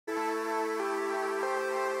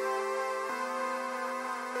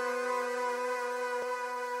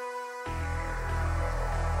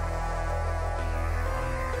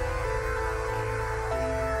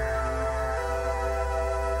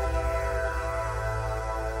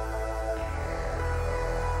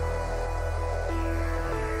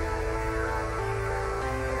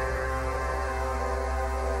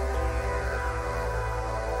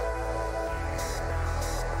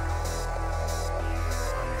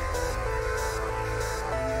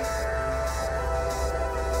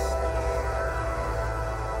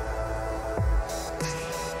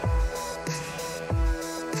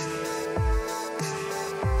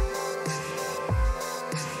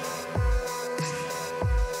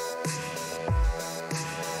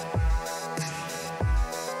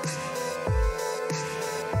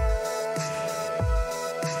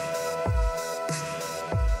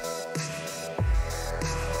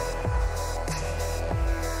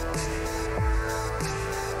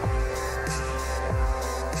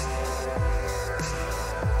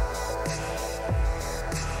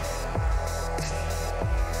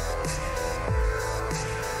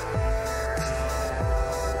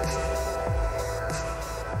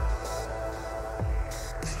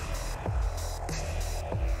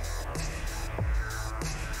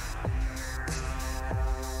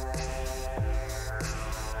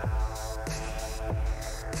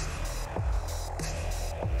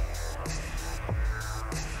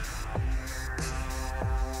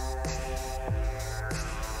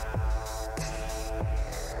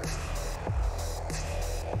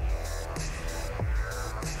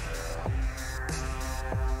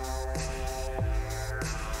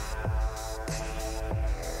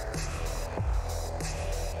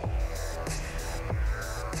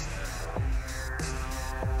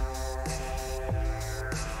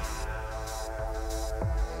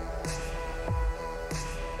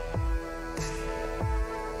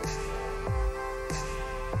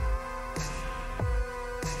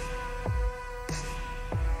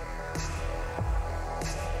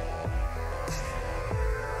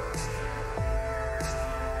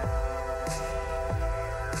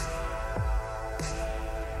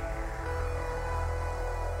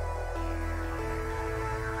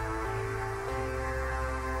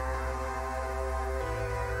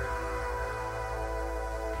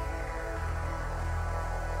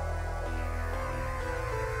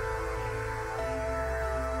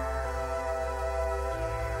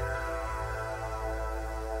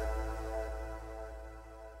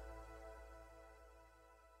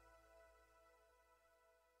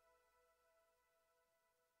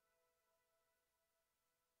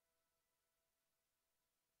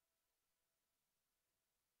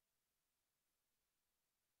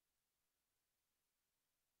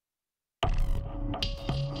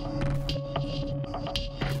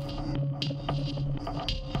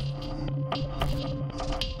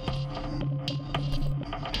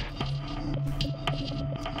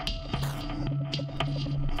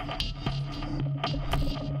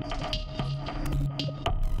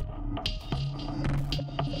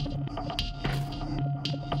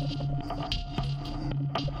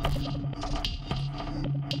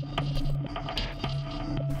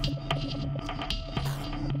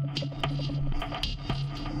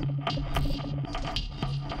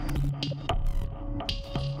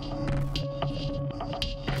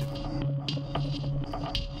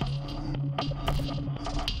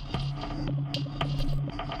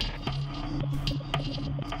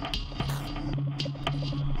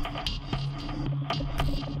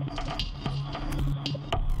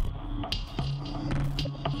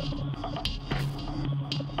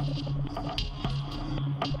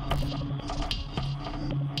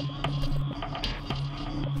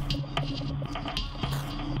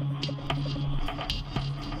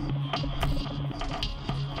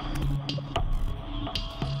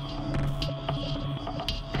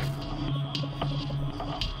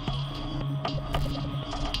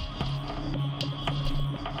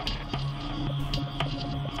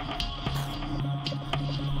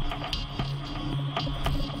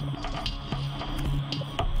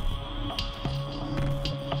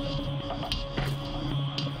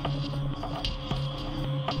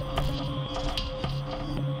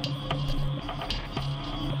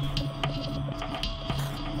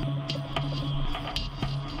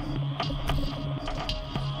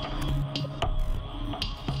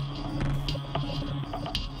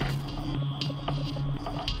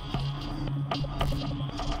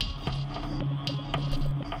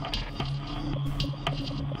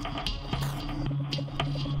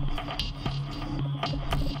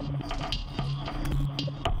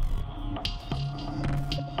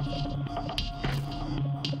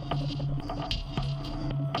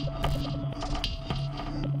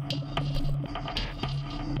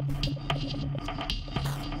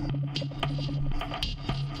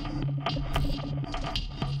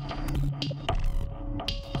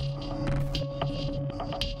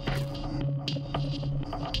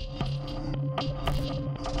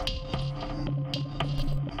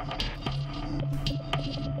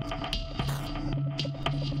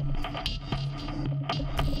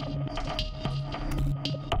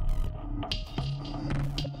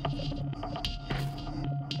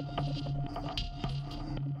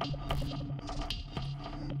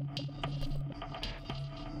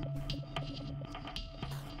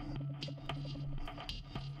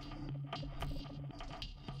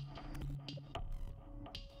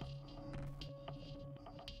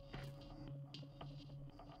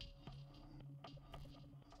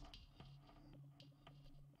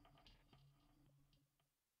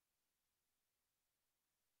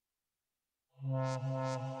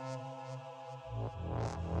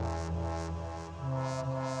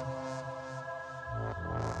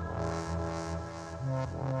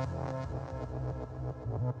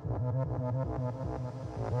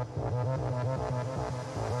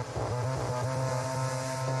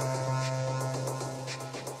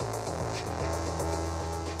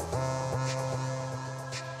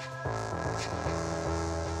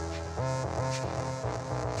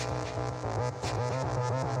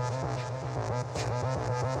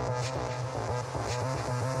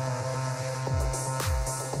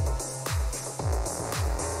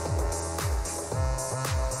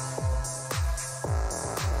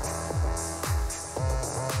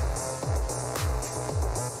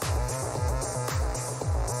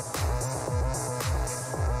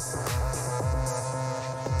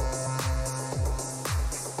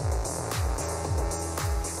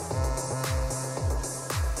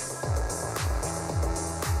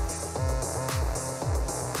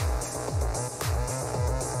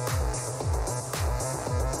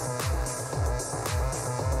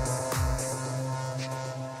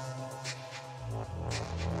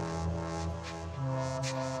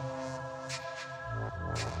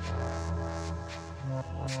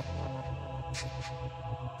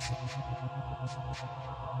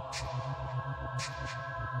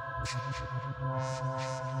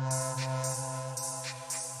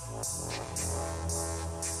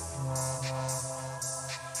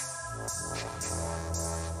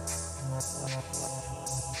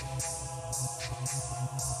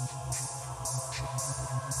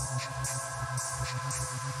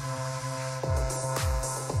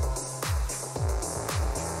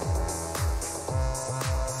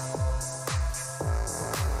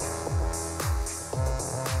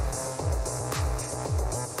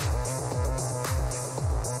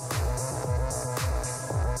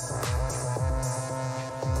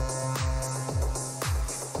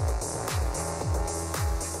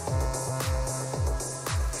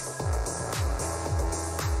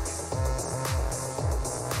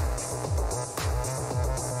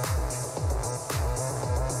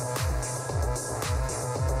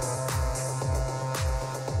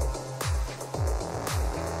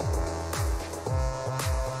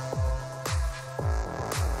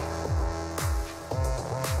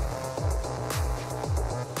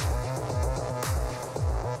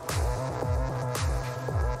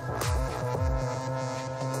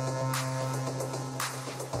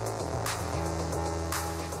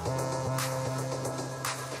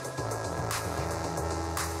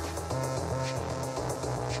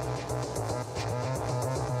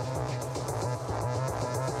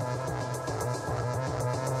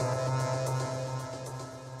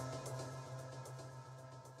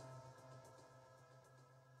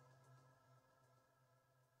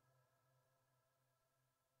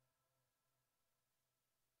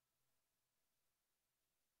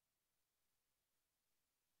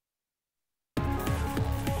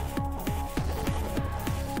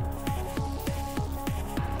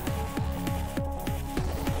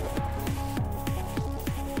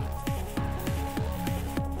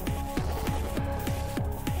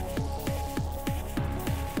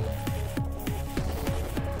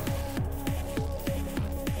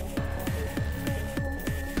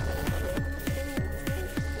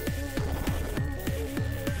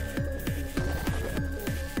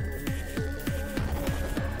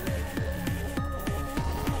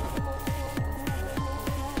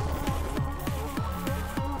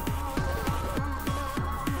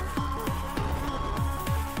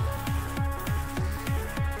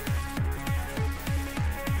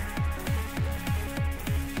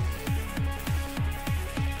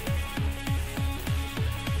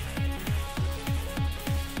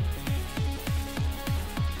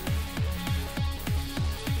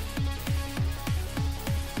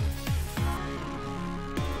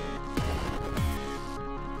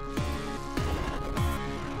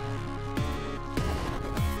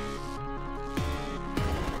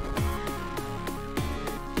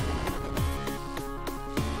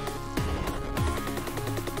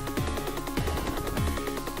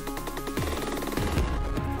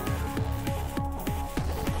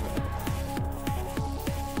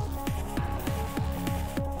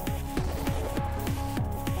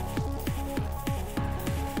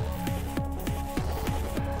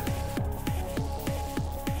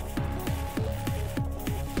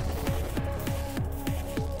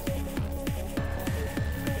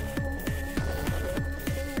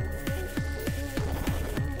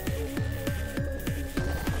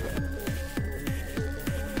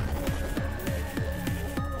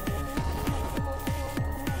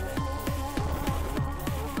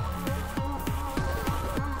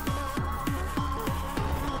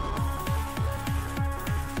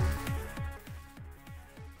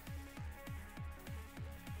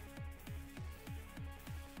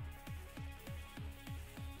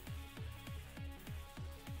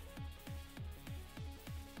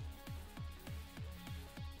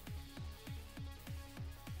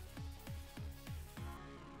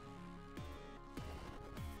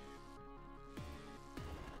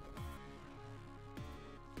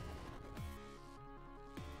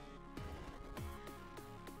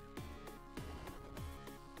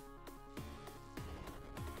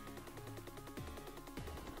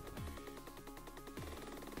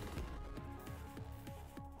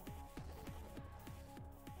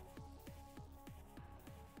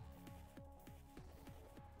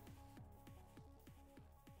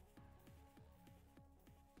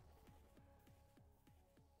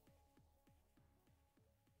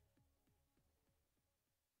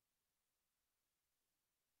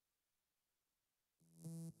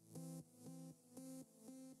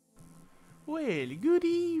Well, good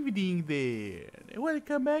evening there.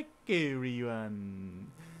 Welcome back,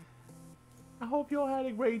 everyone. I hope you all had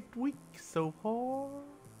a great week so far.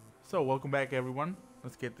 So, welcome back, everyone.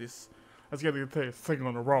 Let's get this thing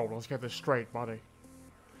on the roll. Let's get this straight, buddy.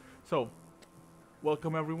 So,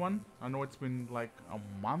 welcome, everyone. I know it's been like a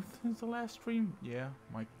month since the last stream. Yeah,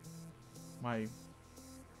 my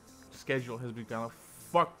schedule has been kind of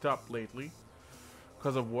fucked up lately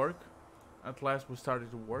because of work. At last we started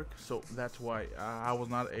to work, so that's why I was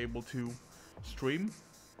not able to stream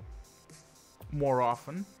more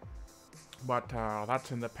often. But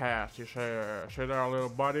that's in the past. You say there, little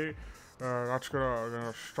buddy. That's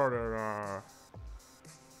gonna start a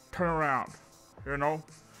turn around. You know.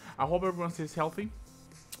 I hope everyone stays healthy.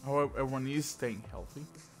 I hope everyone is staying healthy.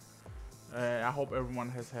 I hope everyone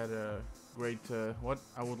has had a great, what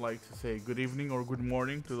I would like to say, good evening or good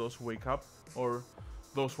morning to those who wake up, or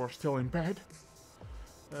those who are still in bed.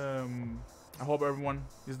 I hope everyone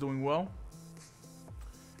is doing well.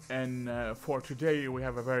 And for today, we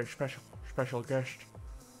have a very special guest.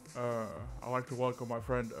 I'd like to welcome my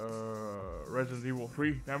friend Resident Evil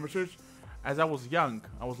 3 Nemesis. As I was young,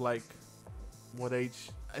 I was like, what age?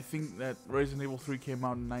 I think that Resident Evil 3 came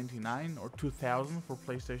out in 99 or 2000 for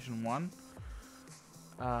PlayStation 1.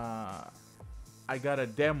 I got a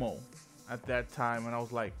demo at that time, and I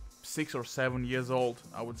was like 6 or 7 years old,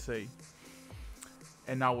 I would say.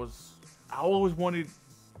 And I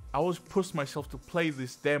always pushed myself to play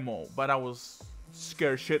this demo, but I was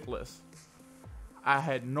scared shitless. I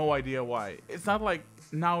had no idea why. It's not like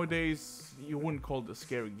nowadays you wouldn't call it a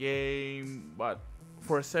scary game, but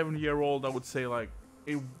for a 7-year-old, I would say like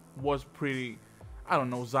it was pretty, I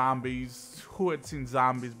don't know, zombies. Who had seen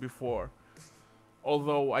zombies before?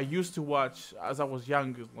 Although I used to watch, as I was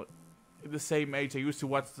young, at the same age, I used to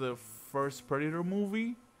watch the first Predator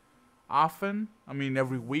movie often. I mean,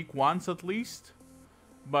 every week, once at least.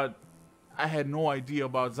 But I had no idea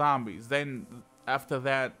about zombies. Then, after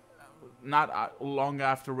that, not long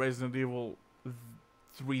after Resident Evil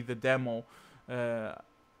 3, the demo,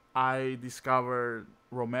 I discovered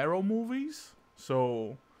Romero movies.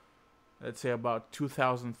 So, let's say about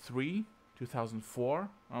 2003, 2004.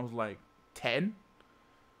 I was like 10.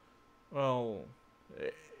 Well,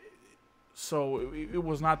 so it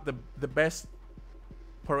was not the best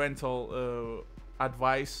parental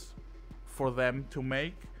advice for them to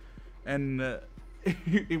make, and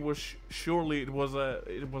it was surely it was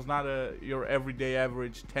not your everyday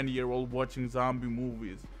average 10-year-old watching zombie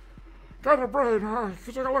movies. Get a brain, huh?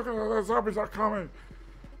 Take a look at the zombies are coming.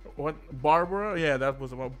 What, Barbara? Yeah, that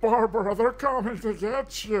was about Barbara. They're coming to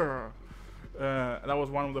get you. That was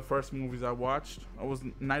one of the first movies I watched. It was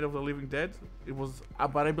Night of the Living Dead. It was,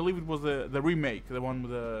 but I believe it was the remake, the one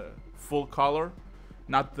with the full color,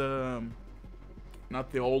 not the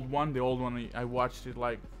old one. The old one I watched it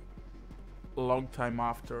like a long time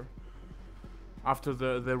after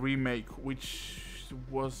the remake, which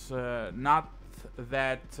was not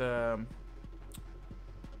that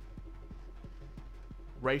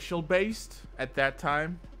racial based at that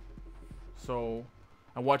time. So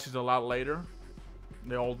I watched it a lot later,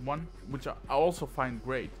 the old one, which I also find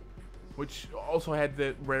great, which also had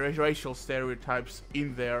the racial stereotypes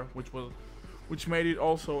in there, which made it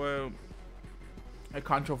also a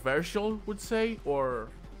controversial, would say, or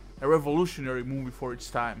a revolutionary movie for its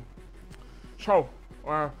time. So,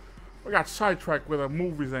 we got sidetracked with the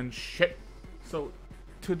movies and shit. So,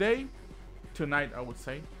 tonight, I would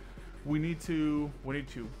say, we need to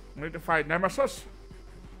fight Nemesis.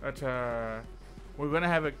 We're gonna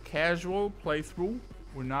have a casual playthrough.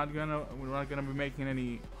 We're not gonna be making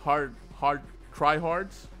any hard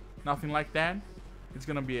tryhards, nothing like that. It's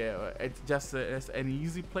gonna be just an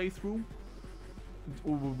easy playthrough.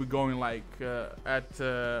 We will be going like at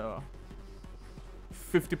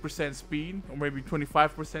 50% speed or maybe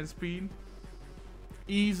 25% speed,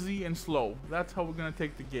 easy and slow. That's how we're gonna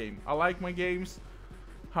take the game. I like my games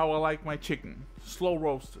how I like my chicken, slow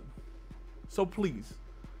roasted. So please,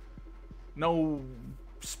 no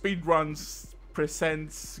speedruns,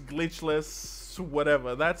 presents, glitchless,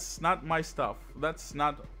 whatever. That's not my stuff. That's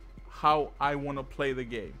not how I want to play the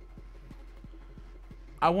game.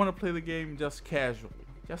 I want to play the game just casually,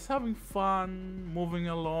 just having fun, moving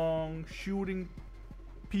along, shooting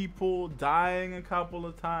people, dying a couple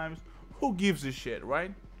of times. Who gives a shit,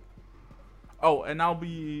 right? Oh, and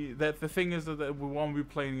the thing is that we won't be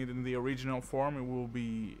playing it in the original form. It will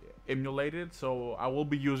be emulated, so I will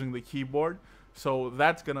be using the keyboard. So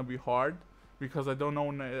that's gonna be hard because I don't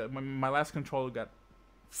know. My last controller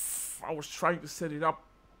I was trying to set it up.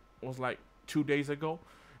 It was like 2 days ago.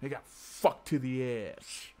 It got fucked to the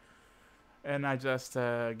ass. and I just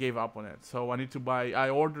gave up on it. So I need to buy. I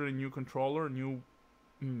ordered a new controller, new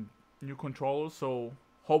controller. So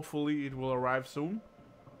hopefully it will arrive soon.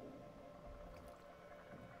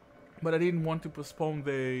 But I didn't want to postpone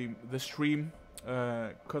the stream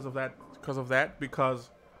because of that. Because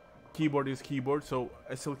keyboard is keyboard, so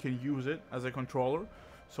I still can use it as a controller.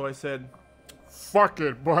 So I said, "Fuck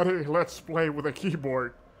it, buddy. Let's play with a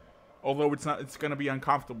keyboard." Although it's not, it's gonna be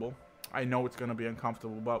uncomfortable. I know it's gonna be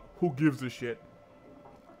uncomfortable, but who gives a shit?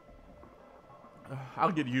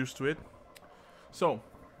 I'll get used to it. So,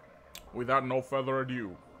 without no further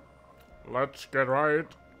ado, let's get right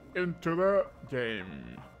into the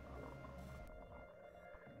game.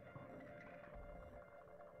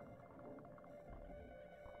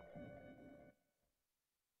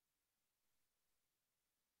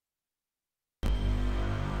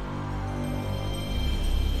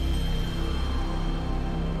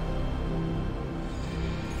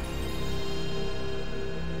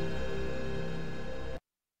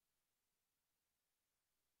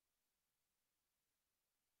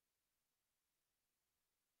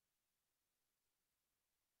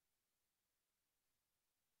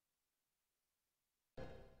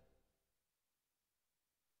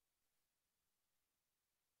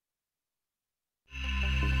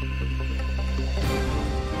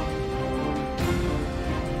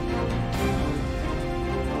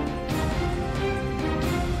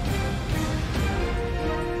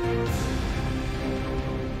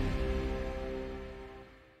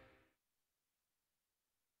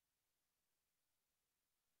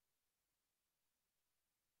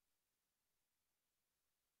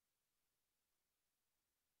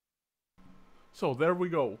 So there we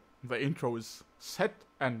go. The intro is set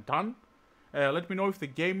and done. Let me know if the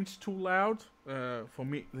game is too loud. For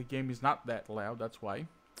me, the game is not that loud, that's why.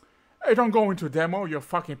 Hey, don't go into demo, you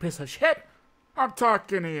fucking piece of shit! I'm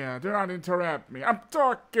talking here, do not interrupt me. I'm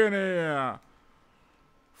talking here!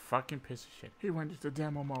 Fucking piece of shit. He went into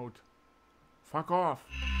demo mode. Fuck off.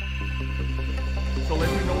 So let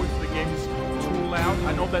me know if the game is too loud.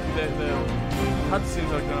 I know that the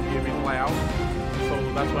cutscenes are gonna be a bit loud. So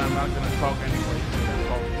that's why I'm not gonna talk anyway.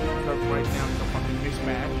 Because right now it's a fucking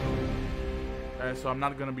mismatch. So I'm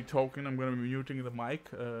not gonna be talking. I'm gonna be muting the mic.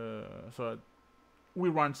 So we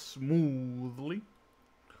run smoothly.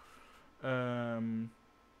 So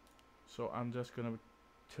I'm just gonna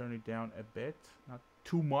turn it down a bit, not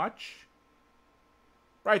too much.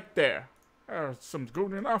 Right there. Sounds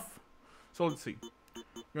good enough. So let's see.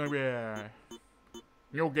 Gonna be a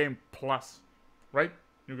New Game Plus, right?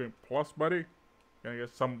 New Game Plus, buddy. Gonna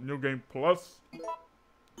get some New Game Plus.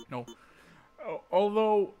 No.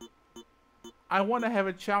 Although I want to have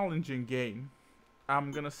a challenging game,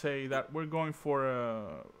 I'm gonna say that we're going for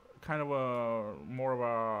a kind of a more of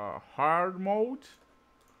a hard mode,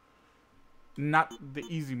 not the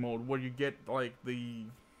easy mode where you get like the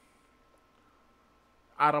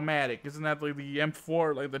automatic. Isn't that like the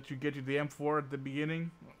M4, like that you get to the M4 at the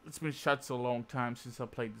beginning? It's been such a long time since I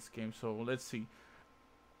played this game, so let's see.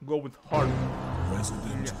 Go with hard.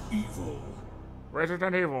 Resident Evil.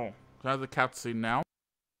 Resident Evil. That's the cutscene now.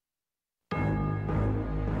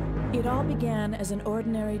 It all began as an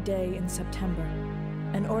ordinary day in September.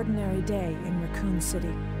 An ordinary day in Raccoon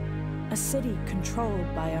City. A city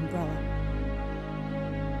controlled by Umbrella.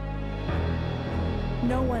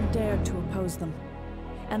 No one dared to oppose them,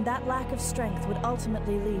 and that lack of strength would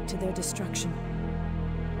ultimately lead to their destruction.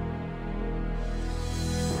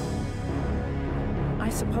 I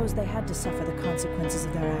suppose they had to suffer the consequences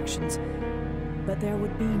of their actions, but there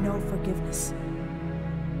would be no forgiveness.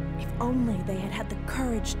 If only they had had the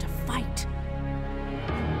courage to fight.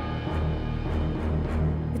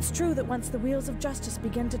 It's true that once the wheels of justice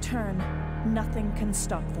begin to turn, nothing can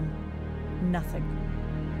stop them. Nothing.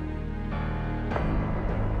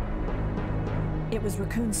 It was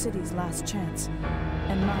Raccoon City's last chance,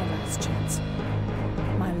 and my last chance.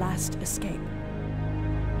 My last escape.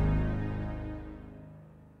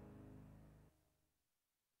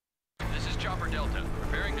 This is Chopper Delta,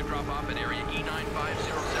 preparing to drop off at area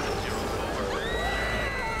E95070. Over.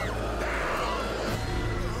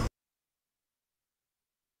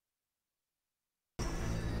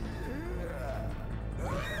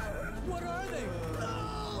 What are they?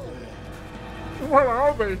 What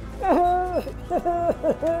are they?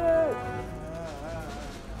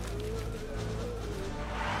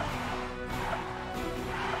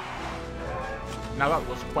 Now that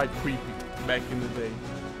was quite creepy back in the day.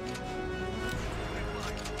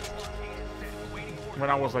 When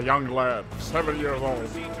I was a young lad, 7 years old.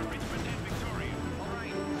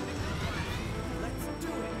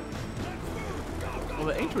 Well,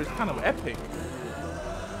 the intro is kind of epic.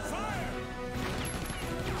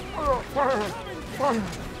 Fire! Fire!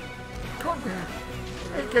 Come back!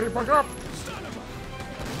 Hey, get it back up!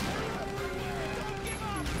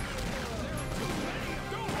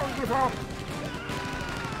 Don't give up!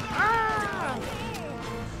 Ah!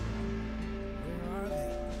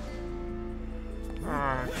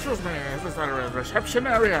 Excuse me, is this a reception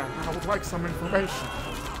area? I would like some information.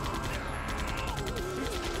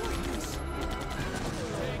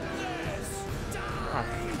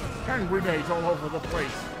 Hand grenades all over the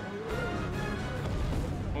place.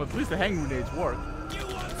 Well, at least the hand grenades work.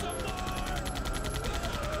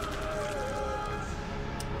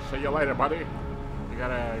 See you later, buddy. You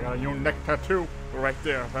got a new neck tattoo right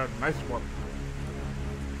there. A nice one.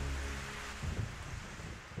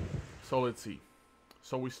 So let's see.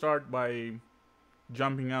 So we start by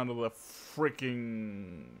jumping out of the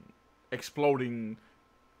freaking exploding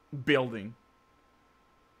building.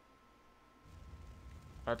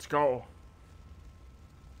 Let's go.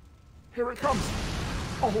 Here it comes.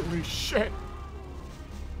 Holy shit.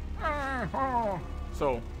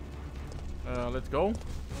 So, let's go.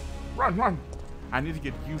 Run, run. I need to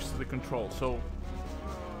get used to the control, so.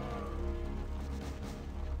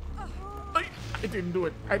 I didn't do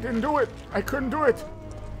it. I didn't do it. I couldn't do it.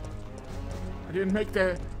 I didn't make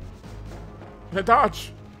the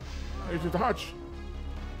dodge. I need to dodge.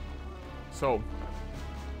 So.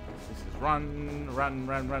 Run, run,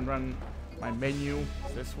 run, run, run. My menu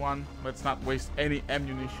is this one. Let's not waste any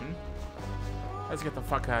ammunition. Let's get the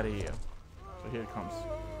fuck out of here. So here it comes.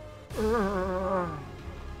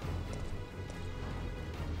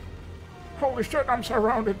 Holy shit, I'm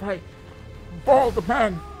surrounded by bald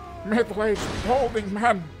men. Middle-aged, balding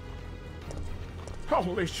men.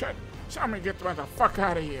 Holy shit. Somebody get the fuck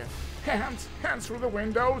out of here. Hands through the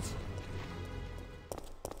windows.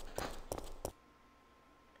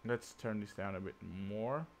 Let's turn this down a bit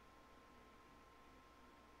more.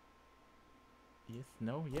 Yes,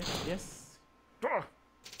 no, yes, yes.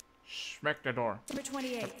 Smack the door. Number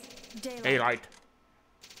 28. Daylight.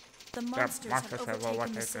 The monsters have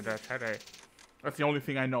overtaken the city. That's the only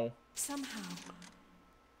thing I know. Somehow,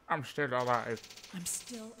 I'm still alive. I'm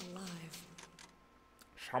still alive.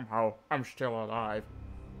 Somehow, I'm still alive.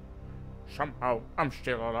 Somehow, I'm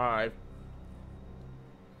still alive.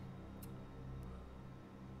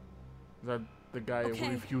 That the guy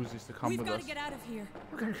who refuses to come with us. We've got to get out of here.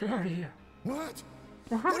 We're gonna get out of here. What?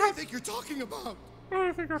 What do you think you're talking about? What do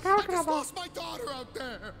you think you're I talking just about? lost my daughter out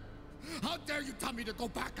there. How dare you tell me to go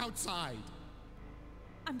back outside?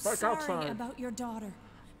 I'm Back sorry outside. about your daughter,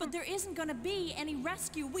 but there isn't going to be any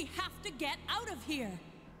rescue. We have to get out of here.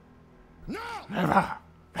 No! Never.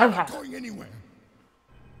 I'm not going anywhere.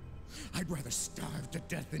 I'd rather starve to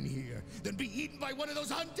death in here than be eaten by one of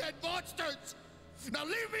those undead monsters. Now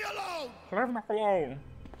leave me alone! Leave me alone.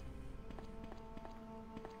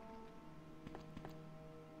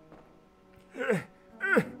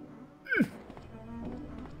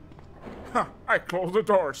 I close the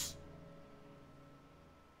doors.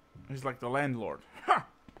 He's like the landlord.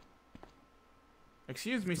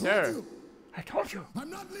 Excuse me, sir. I told you. I'm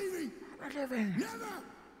not leaving! I'm not leaving. Never!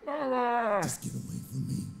 Never. Just get away from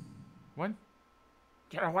me. What?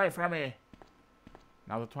 Get away from me.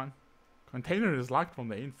 Now that one. Container is locked from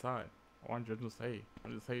the inside. I want you to say. I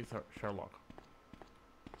want you to say, Sir Sherlock.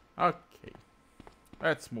 Okay.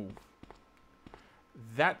 Let's move.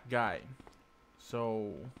 That guy.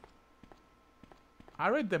 So I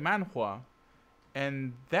read the manhwa,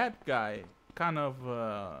 and that guy kind of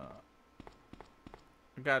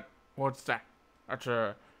got, what's that? That's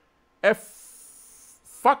a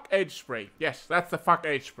fuck age spray. Yes, that's the fuck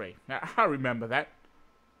age spray. I remember that.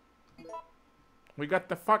 We got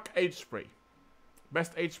the fuck age spray.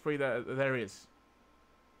 Best age spray that there is.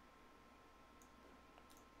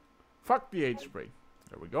 Fuck the age spray.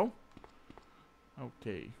 There we go.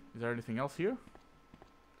 Okay. Is there anything else here?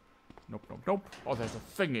 Nope, nope, nope. Oh, there's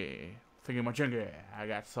a thingy. Thingy-majingy. I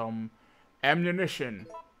got some ammunition.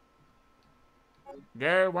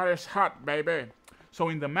 Get what is hot, baby. So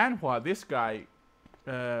in the manhwa, this guy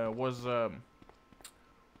was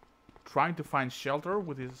trying to find shelter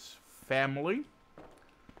with his family.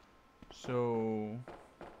 So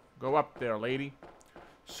go up there, lady.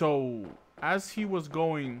 So as he was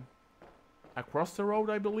going across the road,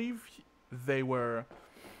 I believe they were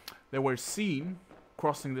seen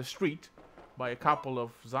crossing the street by a couple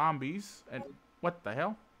of zombies. And what the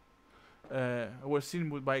hell? Were seen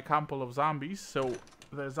by a couple of zombies. So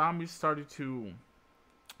the zombies started to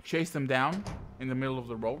chase them down in the middle of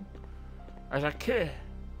the road. As a key.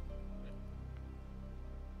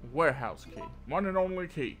 Warehouse key. One and only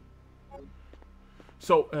key.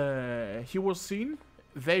 So he was seen.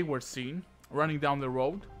 They were seen running down the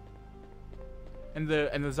road and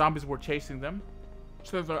the zombies were chasing them.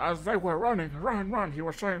 So as they were running, run, he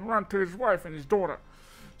was saying run to his wife and his daughter.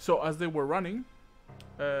 So as they were running,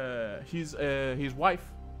 his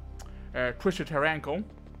wife twisted her ankle,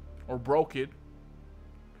 or broke it,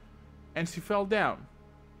 and she fell down.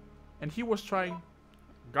 And he was trying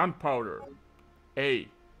gunpowder, A,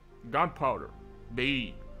 gunpowder,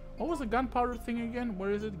 B. What was the gunpowder thing again?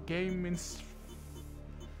 Where is it? Game in.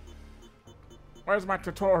 Where's my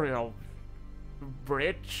tutorial?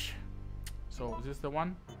 Bridge. So is this the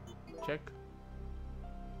one? Check.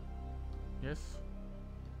 Yes.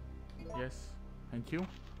 Yes. Thank you.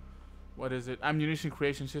 What is it? Ammunition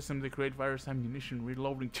creation system. They create virus ammunition,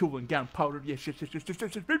 reloading tool, and gunpowder. Yes,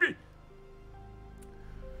 baby.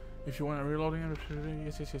 If you want a reloading,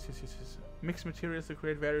 yes. Mix materials to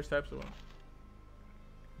create various types of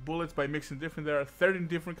bullets by mixing different. There are 13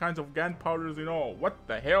 different kinds of gunpowders in all. What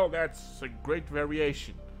the hell? That's a great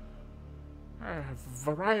variation. I have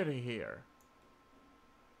variety here.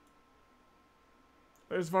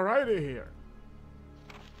 There's variety here.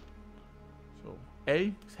 So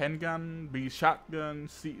A is handgun, B is shotgun,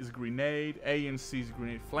 C is grenade, A and C is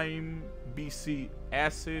grenade flame, B, C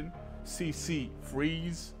acid, C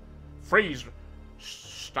freeze. Freeze.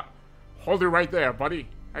 Stop. Hold it right there, buddy.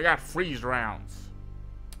 I got freeze rounds.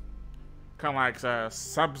 Kind of like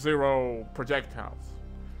Sub-Zero projectiles.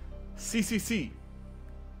 CCC.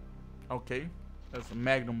 Okay. That's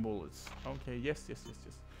Magnum bullets. Okay, yes.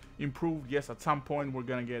 Improved, yes, at some point we're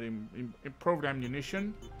gonna get improved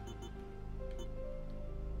ammunition.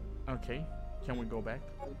 Okay. Can we go back?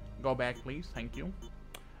 Go back, please. Thank you.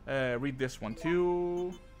 Read this one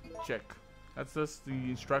too. Check. That's just the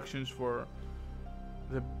instructions for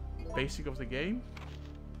the basic of the game.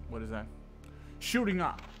 What is that? Shooting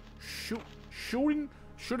up. Shooting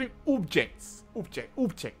objects.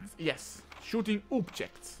 Objects. Yes. Shooting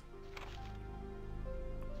objects.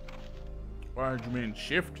 What do you mean?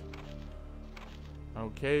 Shift?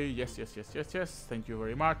 Okay. Yes. Thank you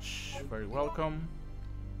very much. Very welcome.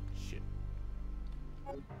 Shit.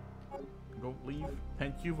 Go leave.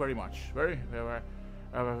 Thank you very much. Very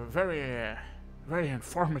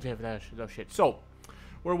informative, that shit. So,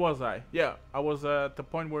 where was I? Yeah, I was at the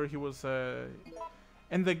point where he was,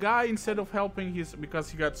 and the guy, instead of helping because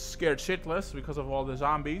he got scared shitless because of all the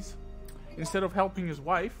zombies, instead of helping his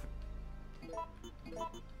wife,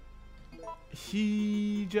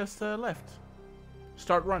 he just left,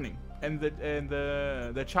 start running, and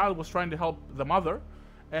the child was trying to help the mother,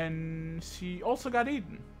 and she also got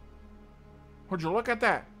eaten. Would you look at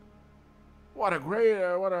that? What a great,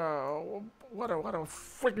 what a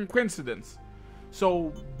freaking coincidence.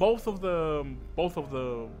 So both the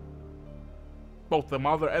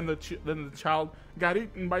mother and the child got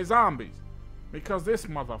eaten by zombies because this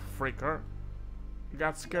mother freaker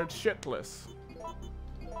got scared shitless.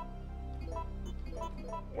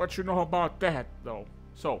 What you know about that, though?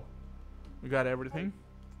 So we got everything.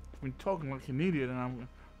 I've been talking like an idiot, and I'm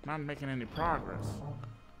not making any progress.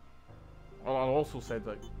 Well, I'll also say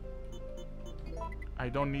that I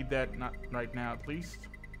don't need that, not right now at least.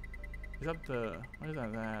 Is that the... what is that?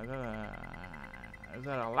 Is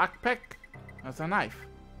that a lockpick? That's a knife.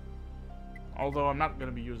 Although I'm not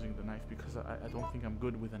gonna be using the knife because I don't think I'm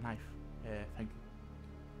good with a knife. Thank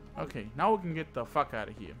you. Okay, now we can get the fuck out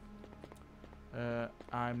of here.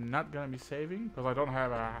 I'm not gonna be saving because I don't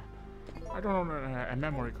have a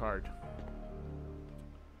memory card.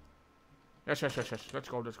 Yes. Let's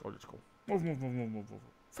go. Move.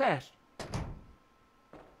 Fast.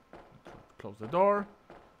 Close the door.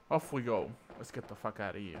 Off we go. Let's get the fuck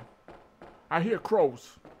out of here. I hear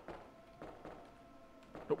crows.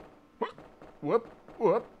 Whoop.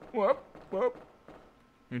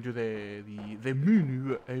 Into the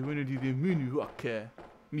menu. I wanna do the moonwalk,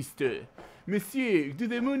 Monsieur, do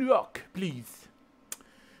the moonwalk, please.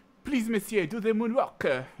 Please, monsieur, do the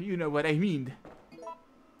moonwalk. You know what I mean.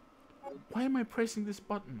 Why am I pressing this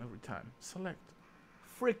button every time? Select.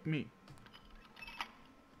 Frick me.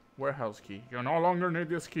 Warehouse key. You no longer need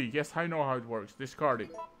this key. Yes, I know how it works. Discard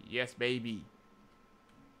it. Yes, baby.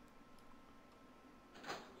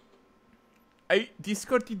 I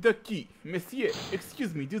discarded the key. Monsieur,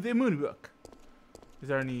 excuse me, do the moonwalk. Is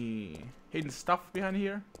there any hidden stuff behind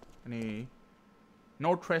here? Any...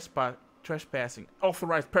 no trespassing.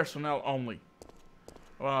 Authorized personnel only.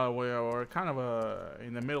 Well, we're kind of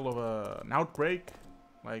in the middle of an outbreak.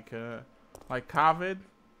 Like COVID,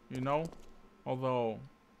 you know? Although...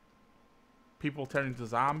 people turn into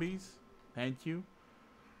zombies. Thank you.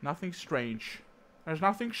 Nothing strange. There's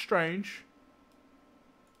nothing strange.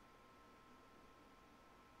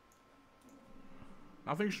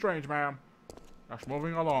 Nothing strange, ma'am. Just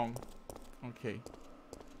moving along. Okay.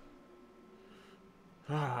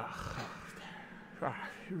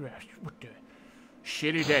 What the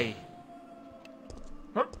shitty day.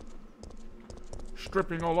 Huh.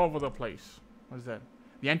 Stripping all over the place. What is that?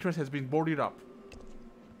 The entrance has been boarded up.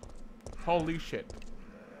 Holy shit. Do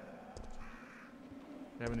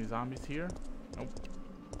you have any zombies here? Nope.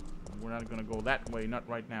 We're not gonna go that way, not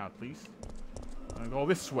right now, at least. I'm gonna go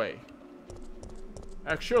this way.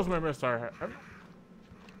 Excuse me, mister.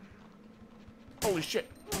 Holy shit.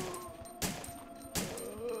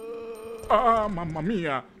 Ah, mamma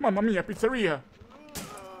mia, pizzeria.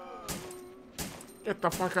 Get the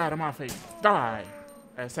fuck out of my face. Die.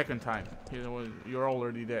 A second time. You're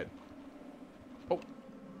already dead. Oh.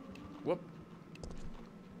 Whoop.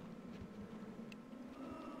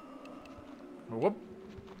 Whoop.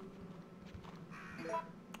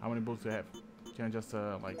 How many bullets do I have? Can I just,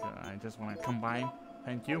 I just want to combine?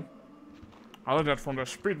 Thank you. I learned that from the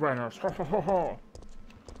speedrunners.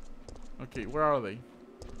 Okay, where are they?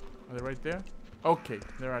 Are they right there? Okay,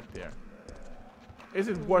 they're right there. Is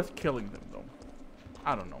it worth killing them, though?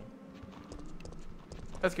 I don't know.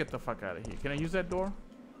 Let's get the fuck out of here. Can I use that door?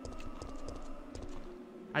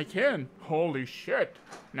 I can. Holy shit.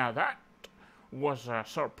 Now that was a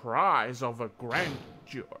surprise of a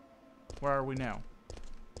grandeur. Where are we now?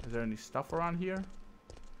 Is there any stuff around here?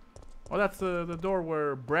 Oh, that's the door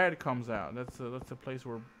where bread comes out. That's the place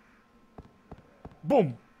where...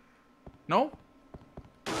 Boom! No?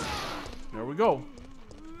 There we go.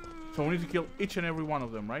 So we need to kill each and every one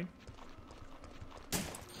of them, right?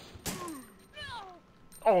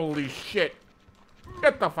 Holy shit!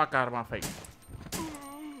 Get the fuck out of my face.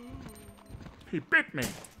 He bit me.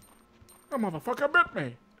 That motherfucker bit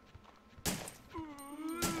me.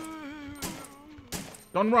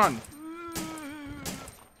 Don't run.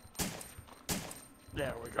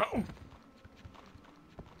 There we go.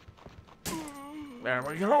 There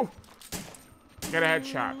we go. Get a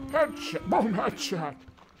headshot. Headshot. Boom, headshot.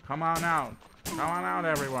 Come on out. Come on out,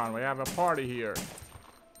 everyone. We have a party here.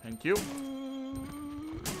 Thank you.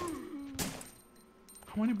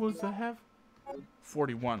 How many bullets do I have?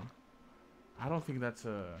 41. I don't think that's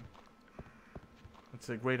a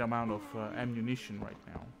great amount of ammunition right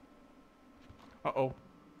now. Uh-oh.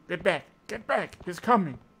 Get back. Get back. He's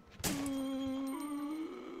coming.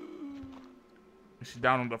 Is he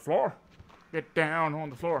down on the floor? Get down on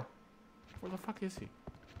the floor. Where the fuck is he?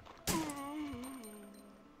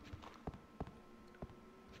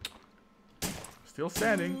 Still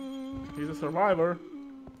standing. He's a survivor.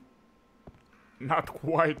 Not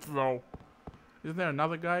quite, though. Isn't there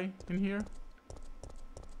another guy in here?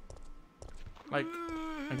 Like,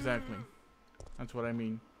 exactly. That's what I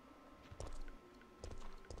mean.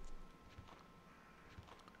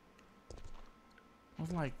 I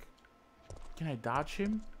was like, can I dodge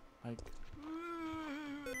him? Like,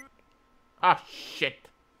 ah, shit.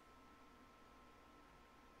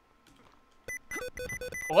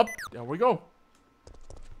 Oh, there we go.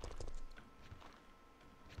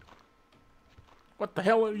 What the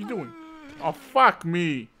hell are you doing? Oh, fuck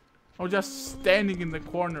me. I was just standing in the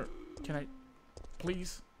corner. Can I,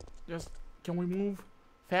 please? Just, can we move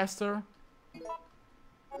faster?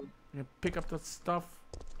 Pick up that stuff.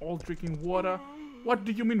 All drinking water. What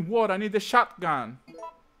do you mean water? I need the shotgun.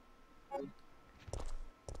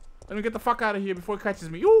 Let me get the fuck out of here before it catches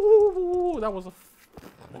me. Ooh, that was a...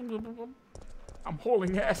 I'm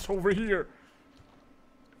hauling ass over here.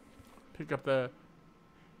 Pick up the...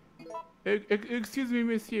 Excuse me,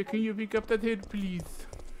 monsieur. Can you pick up that head, please?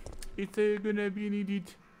 It's gonna be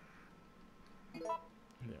needed.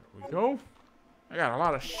 There we go. I got a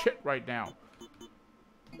lot of shit right now.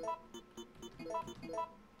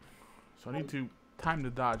 So I need to time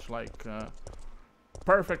the dodge like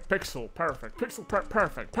perfect pixel. Perfect. Pixel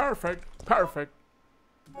perfect. Perfect. Perfect.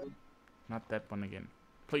 Not that one again.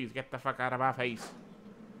 Please get the fuck out of my face.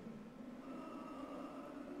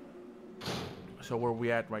 So where are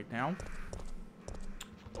we at right now?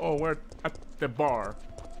 Oh, we're at the bar.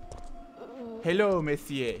 Hello,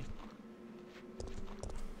 monsieur.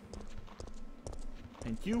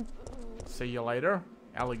 Thank you. See you later,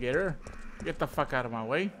 alligator. Get the fuck out of my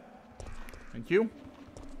way. Thank you.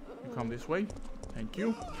 You come this way. Thank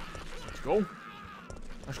you. Let's go.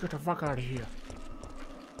 Let's get the fuck out of here.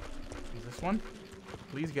 Is this one?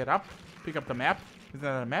 Please get up. Pick up the map. Is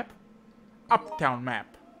that a map? Uptown map.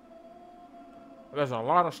 There's a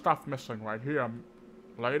lot of stuff missing right here,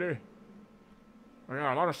 lady. I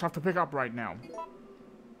got a lot of stuff to pick up right now.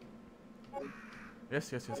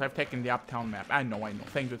 Yes, yes, yes. I've taken the Uptown map. I know, I know.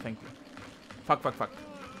 Thank you, thank you. Fuck, fuck, fuck.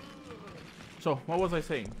 So, what was I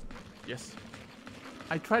saying? Yes.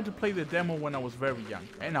 I tried to play the demo when I was very young,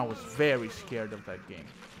 and I was very scared of that game.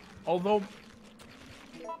 Although,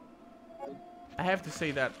 I have to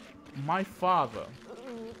say that my father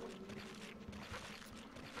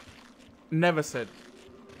never said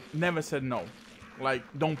no. Like,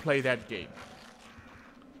 don't play that game.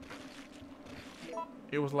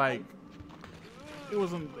 It was like, it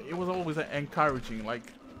was always encouraging. Like,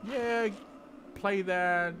 yeah, play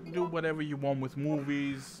that, do whatever you want with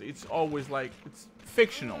movies. It's always like, it's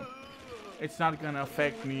fictional. It's not gonna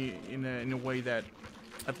affect me in a way that,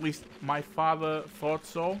 at least my father thought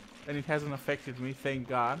so, and it hasn't affected me, thank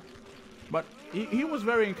God. But he was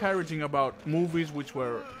very encouraging about movies which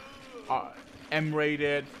were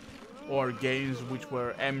M-rated, or games which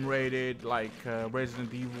were M-rated, like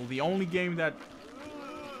Resident Evil. The only game that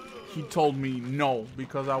he told me no,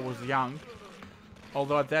 because I was young,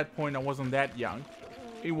 although at that point I wasn't that young,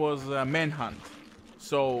 it was Manhunt.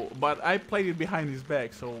 So, but I played it behind his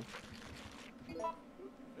back, so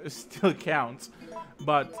it still counts.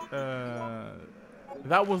 But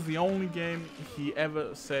that was the only game he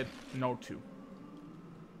ever said no to.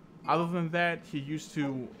 Other than that, we used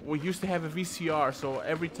to have a VCR, so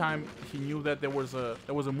every time he knew that there was a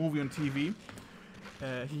movie on TV,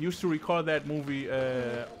 he used to record that movie.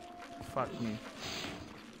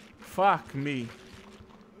 Fuck me.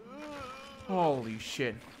 Holy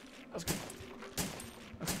shit. Let's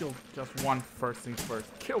kill just one first things first.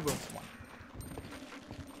 Kill this one.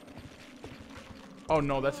 Oh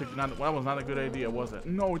no, that was not a good idea, was it?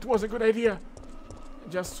 No, it was a good idea.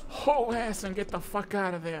 Just haul ass and get the fuck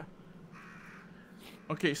out of there.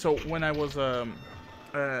 Okay, so when I was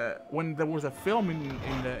when there was a film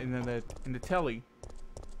in the telly,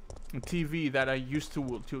 TV that I used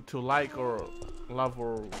to like or love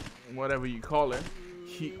or whatever you call it,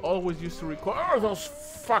 he always used to record. Oh, those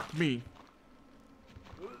fuck me.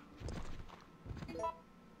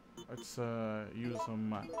 Let's use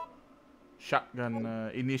some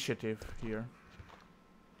shotgun initiative here.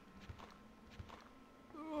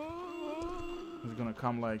 He's gonna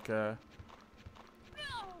come like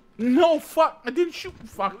no, fuck! I didn't shoot.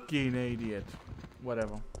 Fucking idiot.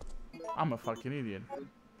 Whatever. I'm a fucking idiot.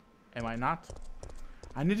 Am I not?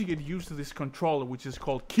 I need to get used to this controller, which is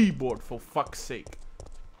called keyboard, for fuck's sake.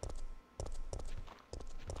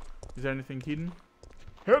 Is there anything hidden?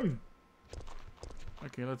 Hidden!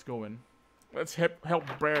 Okay, let's go in. Let's help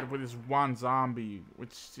Brad with this one zombie,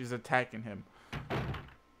 which is attacking him.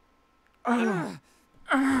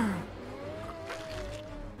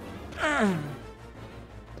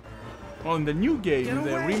 Well, in the new game,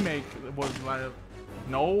 the remake, was like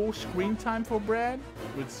no screen time for Brad,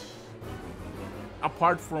 which,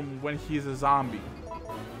 apart from when he's a zombie.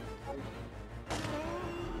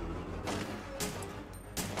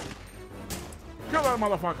 Kill that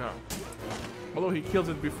motherfucker! Although he kills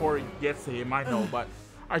it before he gets to him, I know, but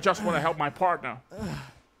I just want to help my partner.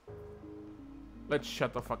 Let's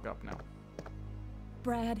shut the fuck up now.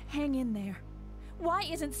 Brad, hang in there. Why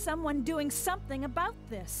isn't someone doing something about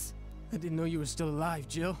this? I didn't know you were still alive,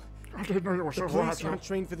 Jill. I didn't know you were still alive. The police aren't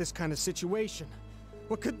trained for this kind of situation.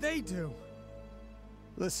 What could they do?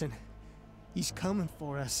 Listen, he's coming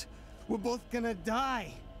for us. We're both gonna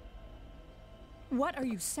die. What are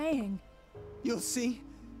you saying? You'll see.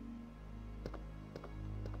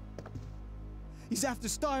 He's after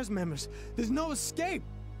STARS members. There's no escape.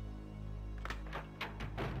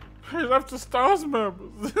 He's after STARS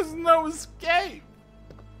members. There's no escape.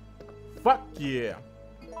 Fuck yeah.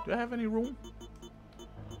 Do I have any room?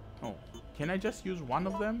 Oh, can I just use one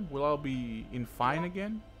of them? Will I be in fine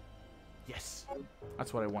again? Yes,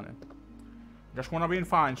 that's what I wanted. Just want to be in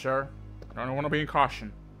fine, sir. I don't want to be in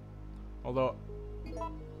caution. Although,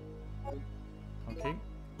 okay,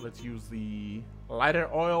 let's use the lighter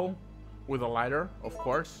oil with a lighter, of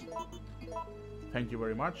course. Thank you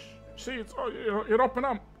very much. See, it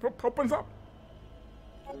opens up.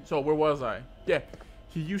 So where was I? Yeah.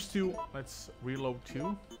 He used to, let's reload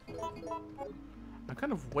too. I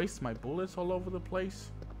kind of waste my bullets all over the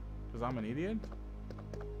place, because I'm an idiot.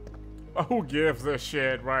 Oh, who gives a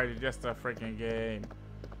shit, right? It's just a freaking game.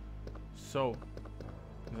 So,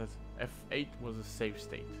 F8 was a save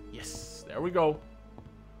state. Yes, there we go.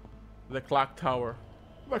 The clock tower.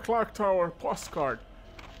 The clock tower postcard.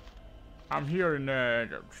 I'm here in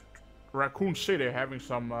Raccoon City having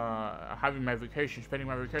my vacation, spending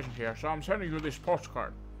my vacation here, so I'm sending you this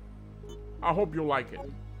postcard. I hope you like it.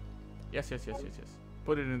 Yes.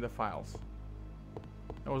 Put it in the files.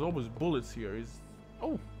 There was always bullets here.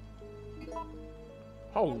 Oh.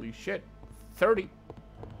 Holy shit. 30.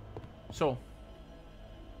 So.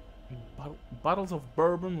 Bottles of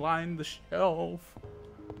bourbon line the shelf.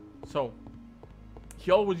 So. he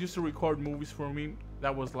always used to record movies for me.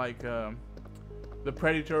 That was like The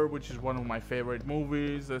Predator, which is one of my favorite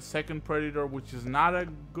movies. The Second Predator, which is not a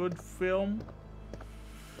good film,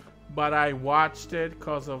 but I watched it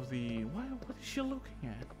because of the... What is she looking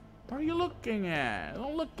at? What are you looking at?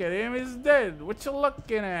 Don't look at him, he's dead. What you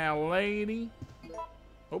looking at, lady?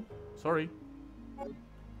 Oh, sorry.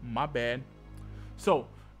 My bad. So,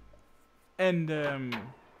 and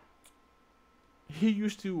he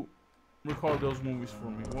used to record those movies for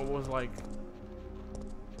me. What was like...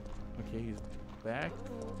 Okay, he's back.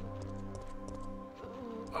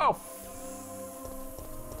 Oh,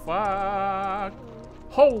 fuck.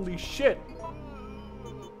 Holy shit.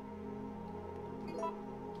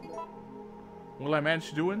 Will I manage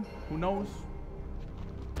to do it? Who knows?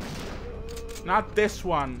 Not this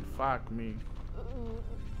one. Fuck me.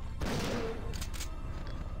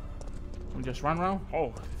 We just run around?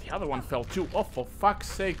 Oh, the other one fell too. Oh, for fuck's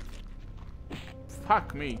sake.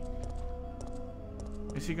 Fuck me.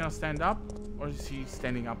 Is he gonna stand up? Or is he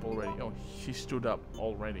standing up already? Oh, he stood up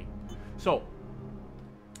already. So,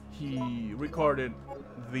 he recorded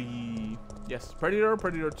the... Yes, Predator,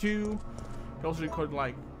 Predator 2. He also recorded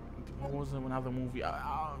like... What was another movie?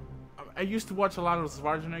 I used to watch a lot of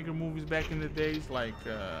Schwarzenegger movies back in the days. Like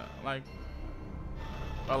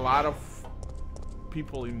a lot of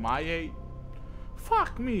people in my age.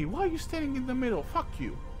 Fuck me, why are you standing in the middle? Fuck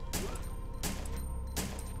you.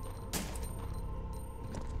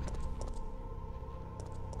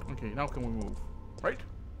 Okay, now can we move? Right?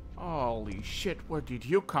 Holy shit, where did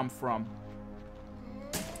you come from?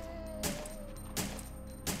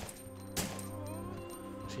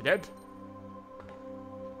 Is he dead?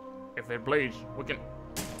 If it bleeds, we can...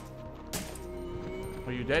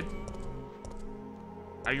 Are you dead?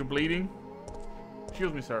 Are you bleeding?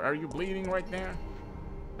 Excuse me, sir. Are you bleeding right there?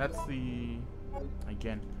 That's the...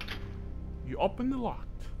 Again. You open the lock.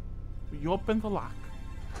 You open the lock.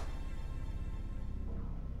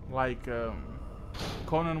 Like,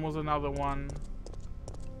 Conan was another one.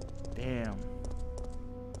 Damn.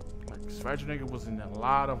 Like, Schwarzenegger was in a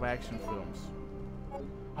lot of action films.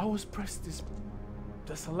 I always press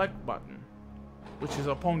the select button, which is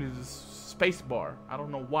opposed to the space bar. I don't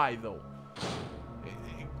know why though.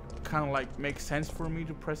 It kind of like makes sense for me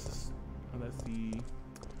to press this. Oh, that's the...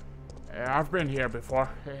 I've been here before.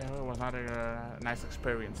 It was not a nice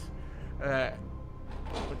experience.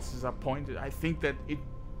 Which is appointed. I think that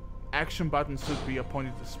action button should be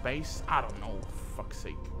appointed to space. I don't know. Fuck's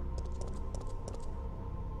sake.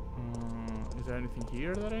 Is there anything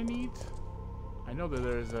here that I need? I know that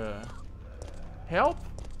there's a... Help?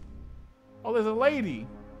 Oh, there's a lady.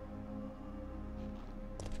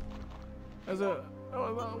 There's a...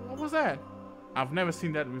 Oh, what was that? I've never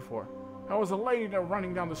seen that before. There was a lady there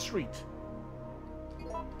running down the street.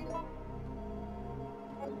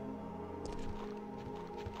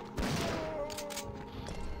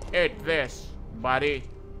 Eat this, buddy.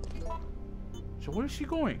 So where is she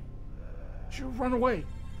going? She'll run away.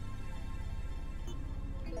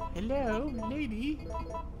 Hello, lady.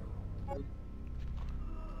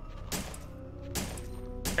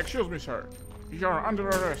 Excuse me, sir. You're under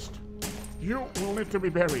arrest. You will need to be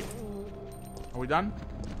buried. Are we done?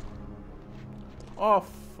 Oh,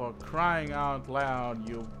 for crying out loud,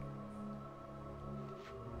 you...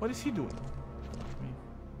 What is he doing?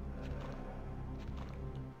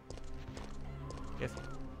 Yes.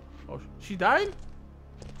 Oh, she died?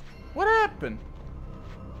 What happened?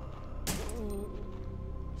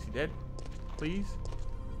 Is he dead? Please?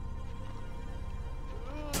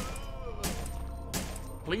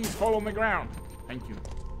 Please fall on the ground. Thank you.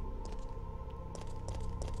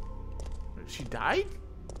 She died?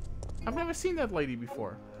 I've never seen that lady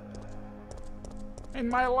before. In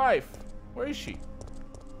my life. Where is she?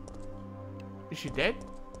 Is she dead?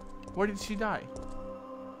 Where did she die?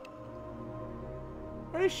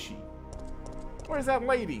 Where is she? Where's that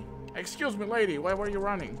lady? Excuse me, lady. Why were you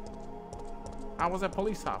running? I was a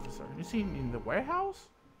police officer. You seen in the warehouse?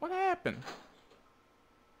 What happened?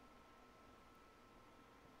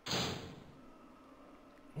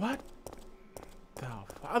 What the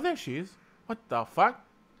fuck? Oh, there she is. What the fuck?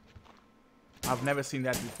 I've never seen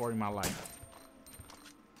that before in my life.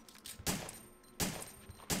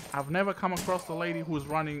 I've never come across the lady who's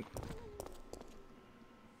running.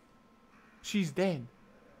 She's dead.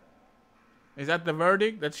 Is that the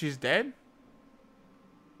verdict? That she's dead?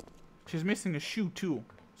 She's missing a shoe too.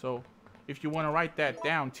 So, if you want to write that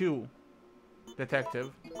down too,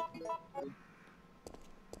 detective.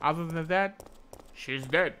 Other than that, she's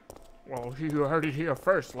dead. Well, you heard it here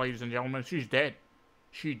first, ladies and gentlemen. She's dead.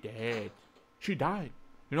 She dead. She died.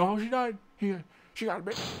 You know how she died? Here, she got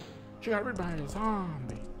bit. Everybody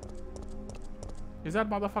zombie. Is that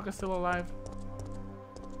motherfucker still alive?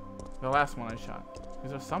 The last one I shot. Is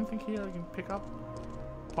there something here I can pick up?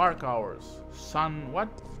 Park hours. What?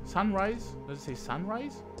 Sunrise? Does it say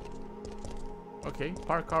sunrise? Okay,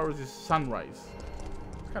 park hours is sunrise.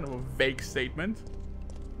 It's kind of a vague statement.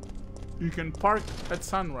 You can park at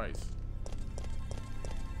sunrise.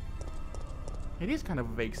 It is kind of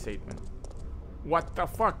a vague statement. What the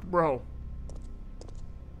fuck, bro?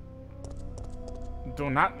 Do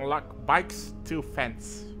not lock bikes to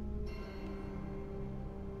fence,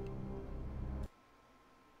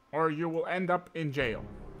 or you will end up in jail.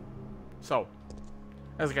 So,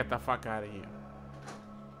 let's get the fuck out of here.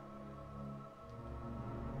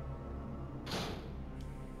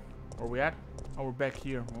 Where we at? Oh, we're back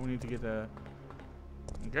here. We need to get the...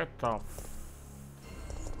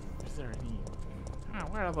 Is there any...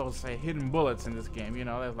 where are those hidden bullets in this game? You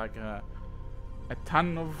know, there's like a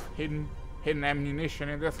ton of hidden ammunition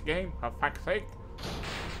in this game, for fuck's sake.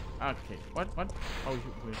 Okay, what? Oh,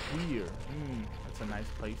 we're here. That's a nice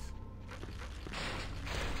place.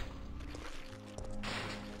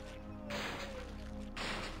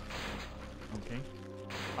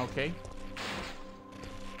 Okay.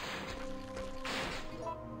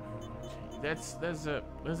 There's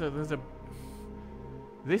a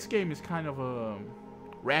this game is kind of a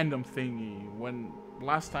random thingy. When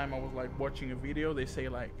last time I was like watching a video, they say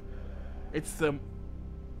like it's the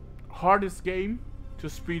hardest game to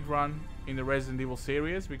speedrun in the Resident Evil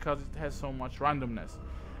series because it has so much randomness.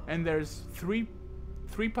 And there's three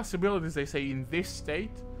possibilities, they say, in this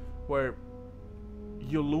state where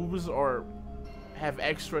you lose or have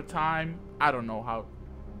extra time. I don't know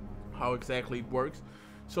how exactly it works.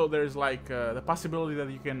 So there's like the possibility that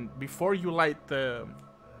you can, before you light the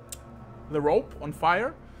rope on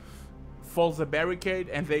fire, falls a barricade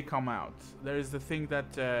and they come out. There is the thing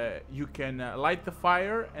that you can light the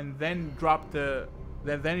fire and then drop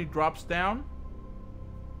then it drops down,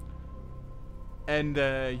 and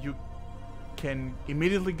you can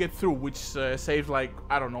immediately get through, which saves like,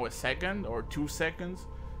 I don't know, a second or 2 seconds,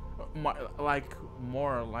 like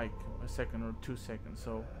more like a second or 2 seconds.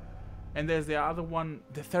 So, and there's the other one,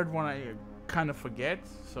 the third one I kind of forget.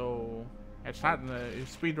 So it's not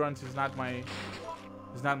speedruns is not my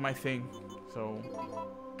thing. So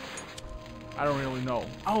I don't really know.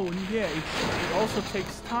 Oh, and yeah, it also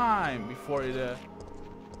takes time before it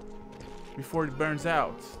burns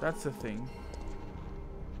out. That's the thing.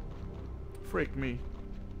 Freak me.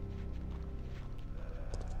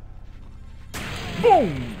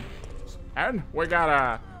 Boom! And we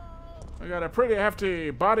got a pretty hefty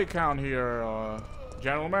body count here,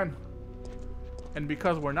 gentlemen. And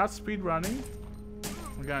because we're not speedrunning,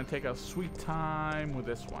 we're gonna take a sweet time with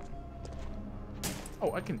this one.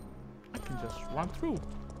 Oh, I can just run through.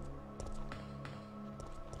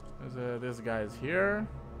 There's this guy's here.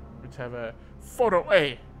 Let's have a photo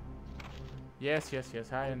A. Yes,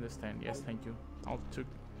 I understand. Yes, thank you.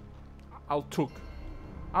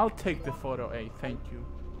 I'll take the photo A. Thank you.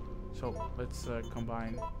 So let's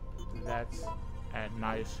combine. That's a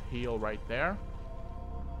nice heal right there,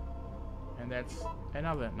 and that's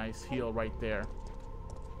another nice heal right there.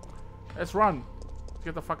 Let's run. Let's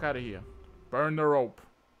get the fuck out of here. Burn the rope.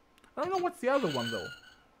 I don't know what's the other one though.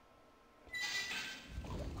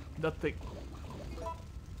 That thing.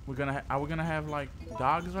 Are we gonna have like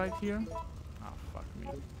dogs right here? Oh fuck me.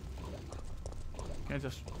 Can I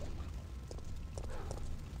just...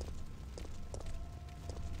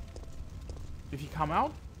 Did he come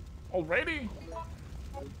out already?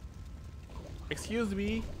 Excuse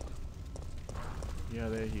me. Yeah,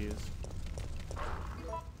 there he is.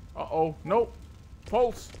 Uh-oh, nope.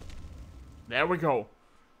 Pulse. There we go.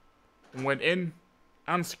 Went in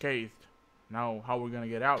unscathed. Now, how we're gonna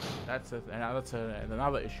get out? That's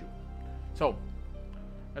another issue. So,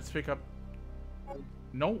 let's pick up.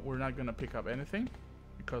 No, we're not gonna pick up anything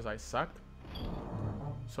because I suck.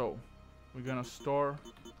 So, we're gonna store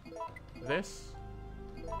this.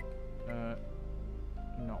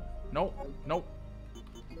 No.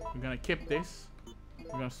 We're gonna keep this.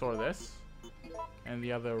 We're gonna store this and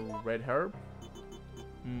the other red herb.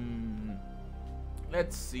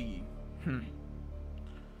 Let's see.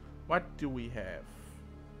 What do we have?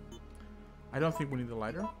 I don't think we need the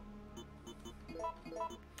lighter.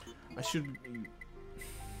 I should be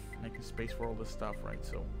making space for all this stuff, right?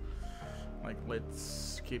 So, like,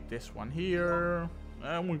 let's keep this one here,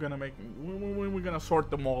 and we're gonna sort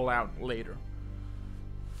them all out later.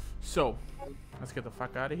 So, let's get the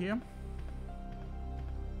fuck out of here.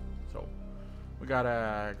 So, we got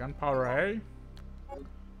a gunpowder A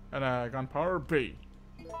and a gunpowder B,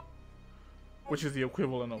 which is the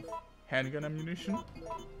equivalent of handgun ammunition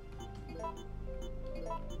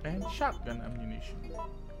and shotgun ammunition.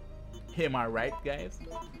 Am I right, guys?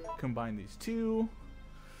 Combine these two.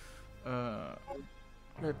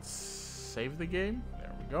 Let's save the game.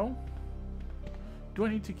 There we go. Do I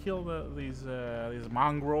need to kill these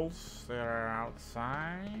mongrels that are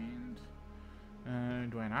outside?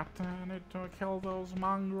 Do I not need to kill those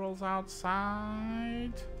mongrels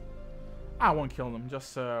outside? I won't kill them.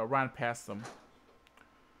 Just run past them.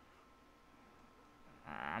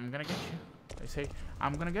 I'm gonna get you. They say,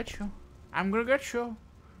 I'm gonna get you. I'm gonna get you.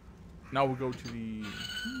 Now we go to the...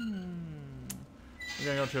 We're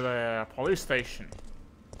gonna go to the police station.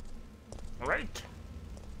 Right?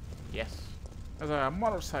 Yes. There's a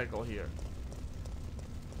motorcycle here.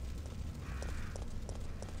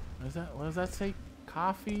 What does that say?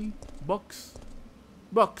 Coffee? Books?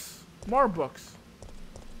 Books! More books!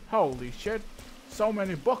 Holy shit! So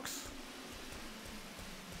many books!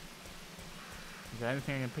 Is there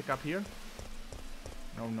anything I can pick up here?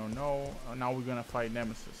 No, no, no. Now we're gonna fight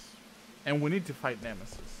Nemesis. And we need to fight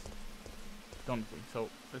Nemesis. Don't we? So,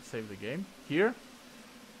 let's save the game. Here.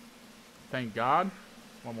 Thank God.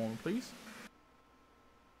 One moment, please.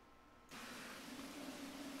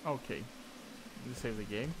 Okay. Let's save the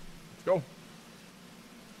game. Let's go.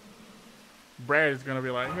 Brad is gonna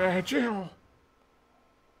be like, hey, Jill!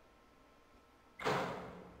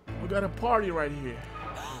 We got a party right here.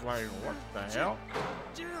 He's like, what the hell?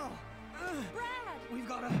 Jill! Brad! We've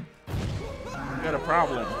got a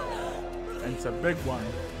problem. And it's a big one.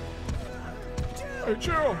 Hey,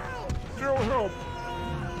 Jill! Jill, help!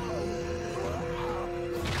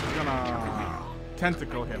 We're gonna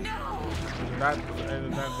tentacle him. That's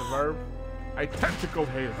the verb. I tentacled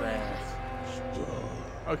his ass.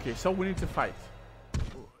 Okay, so we need to fight.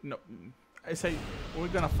 No, I say we're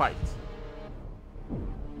gonna fight.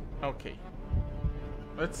 Okay.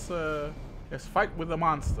 Let's fight with the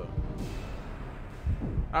monster.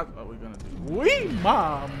 That's what we're gonna do. Wee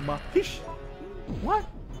mama fish. What?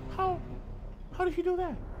 How did he do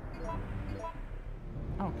that?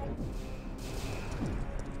 Okay.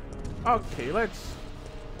 Okay, let's.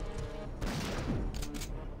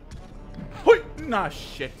 Hoi! Nah,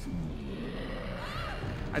 shit.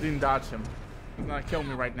 I didn't dodge him. He's gonna kill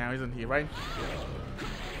me right now, isn't he? Right?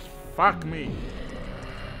 Fuck me.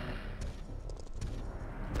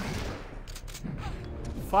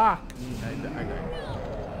 Fuck me.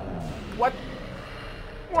 What?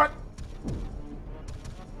 What?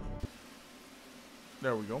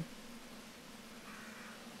 There we go.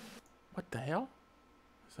 What the hell?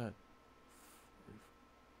 Is that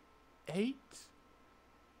 8?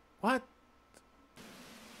 What?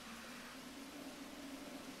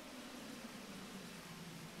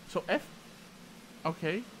 So F,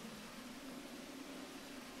 okay,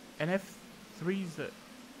 and F3 is a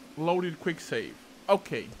loaded quick save.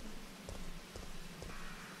 Okay.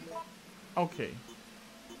 Okay.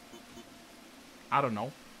 I don't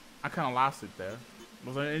know. I kind of lost it there.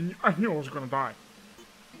 I knew I was gonna die.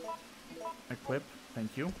 Equip.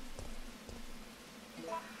 Thank you.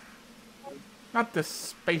 Not the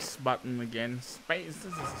space button again. Space.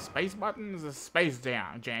 This is a space button. This is a space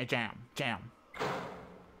jam.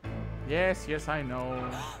 Yes, yes, I know.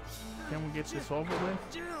 Can we get this over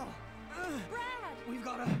with? Jill! Brad! We've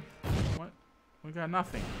got What? We got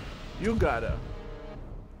nothing. You got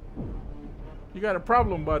a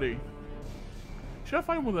problem, buddy. Should I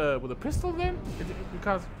fight with a pistol then?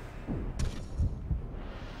 Because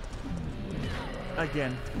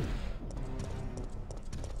again.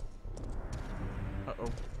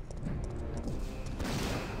 Uh-oh.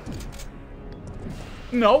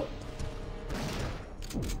 No.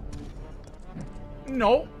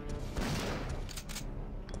 No.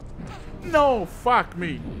 No, fuck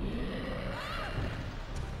me.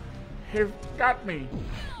 He got me.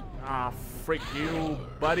 Ah, freak you,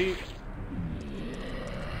 buddy.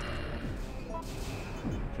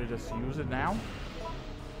 Should I just use it now?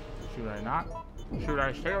 Should I not? Should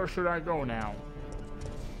I stay or should I go now?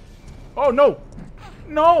 Oh, no.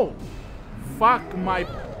 No. Fuck my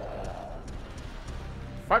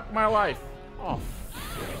life. Oh,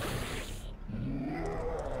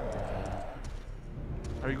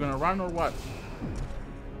 are you gonna run or what?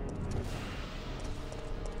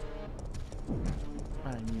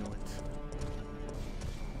 I knew it.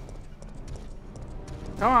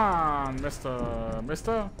 Come on,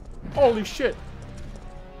 mister. Holy shit.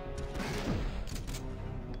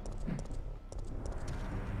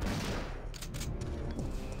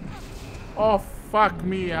 Oh, fuck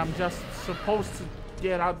me. I'm just supposed to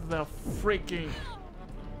get out the freaking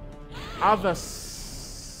other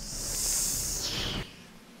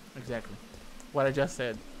exactly what I just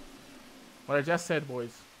said. What I just said,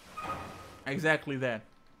 boys. Exactly that.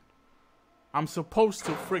 I'm supposed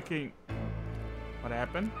to freaking... What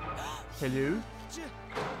happened? Hello?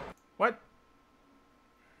 What?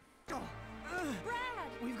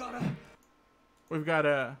 We've got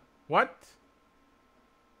a... What?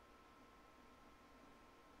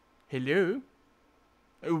 Hello?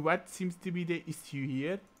 Oh, what seems to be the issue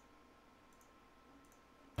here?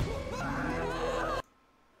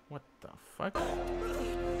 What the fuck?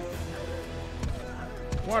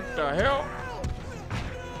 What the hell?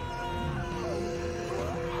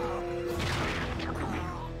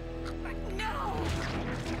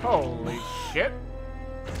 Holy shit.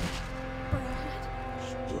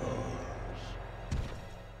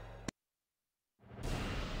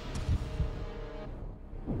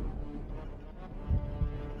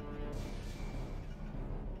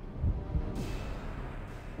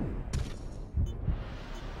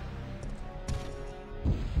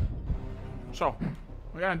 So,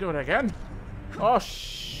 we're gonna do it again? Oh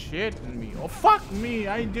shit me. Oh fuck me.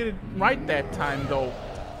 I did it right that time though.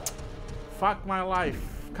 Fuck my life.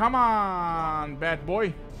 Come on, bad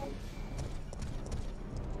boy.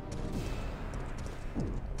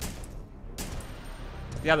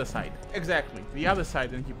 The other side. Exactly. The other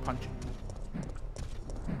side and you punch it.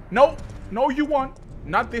 No! No, you won't.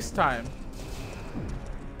 Not this time.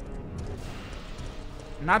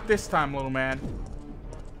 Not this time, little man.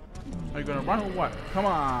 Are you gonna run or what? Come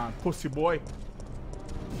on, pussy boy.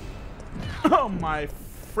 Oh my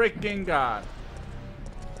freaking god.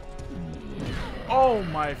 Oh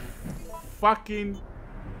my fucking...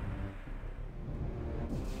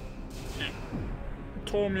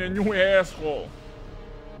 Told me a new asshole.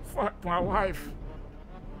 Fuck my life.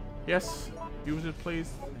 Yes, use it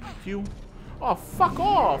please. Thank you. Oh, fuck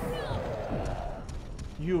off.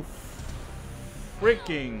 You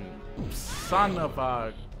freaking son of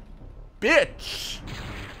a bitch.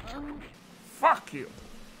 Fuck you.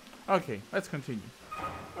 Okay, let's continue.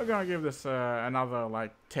 We're gonna give this another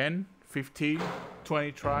like 10, 15,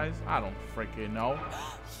 20 tries. I don't freaking know.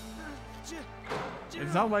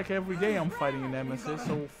 It's not like every day I'm fighting a Nemesis,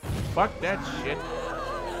 so fuck that shit.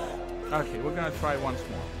 Okay, we're gonna try once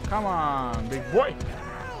more. Come on, big boy.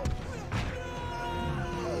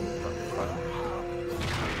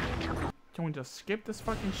 Can we just skip this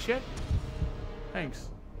fucking shit? Thanks.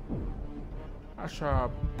 That's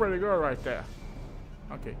pretty good right there.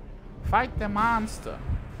 Okay. Fight the monster.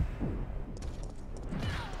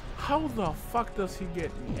 How the fuck does he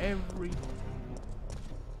get me every...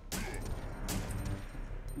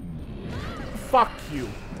 Fuck you.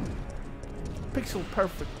 Pixel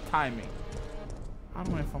perfect timing. I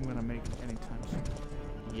don't know if I'm gonna make it anytime soon.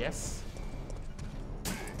 Yes.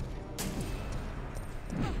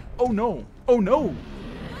 Oh no. Oh no.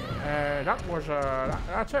 That was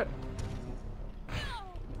that's it.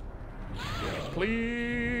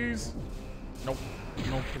 Please. Nope.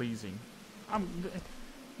 No pleasing.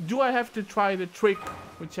 Do I have to try the trick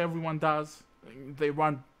which everyone does? They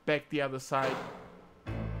run back the other side.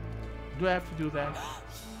 Do I have to do that?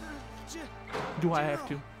 Do I have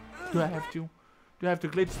to? Do I have to? Do I have to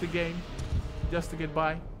glitch the game just to get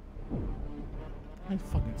by? It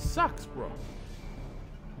fucking sucks, bro.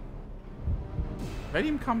 Let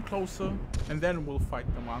him come closer and then we'll fight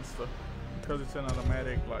the monster. Because it's an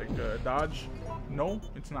automatic, like, dodge. No,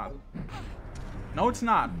 it's not. No, it's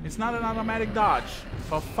not. It's not an automatic dodge.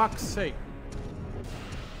 For fuck's sake.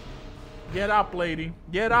 Get up, lady.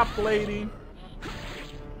 Get up, lady.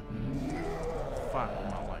 Fuck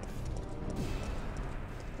my life.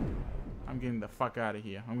 I'm getting the fuck out of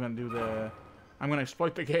here. I'm gonna do the... I'm gonna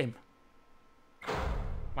exploit the game.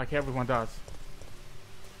 Like everyone does.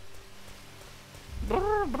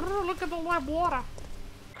 Brr, brr, look at the web water.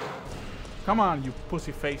 Come on, you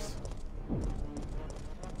pussy face.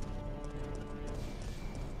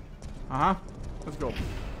 Uh-huh. Let's go.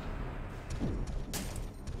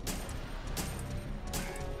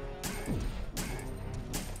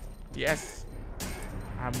 Yes.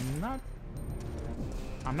 I'm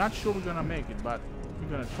not sure we're gonna make it, but we're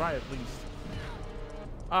gonna try at least.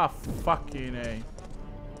 Ah, fucking A.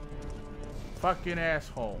 Fucking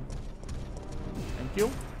asshole. Thank you.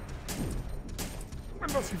 When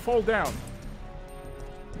does he fall down?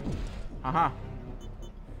 Uh-huh.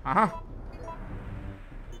 Uh-huh.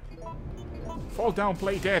 Fall down,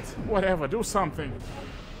 play dead. Whatever, do something.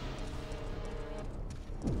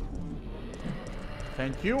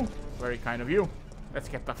 Thank you. Very kind of you. Let's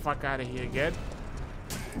get the fuck out of here again.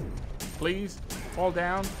 Please. Fall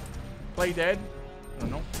down. Play dead. I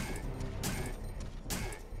don't know.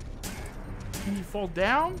 Can he fall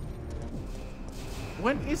down?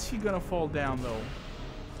 When is he gonna fall down, though?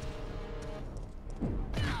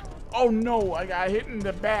 Oh no, I got hit in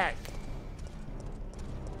the back.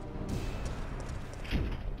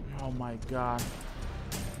 Oh my god.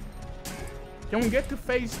 Can we get to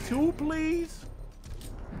phase 2, please?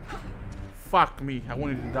 Fuck me. I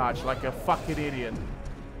wanted to dodge like a fucking idiot.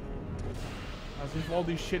 As if all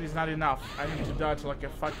this shit is not enough. I need to dodge like a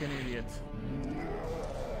fucking idiot.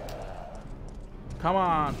 Come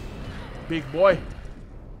on, big boy.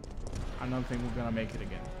 I don't think we're gonna make it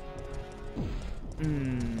again.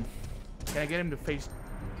 Can I get him to face?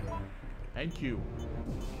 Thank you.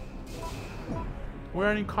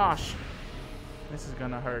 We're in caution. This is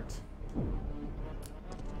gonna hurt.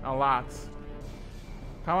 A lot.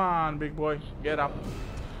 Come on, big boy. Get up.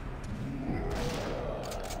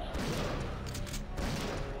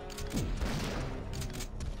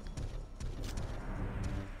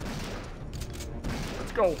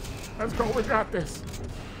 Let's go. Let's go. We got this.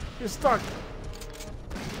 He's stuck.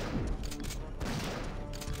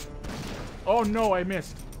 Oh no, I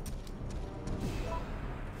missed.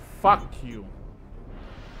 Fuck you.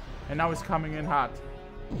 And now it's coming in hot.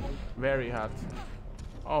 Very hot.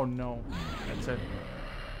 Oh no. That's it.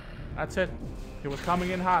 That's it. He was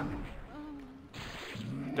coming in hot.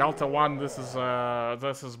 Delta 1, this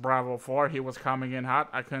is Bravo 4. He was coming in hot.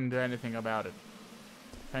 I couldn't do anything about it.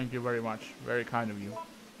 Thank you very much. Very kind of you.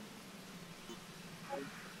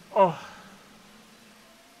 Oh.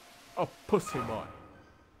 Oh, pussy boy.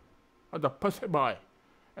 Oh, the pussy boy.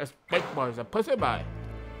 This big boy is a pussy boy.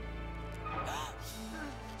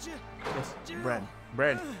 Yes, Bread.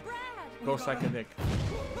 Bread. Go suck a dick.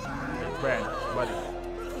 Bread, buddy.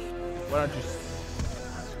 Why don't you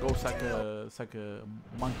go suck a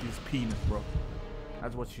monkey's penis, bro?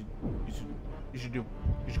 That's what you should do.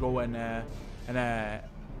 You should go and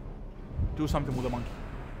do something with a monkey.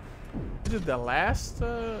 Is it the last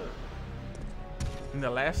in the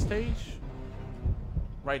last stage?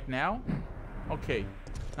 Right now? Okay.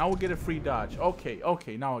 Now we'll get a free dodge. Okay,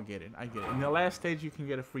 okay, now I get it. I get it. In the last stage you can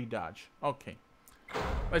get a free dodge. Okay.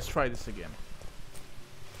 Let's try this again.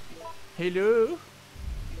 Hello?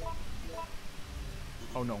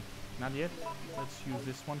 Oh no, not yet. Let's use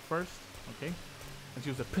this one first. Okay. Let's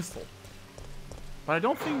use a pistol. But I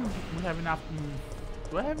don't think we have enough.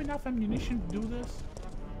 Do I have enough ammunition to do this?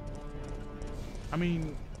 I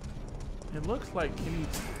mean, it looks like he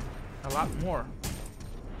needs a lot more.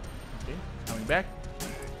 Okay, coming back.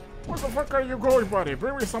 Where the fuck are you going, buddy?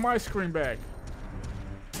 Bring me some ice cream back.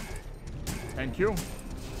 Thank you.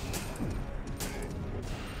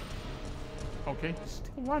 Okay,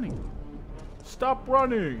 still running. Stop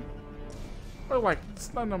running. We're like,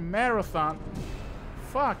 it's not a marathon.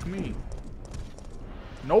 Fuck me.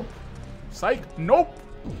 Nope. Psych. Nope.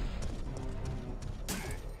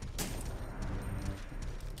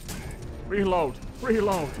 Reload.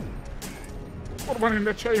 Reload. Put one in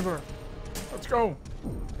the chamber. Let's go.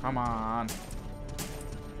 Come on.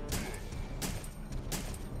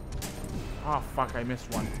 Oh, fuck. I missed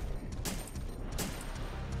one.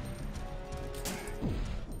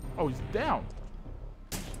 Oh, he's down.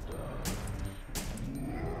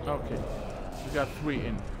 Okay. We got 3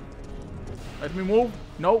 in. Let me move.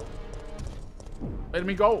 Nope. Let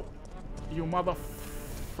me go. You mother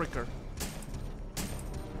fricker.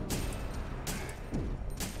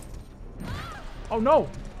 Oh no!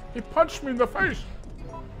 He punched me in the face!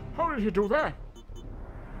 How did he do that?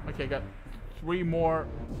 Okay, got 3 more.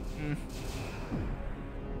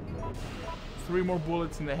 3 more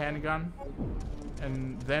bullets in the handgun.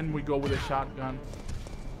 And then we go with a shotgun.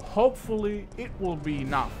 Hopefully it will be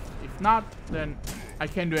enough. If not, then I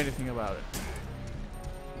can't do anything about it.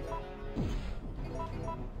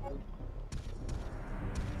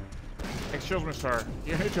 Excuse me, sir.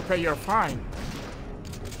 You need to pay your fine.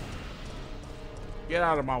 Get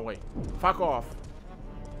out of my way. Fuck off.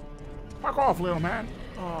 Fuck off, little man.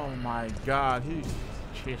 Oh my god, he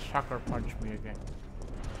sucker punched me again.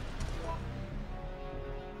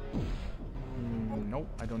 Nope,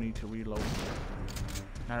 I don't need to reload.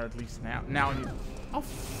 Not at least now. Now I need. Oh,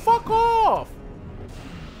 fuck off!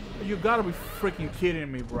 You gotta be freaking kidding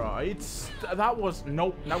me, bro. That was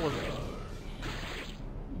nope. That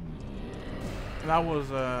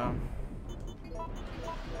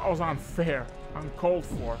was unfair. Uncalled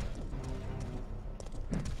for.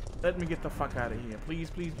 Let me get the fuck out of here, please,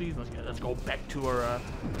 please, please. Let's go back to our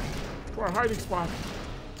hiding spot.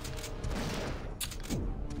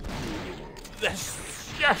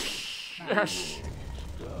 Yes, yes, yes.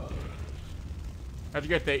 Let's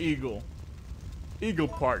get the eagle. Eagle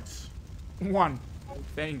parts. 1.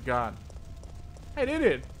 Thank God. I did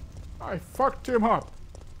it. I fucked him up.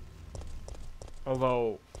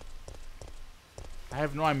 Although I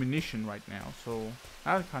have no ammunition right now, so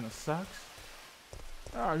that kind of sucks.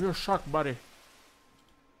 Ah, you're shocked, buddy.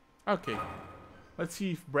 Okay. Let's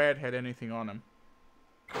see if Brad had anything on him.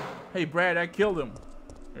 Hey, Brad, I killed him.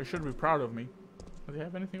 You should be proud of me. Does he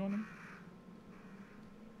have anything on him?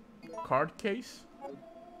 Card case?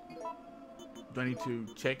 Do I need to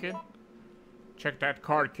check it? Check that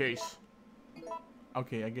card case.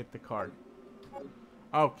 Okay, I get the card.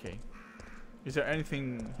 Okay. Is there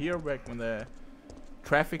anything here back in the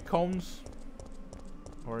traffic cones?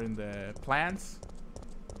 Or in the plants?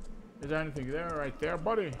 Is there anything there right there,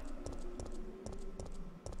 buddy?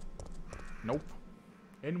 Nope.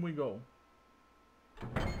 In we go.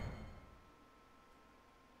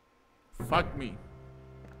 Fuck me.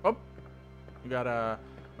 Oh, we got a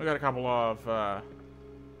couple of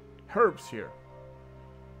herbs here.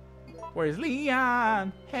 Where's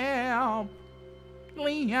Leon? Help!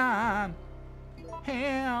 Leon!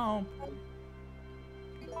 Help!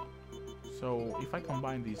 So if I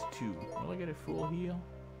combine these two, will I get a full heal?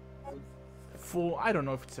 Full? I don't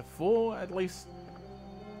know if it's a full. At least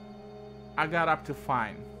I got up to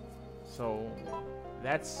fine. So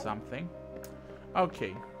that's something.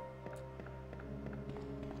 Okay.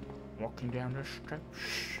 Walking down the steps.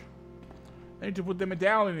 I need to put the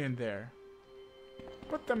medallion in there.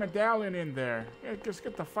 Put the medallion in there. Yeah, just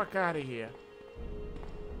get the fuck out of here.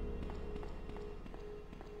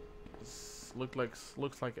 This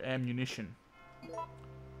looks like ammunition.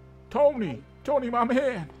 Tony, my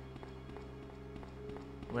man.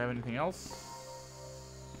 Do we have anything else?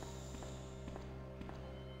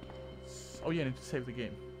 Oh yeah, I need to save the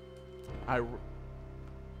game. I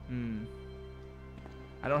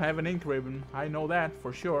don't have an ink ribbon. I know that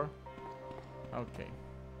for sure. Okay.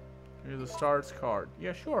 Here's the stars card.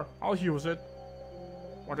 Yeah, sure. I'll use it.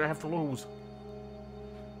 What do I have to lose?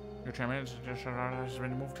 Your 10 minutes has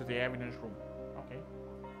been moved to the evidence room. Okay.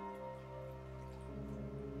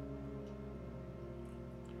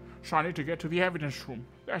 So I need to get to the evidence room.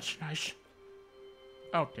 That's nice.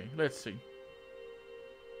 Okay, let's see.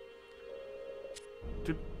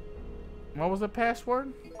 What was the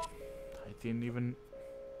password? I didn't even...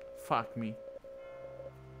 Fuck me.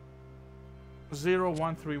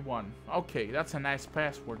 0131. Okay, that's a nice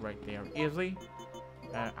password right there. Easy.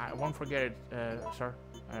 I won't forget it, sir.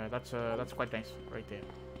 That's quite nice right there.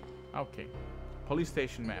 Okay. Police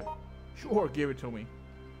station map. Sure, give it to me.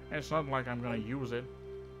 It's not like I'm gonna use it.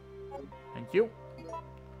 Thank you.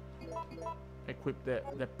 Equip the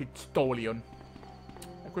pistolion.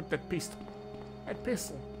 Equip that pistol. That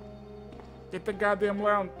pistol. Get the goddamn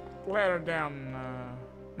ladder down,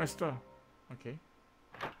 mister. Okay.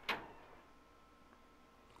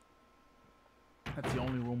 That's the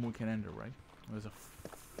only room we can enter, right? There's a...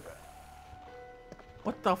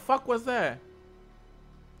 What the fuck was that?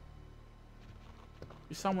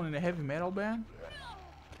 Is someone in a heavy metal band?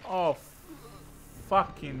 Oh,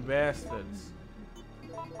 fucking bastards.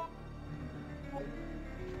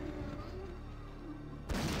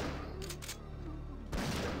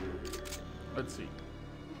 Let's see.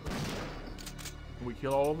 Can we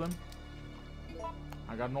kill all of them?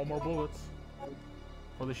 I got no more bullets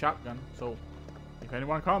for the shotgun, so if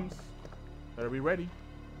anyone comes, better be ready.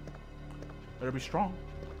 Better be strong.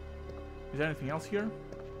 Is there anything else here?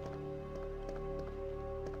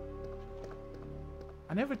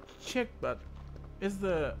 I never checked, but is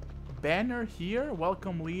the banner here?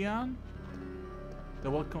 Welcome, Leon.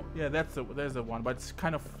 The welcome, yeah, there's the one, but it's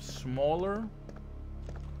kind of smaller.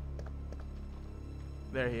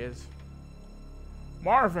 There he is.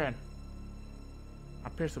 Marvin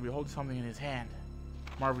appears to be holding something in his hand.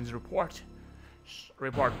 Marvin's report.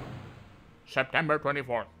 Report. September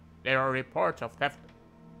 24th. There are reports of theft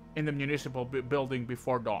in the municipal building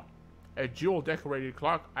before dawn. A jewel-decorated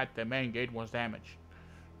clock at the main gate was damaged.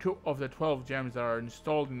 2 of the 12 gems that are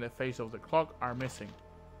installed in the face of the clock are missing.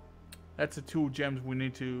 That's the 2 gems we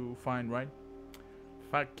need to find, right?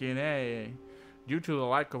 Fucking A. Due to the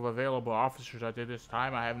lack of available officers at this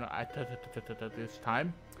time, I have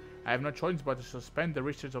no choice but to suspend the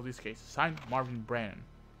research of this case. Signed, Marvin Brennan.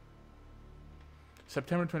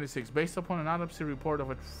 September 26. Based upon an autopsy report of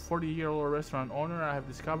a 40-year-old restaurant owner, I have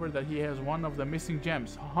discovered that he has one of the missing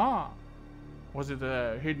gems. Haha! Was it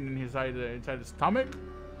hidden in his inside his stomach?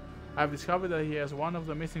 I have discovered that he has one of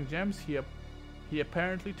the missing gems. He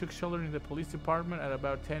apparently took shelter in the police department at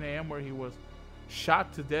about 10 a.m. where he was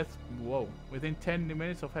shot to death. Whoa! Within 10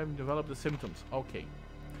 minutes of having developed the symptoms. Okay.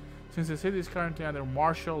 Since the city is currently under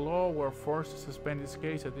martial law, we're forced to suspend this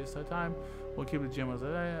case at this time. We'll keep the gem as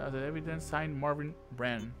evidence. Signed, Marvin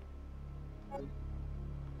Brennan.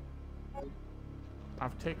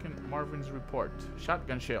 I've taken Marvin's report.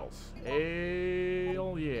 Shotgun shells.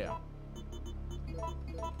 Hell yeah.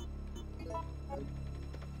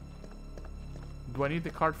 Do I need the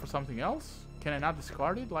card for something else? Can I not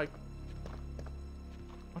discard it? Like,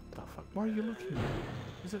 what the fuck? Why are you looking at?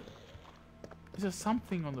 Is there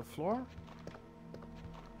something on the floor?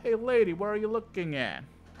 Hey lady, what are you looking at?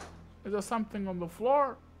 Is there something on the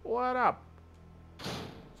floor? What up? So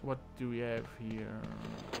what do we have here?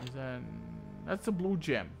 Is that... That's a blue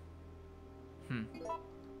gem.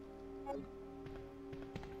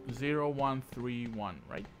 0131,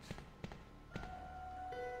 right?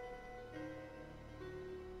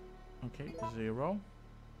 Okay, 0,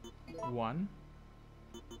 1,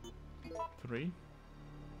 3,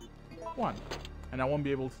 1. And I won't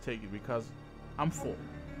be able to take it because I'm full.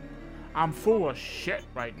 I'm full of shit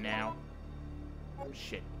right now.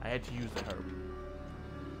 Shit, I had to use the herb.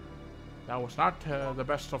 That was not the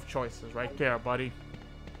best of choices right there, buddy.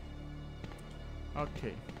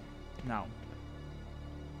 Okay, now.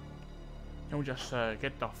 Can we just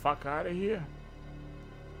get the fuck out of here?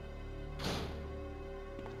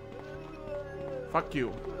 Fuck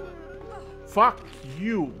you. Fuck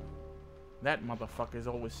you. That motherfucker is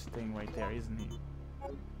always staying right there, isn't he?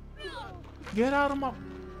 Get out of my...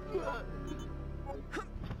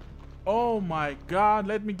 Oh my god,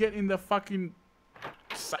 let me get in the fucking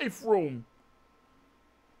safe room.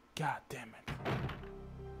 God damn it.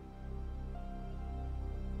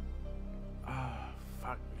 Ah,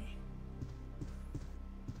 fuck me.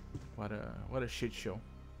 What a shit show.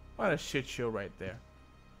 What a shit show right there.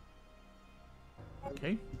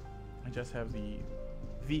 Okay. I just have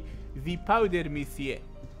the powder, monsieur.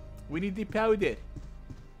 We need the powder.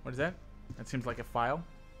 What is that? That seems like a file.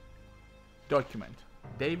 Document.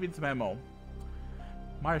 David's memo.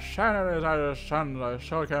 My Shannon is out of son. I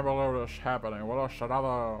sure can't believe this happening. We lost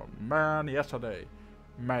another man yesterday.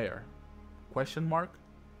 Mayor. Question mark?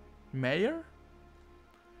 Mayor?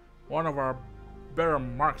 One of our better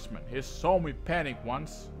marksmen. He saw me panic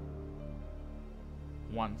once.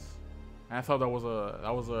 And I thought that was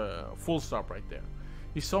a full stop right there.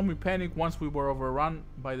 He saw me panic once we were overrun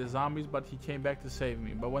by the zombies, but he came back to save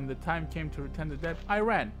me. But when the time came to return the dead, I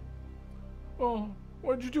ran. Well,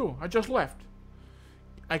 what did you do? I just left.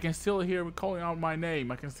 I can still hear him calling out my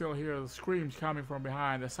name. I can still hear the screams coming from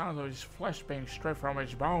behind. The sounds of his flesh being stripped from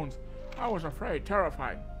his bones. I was afraid,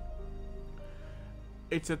 terrified.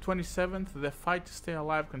 It's the 27th. The fight to stay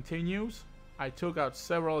alive continues. I took out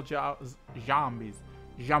several zombies.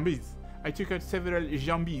 I took out several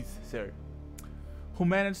zombies, sir, who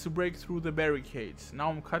managed to break through the barricades. Now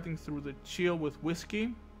I'm cutting through the chill with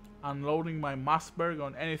whiskey, unloading my Mossberg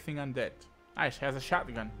on anything undead. Nice, has a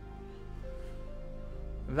shotgun.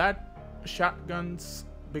 That shotgun's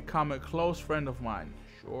become a close friend of mine.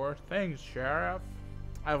 Sure thing, Sheriff.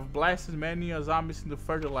 I've blasted many zombies into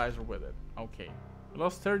fertilizer with it. Okay. We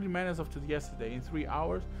lost 30 men as of yesterday. In 3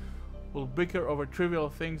 hours, we'll bicker over trivial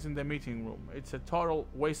things in the meeting room. It's a total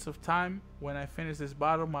waste of time. When I finish this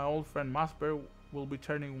bottle, my old friend Mossberg will be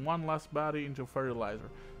turning one last body into fertilizer.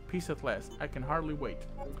 Peace at last. I can hardly wait.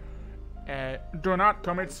 Do not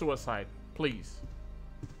commit suicide, please.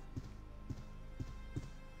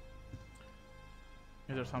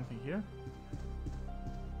 Is there something here?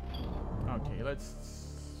 Okay, let's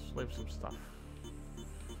leave some stuff.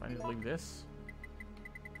 I need to leave this.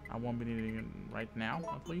 I won't be needing it right now,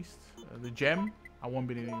 at least. The gem, I won't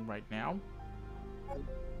be needing right now.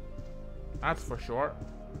 That's for sure.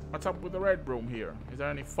 What's up with the red room here? Is there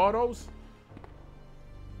any photos?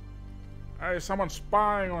 Hey, someone's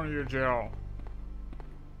spying on you, Jill.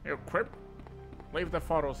 You crip. Leave the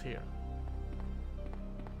photos here.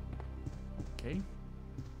 Okay.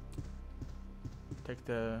 Take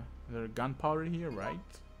the gunpowder here, right?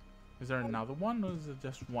 Is there another one, or is it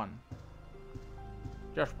just one?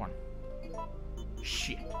 Just one.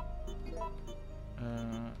 Shit.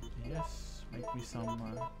 Yes. Make me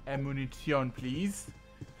some ammunition, please.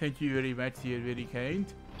 Thank you very much. You're very kind.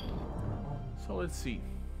 So let's see.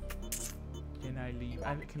 Can I leave?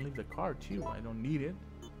 I can leave the car too. I don't need it.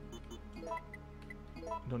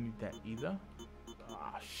 Don't need that either.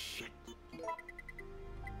 Ah, shit.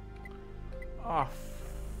 Ah.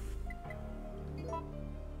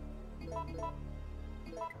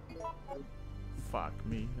 Fuck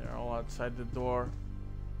me. They're all outside the door.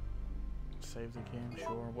 Save the game,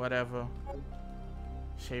 sure. Whatever.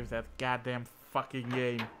 Save that goddamn fucking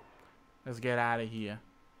game. Let's get out of here.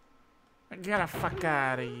 Get the fuck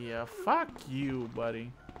out of here. Fuck you,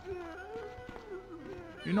 buddy.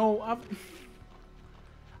 You know,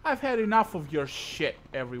 I've had enough of your shit,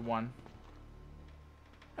 everyone.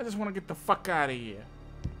 I just want to get the fuck out of here.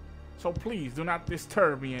 So please do not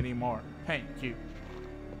disturb me anymore. Thank you.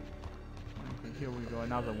 Okay, here we go,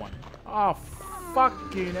 another one. Oh,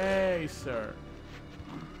 fucking A, sir.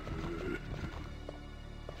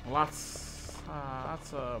 That's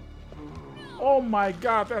a... Oh my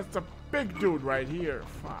god, that's a big dude right here.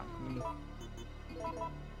 Fuck me.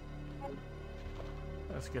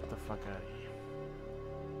 Let's get the fuck out of here.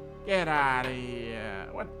 Get out of here.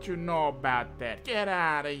 What you know about that? Get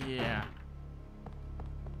out of here.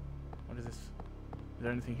 What is this? Is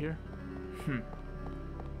there anything here?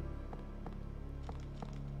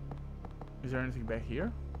 Is there anything back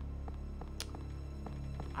here?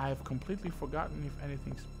 I have completely forgotten if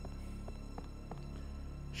anything's...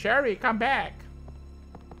 Sherry, come back!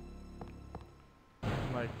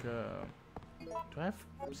 Like, do I have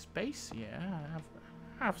space? Yeah,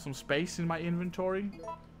 I have some space in my inventory.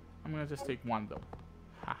 I'm gonna just take one though.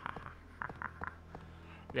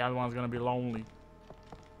 The other one's gonna be lonely.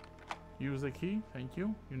 Use the key, thank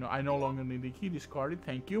you. You know, I no longer need the key, discard it,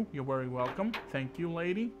 thank you. You're very welcome. Thank you,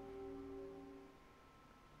 lady.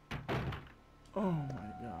 Oh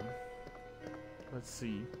my god. Let's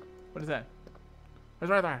see. What is that? It's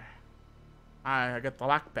right there. I got the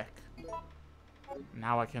lock back.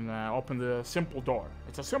 Now I can open the simple door.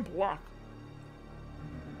 It's a simple lock.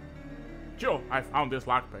 Jill, I found this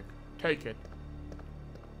lockpick. Take it.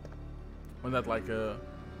 Wasn't that like a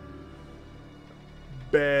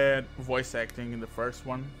bad voice acting in the first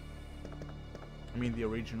one? I mean the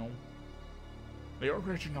original. The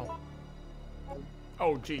original.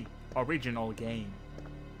 OG. Original game.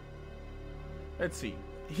 Let's see.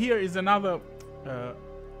 Here is another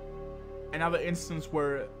instance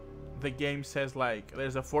where the game says like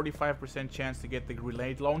there's a 45% chance to get the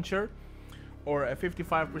grenade launcher or a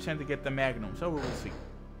 55% to get the Magnum. So we will see.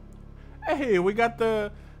 Hey, we got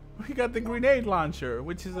the grenade launcher,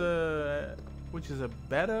 which is a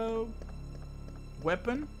better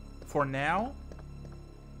weapon for now.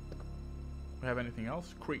 We have anything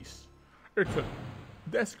else? Chris. It's a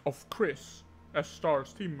desk of Chris, a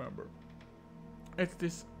STARS team member. It's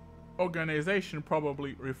this organization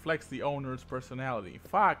probably reflects the owner's personality.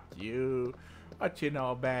 Fuck you. What you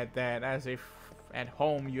know about that? As if at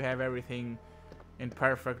home you have everything in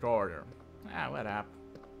perfect order. Ah, what up?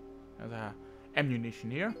 There's a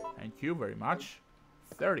ammunition here. Thank you very much.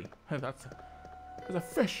 30. There's a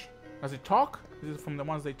fish. Does it talk? Is it from the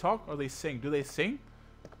ones they talk or they sing? Do they sing?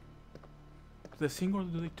 Do they sing or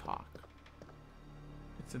do they talk?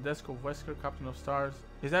 It's a desk of Wesker, Captain of Stars.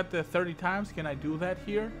 Is that the 30 times? Can I do that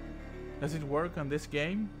here? Does it work on this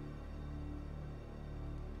game?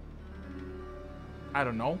 I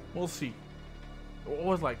don't know. We'll see. What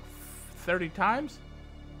was like 30 times?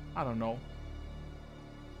 I don't know.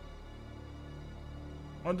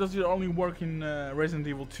 Or does it only work in Resident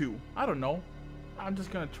Evil 2? I don't know. I'm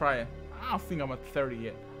just gonna try it. I don't think I'm at 30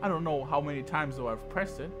 yet. I don't know how many times though I've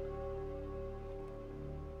pressed it.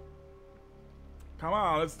 Come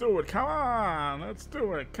on, let's do it. Come on, let's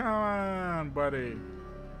do it. Come on, buddy.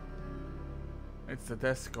 It's the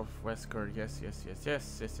desk of Wesker. Yes, yes, yes,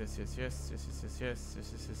 yes, yes, yes, yes, yes, yes, yes, yes, yes, yes,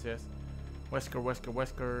 yes, yes, yes. Wesker, Wesker,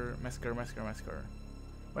 Wesker, Mesker, Mesker, Mesker.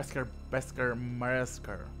 Wesker, Besker,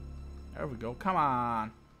 Mesker. There we go. Come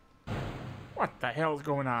on. What the hell is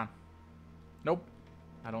going on? Nope.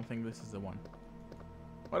 I don't think this is the one.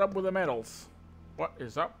 What up with the medals? What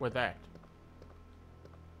is up with that?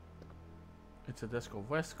 It's a desk of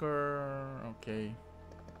Wesker. Okay.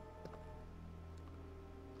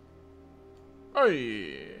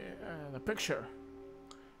 Hey, the picture.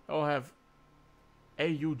 They all have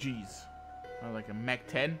AUGs. Like a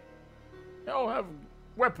Mac-10. They all have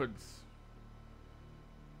weapons.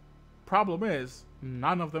 Problem is,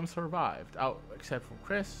 none of them survived. Except for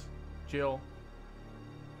Chris, Jill,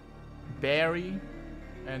 Barry,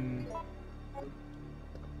 and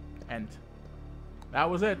that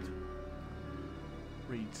was it.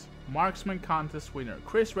 Reads, Marksman Contest winner,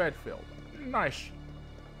 Chris Redfield. Nice.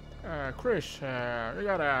 Chris, you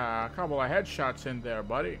got a couple of headshots in there,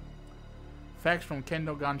 buddy. Facts from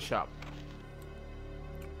Kendo Gun Shop.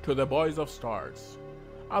 To the boys of Stars.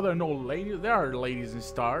 Are there no ladies? There are ladies in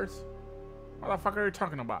Stars. What the fuck are you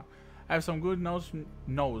talking about? I have some good nose.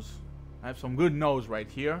 I have some good nose right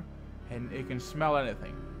here, and it can smell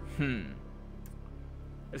anything.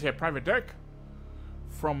 Is here a private deck?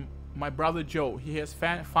 From my brother Joe. He has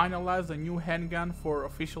finalized a new handgun for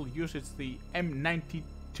official use. It's the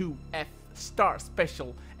M92F Star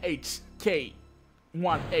Special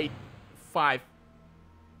HK185.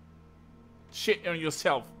 Shit on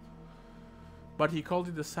yourself. But he called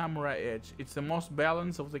it the Samurai Edge. It's the most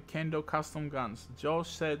balanced of the Kendo custom guns. Joe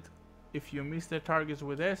said if you miss the targets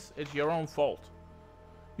with this, it's your own fault.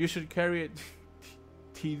 You should carry a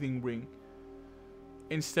teething ring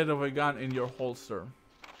instead of a gun in your holster.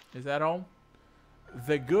 Is that all?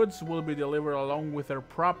 The goods will be delivered along with their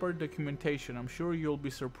proper documentation. I'm sure you'll be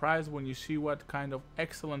surprised when you see what kind of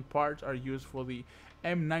excellent parts are used for the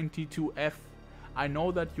M92F. I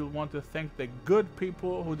know that you'll want to thank the good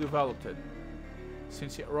people who developed it.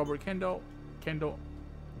 Since Robert Kendo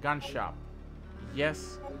Gun Shop.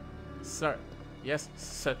 Yes, sir. Yes,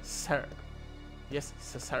 sir. Yes,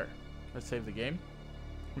 sir. Let's save the game.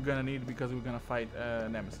 We're gonna need it because we're gonna fight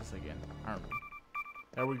Nemesis again, aren't we?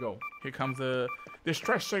 There we go. Here comes the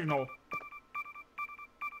distress signal.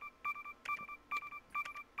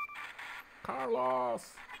 Carlos.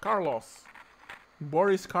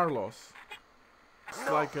 Boris Carlos. It's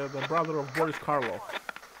like the brother of Boris Karloff.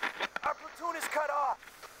 Our platoon is cut off.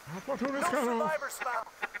 No survivors found.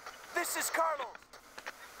 This is Carlos.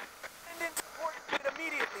 And in support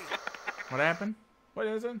immediately. What happened? What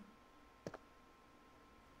is it?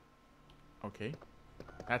 Okay.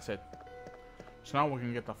 That's it. So now we're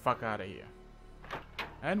gonna get the fuck out of here.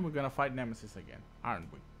 And we're gonna fight Nemesis again, aren't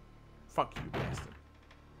we? Fuck you, bastard.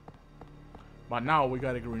 But now we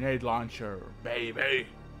got a grenade launcher, baby.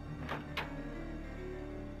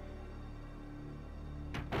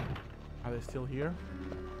 Are they still here?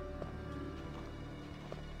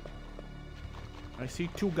 I see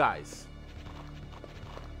two guys.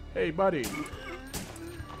 Hey, buddy.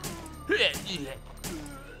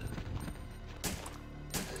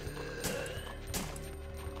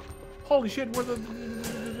 Holy shit, where the...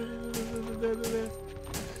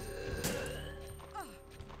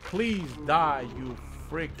 Please die, you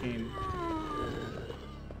freaking...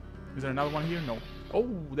 Is there another one here? No. Oh,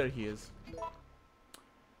 there he is.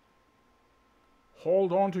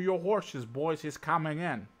 Hold on to your horses, boys. He's coming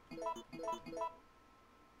in.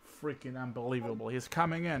 Freaking unbelievable. He's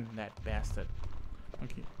coming in, that bastard.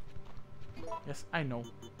 Okay. Yes, I know.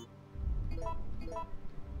 It's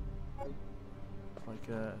like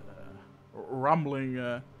a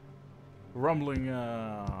rumbling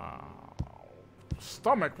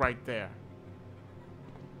stomach right there.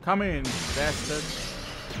 Come in, bastard.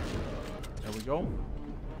 There we go.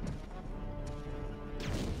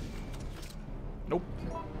 Nope.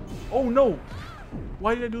 Oh no!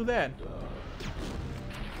 Why did I do that?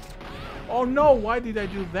 Oh no! Why did I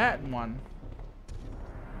do that one?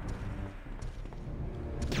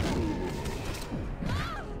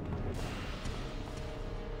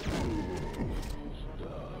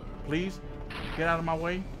 Please, get out of my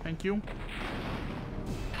way. Thank you.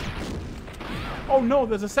 Oh no,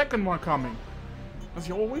 there's a second one coming. Does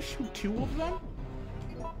he always shoot two of them?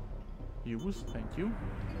 Use, thank you.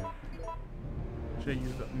 Should I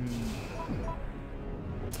use the...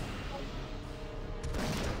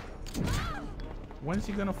 When's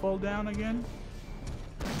he gonna fall down again?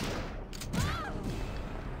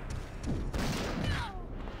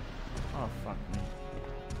 Oh, fuck me.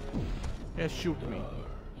 Yeah, shoot me.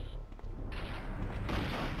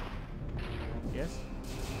 Yes.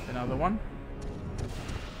 Another one.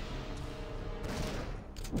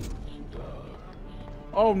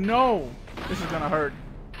 Oh no! This is gonna hurt.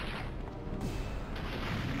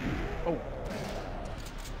 Oh.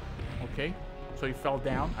 Okay. So he fell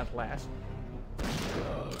down at last.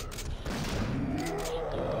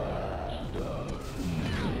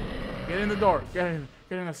 Get in the door. Get in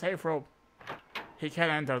the safe room. He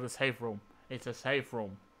can't enter the safe room. It's a safe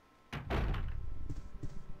room.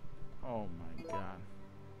 Oh my god.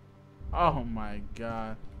 Oh my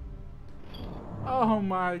god. Oh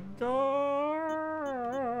my god.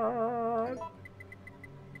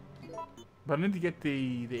 But I need to get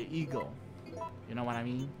the eagle. You know what I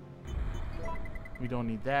mean? We don't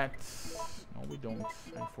need that. No, we don't,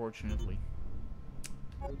 unfortunately.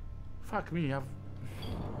 Fuck me, I've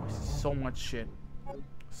so much shit.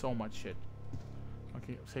 So much shit.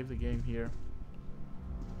 Okay, save the game here.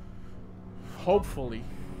 Hopefully.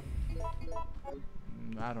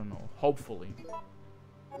 I don't know. Hopefully.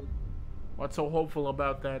 What's so hopeful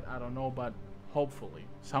about that? I don't know, but hopefully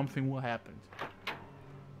something will happen.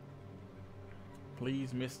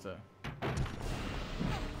 Please, mister.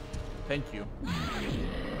 Thank you.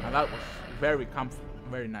 And that was very comfortable.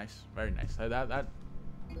 Very nice. Very nice.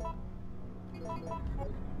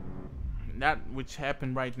 That which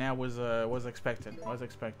happened right now was expected. Was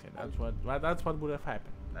expected. That's what would have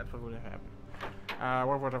happened. That's what would have happened.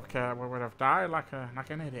 We would have died like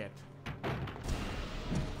an idiot.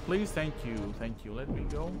 Please, thank you. Let me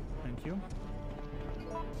go. Thank you.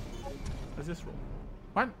 What's this room?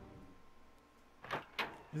 What?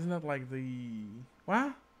 Isn't that like the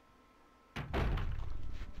what?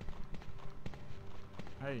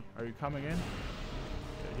 Hey, are you coming in?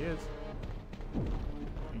 Okay, he is.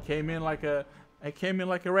 He came in like a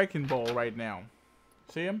wrecking ball right now.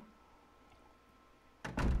 See him?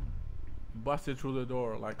 Busted through the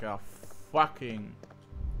door like a fucking...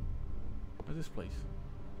 What's this place?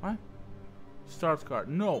 What? Stars card.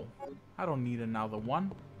 No. I don't need another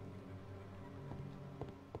one.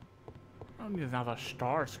 I don't need another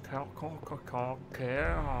stars card.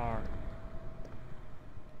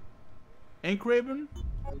 Ink ribbon?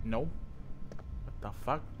 No. What the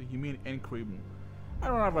fuck do you mean ink ribbon? I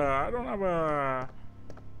don't have a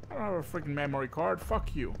freaking memory card.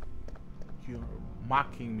 Fuck you. You're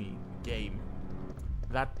mocking me, game.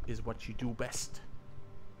 That is what you do best.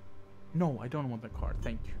 No, I don't want the card.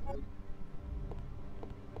 Thank you.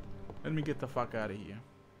 Let me get the fuck out of here.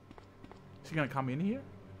 Is he gonna come in here?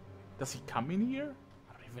 Does he come in here?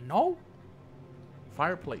 I don't even know.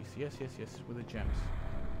 Fireplace. Yes, yes, yes. With the gems.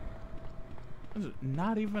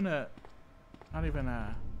 Not even an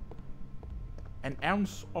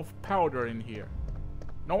ounce of powder in here.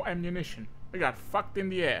 No ammunition. I got fucked in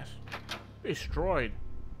the ass. Destroyed.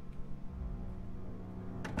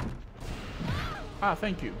 Ah,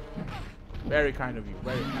 thank you. Very kind of you.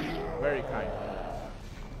 Very kind. Very kind.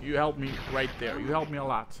 You helped me right there. You helped me a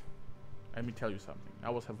lot. Let me tell you something.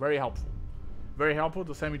 That was very helpful. Very helpful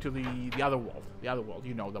to send me to the other world. The other world.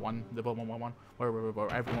 You know, the one where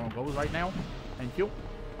everyone goes right now. Thank you.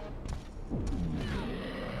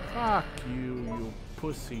 Fuck you, you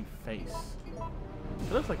pussy face.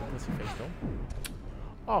 It looks like a pussy face, though.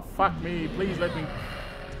 Oh, fuck me. Please let me...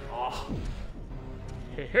 Oh.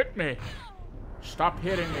 He hit me. Stop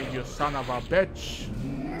hitting me, you son of a bitch.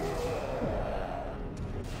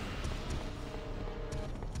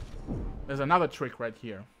 There's another trick right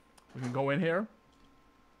here. We can go in here.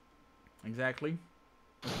 Exactly.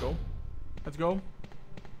 Let's go. Let's go.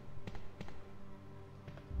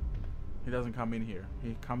 He doesn't come in here.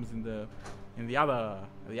 He comes in the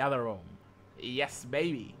other room. Yes,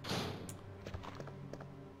 baby.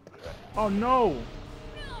 Oh no.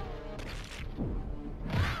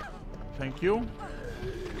 Thank you.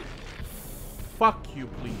 Fuck you,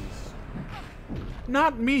 please.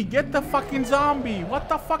 Not me. Get the fucking zombie. What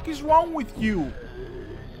the fuck is wrong with you?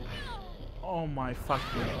 Oh my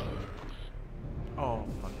fucking. Oh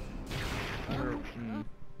fuck.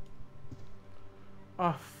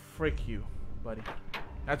 Oh, frick you, buddy.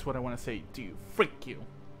 That's what I want to say to you. Frick you.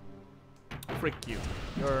 Frick you.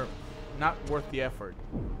 You're not worth the effort.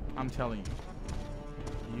 I'm telling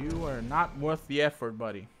you. You are not worth the effort,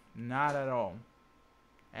 buddy. Not at all.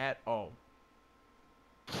 At all.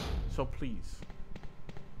 So please.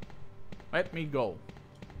 Let me go.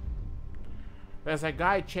 There's a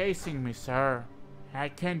guy chasing me, sir. I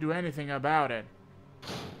can't do anything about it.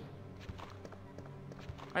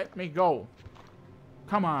 Let me go.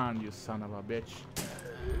 Come on, you son of a bitch.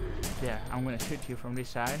 Yeah, I'm gonna shoot you from this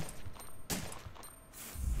side.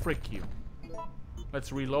 Frick you.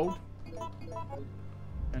 Let's reload.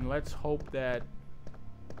 And let's hope that...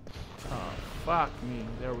 Oh, fuck me.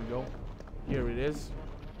 There we go. Here it is.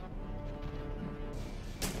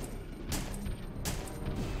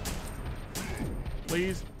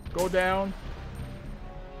 Please, go down.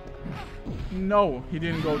 No, he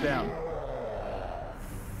didn't go down.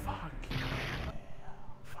 Fucking hell.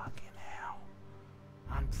 Fucking hell.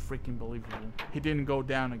 Unfreaking believable. He didn't go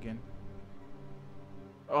down again.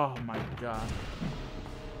 Oh my god.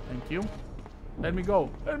 Thank you. Let me go.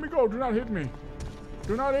 Let me go. Do not hit me.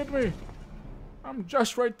 Do not hit me. I'm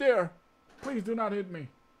just right there. Please do not hit me.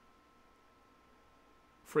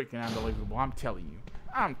 Freaking unbelievable. I'm telling you.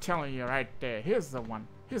 I'm telling you right there. Here's the one.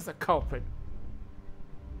 Here's the culprit.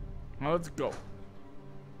 Now let's go.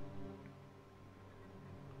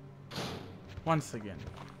 Once again.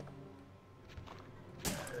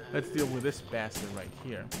 Let's deal with this bastard right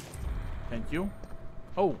here. Thank you.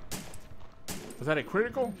 Oh. Was that a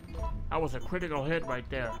critical? That was a critical hit right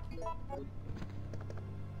there.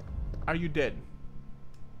 Are you dead?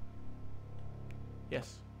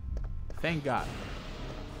 Yes. Thank God.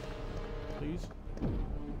 Please.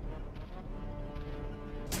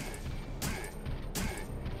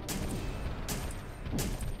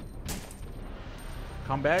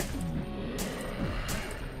 Come back.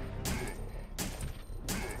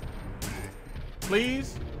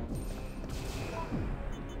 Please.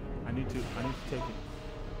 I need to take it.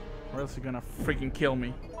 Or else you're gonna freaking kill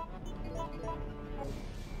me.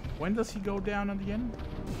 When does he go down at the end?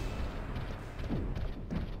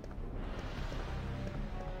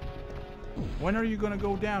 When are you gonna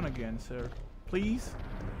go down again, sir? Please?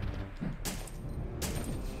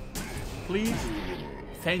 Please?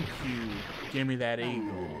 Thank you. Give me that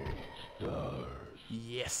eagle.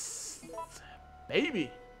 Yes.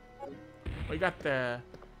 Baby. We got the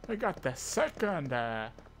second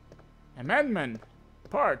amendment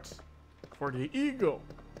part for the eagle.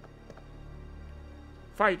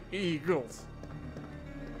 Fight eagles.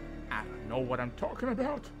 I don't know what I'm talking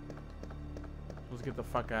about. Let's get the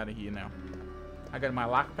fuck out of here now. I got my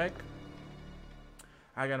lockpick.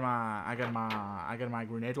 I got my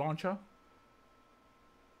grenade launcher.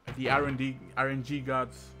 The RNG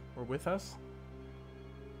gods were with us.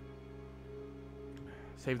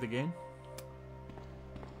 Save the game.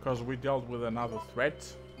 Because we dealt with another threat.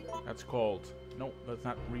 That's called... No, let's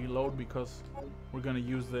not reload because we're gonna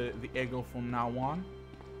use the eagle from now on.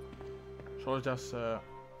 So let's just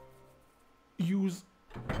use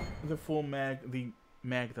the full the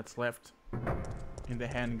mag that's left in the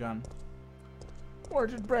handgun. Where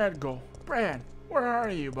did Brad go? Brad, where are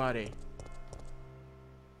you, buddy?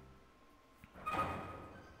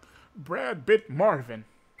 Brad bit Marvin.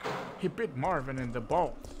 He bit Marvin in the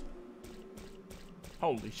balls.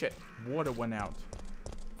 Holy shit, water went out.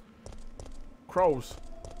 Crows.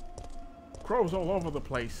 Crows all over the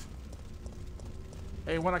place.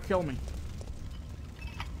 Hey, wanna kill me?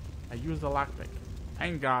 I used the lockpick.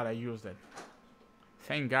 Thank God I used it.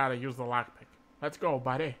 Thank God I used the lockpick. Let's go,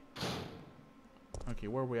 buddy. Okay,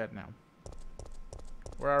 where are we at now?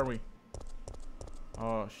 Where are we?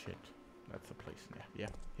 Oh shit. That's the place. Yeah,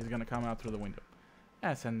 he's gonna come out through the window.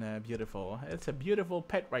 That's beautiful. It's a beautiful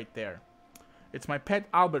pet right there. It's my pet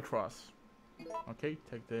albatross. Okay,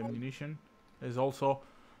 take the ammunition. There's also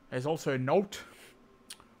a note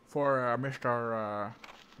for Mr.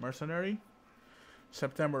 Mercenary.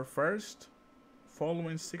 September 1st.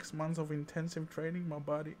 Following 6 months of intensive training,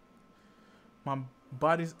 my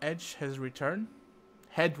body's edge has returned.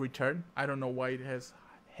 Head returned. I don't know why it has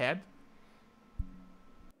head.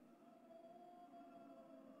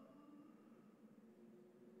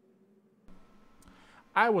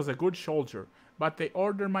 I was a good soldier, but they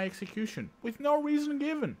ordered my execution with no reason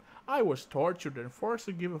given. I was tortured and forced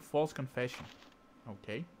to give a false confession.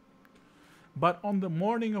 Okay. But on the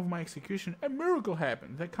morning of my execution, a miracle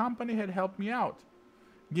happened. The company had helped me out,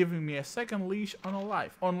 giving me a second leash on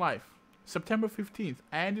life. September 15th,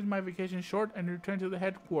 I ended my vacation short and returned to the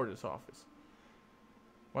headquarters office.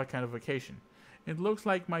 What kind of vacation? It looks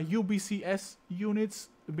like my UBCS units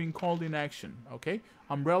being called in action. Okay.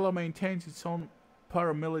 Umbrella maintains its own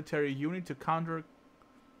paramilitary unit to counter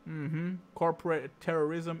corporate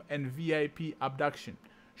terrorism and VIP abduction.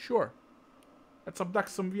 Sure. Let's abduct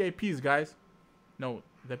some VIPs, guys. No,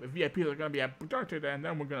 the VIPs are gonna be abducted and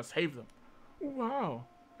then we're gonna save them. Wow.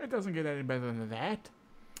 It doesn't get any better than that.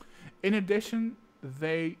 In addition,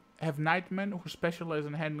 they have nightmen who specialize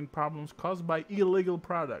in handling problems caused by illegal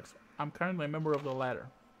products. I'm currently a member of the latter.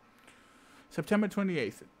 September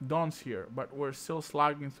 28th, dawn's here, but we're still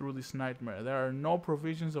slogging through this nightmare. There are no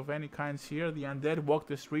provisions of any kinds here. The undead walk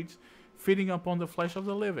the streets, feeding upon the flesh of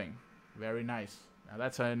the living. Very nice. Now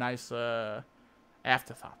that's a nice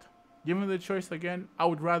afterthought. Given the choice again, I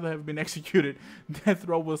would rather have been executed. Death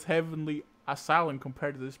row was heavenly asylum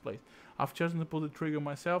compared to this place. I've chosen to pull the trigger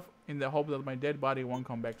myself in the hope that my dead body won't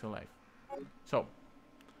come back to life. So,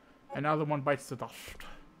 another one bites the dust.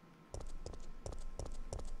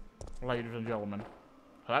 Ladies and gentlemen,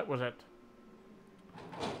 that was it.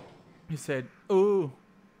 He said, "Ooh,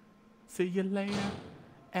 see you later,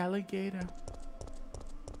 alligator."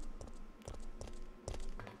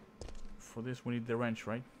 For this, we need the wrench,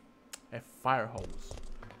 right? A fire hose.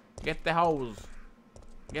 Get the hose.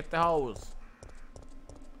 Get the hose.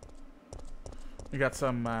 We got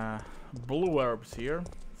some blue herbs here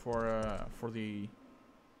for the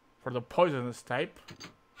poisonous type.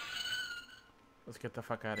 Let's get the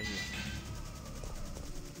fuck out of here.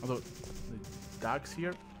 Although the dog's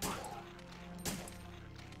here.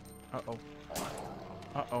 Uh-oh.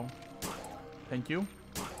 Uh-oh. Thank you.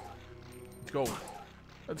 Let's go.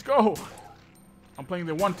 Let's go! I'm playing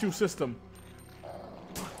the 1-2 system.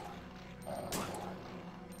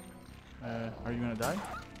 Are you gonna die?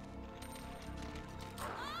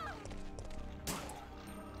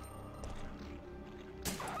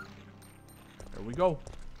 There we go.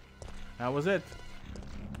 That was it.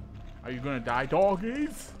 Are you gonna die,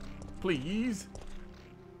 doggies? Please?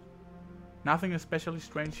 Nothing especially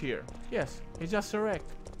strange here. Yes, it's just a wreck.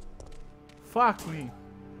 Fuck me.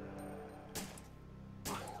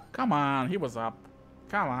 Come on, he was up.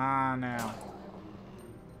 Come on now.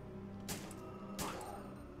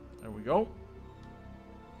 There we go.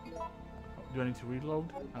 Do I need to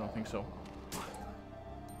reload? I don't think so.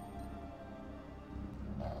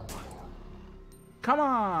 Come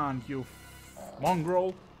on, you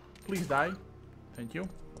mongrel. Please die. Thank you.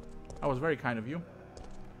 That was very kind of you.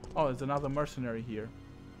 Oh, there's another mercenary here.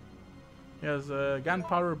 He has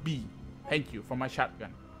gunpowder B. Thank you for my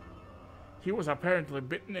shotgun. He was apparently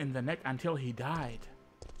bitten in the neck until he died.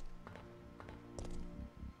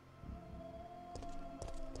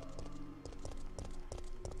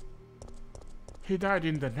 He died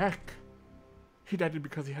in the neck. He died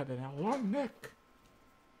because he had a long neck.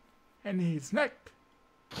 And his neck.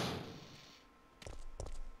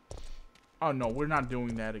 Oh no, we're not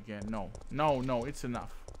doing that again. No, no, no, it's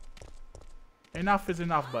enough. Enough is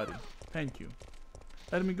enough, buddy. Thank you.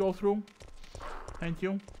 Let me go through. Thank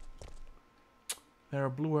you. There are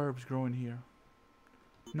blue herbs growing here.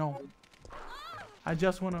 No. I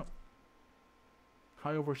just wanna...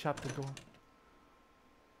 I overshot the door.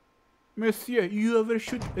 Monsieur, you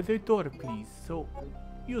overshoot the door, please. So,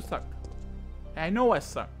 you suck. I know I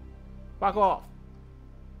suck. Fuck off.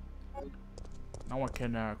 Now I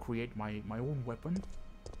can create my own weapon.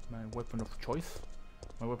 My weapon of choice.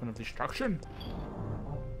 My weapon of destruction.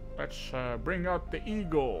 Let's bring out the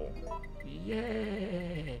eagle.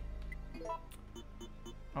 Yeah.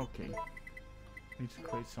 Okay. Need to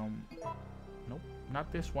create some... Nope,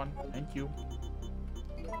 not this one. Thank you.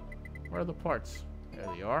 Where are the parts? There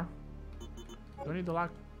they are. Do I need the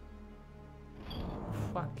lock?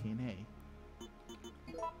 Fucking A.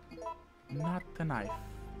 Not the knife.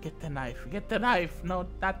 Get the knife. Get the knife. No,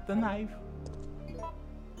 not the knife.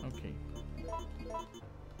 Okay.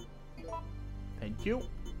 Thank you.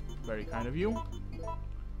 Very kind of you.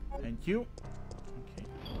 Thank you. Okay.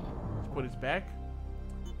 Let's put it back.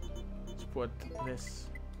 Let's put this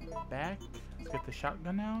back. Let's get the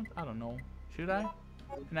shotgun out. I don't know. Should I?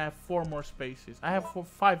 And I have 4 more spaces. I have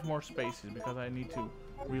 5 more spaces because I need to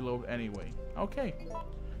reload anyway. Okay.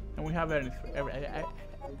 And we have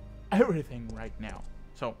everything right now.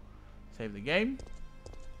 So, save the game.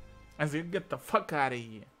 And then get the fuck out of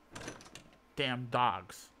here. Damn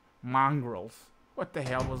dogs. Mongrels. What the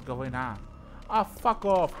hell was going on? Ah, fuck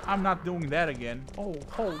off. I'm not doing that again. Oh,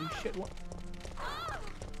 holy shit. What?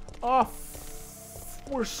 Oh,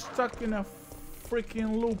 we're stuck in a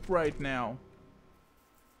freaking loop right now.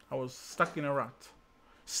 I was stuck in a rut.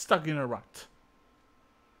 Stuck in a rut.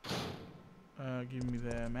 Give me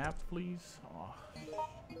the map, please. Oh.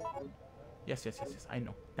 Yes, yes, yes, yes. I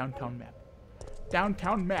know. Downtown map.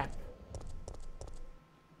 Downtown map.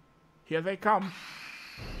 Here they come.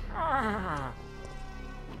 Ah.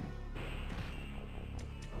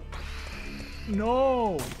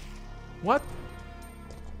 No. What?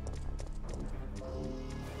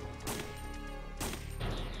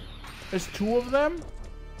 There's 2 of them?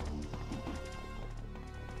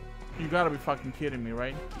 You gotta be fucking kidding me,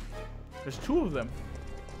 right? There's 2 of them.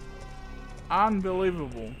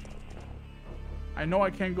 Unbelievable. I know I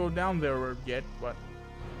can't go down there yet, but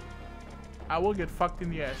I will get fucked in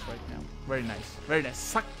the ass right now. Very nice. Very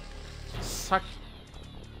nice.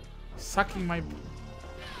 Sucking my...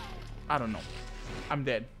 I don't know. I'm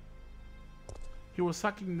dead. He was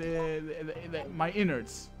sucking my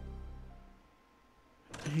innards.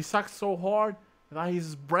 He sucked so hard that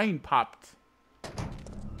his brain popped.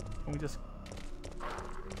 Can we just...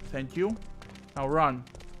 Thank you. Now run.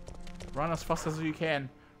 Run as fast as you can.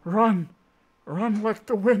 Run! Run like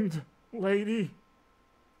the wind, lady.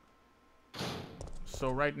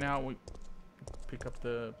 So right now we pick up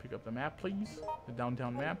the map, please. The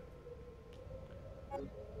downtown map.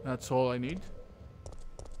 That's all I need.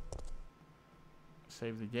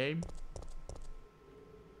 Save the game.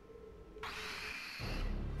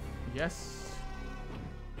 Yes.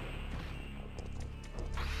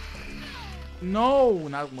 No,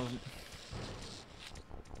 that wasn't.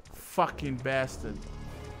 Fucking bastard.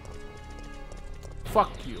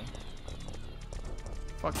 Fuck you.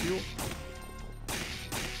 Fuck you.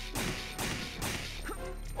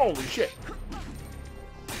 Holy shit.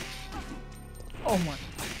 Oh my.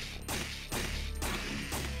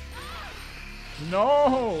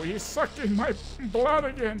 No, he's sucking my blood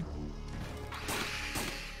again.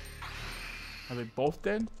 Are they both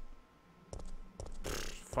dead?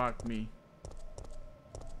 Fuck me.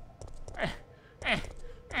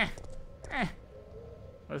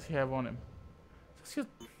 What does he have on him?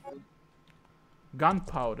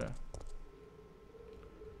 Gunpowder.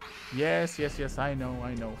 Yes, yes, yes, I know,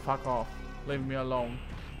 I know. Fuck off. Leave me alone.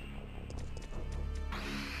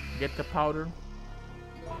 Get the powder.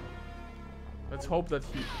 Let's hope that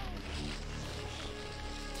he...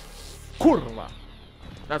 Kurva!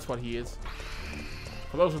 That's what he is.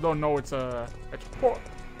 For those who don't know, it's a dog.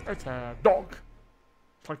 It's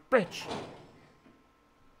like bitch.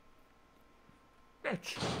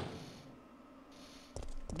 Bitch.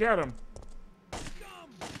 Get him.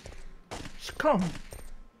 Scum.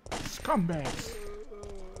 Scumbags.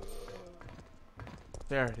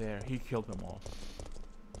 There, he killed them all.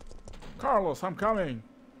 Carlos, I'm coming.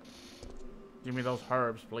 Give me those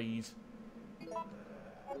herbs, please.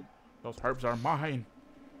 Those herbs are mine.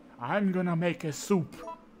 I'm gonna make a soup.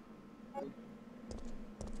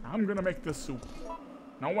 I'm gonna make this soup.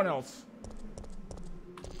 No one else.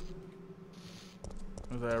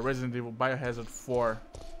 The Resident Evil Biohazard 4.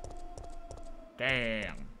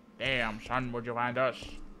 Damn, son, where'd you find us?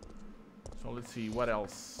 So let's see, what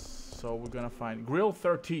else? So we're gonna find Grill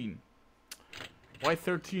 13. Why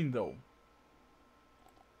 13 though?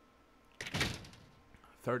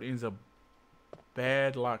 13 is a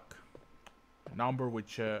bad luck number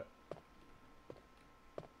which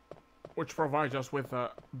provides us with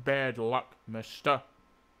bad luck, mister.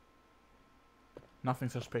 Nothing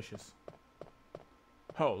suspicious.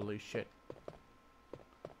 Holy shit.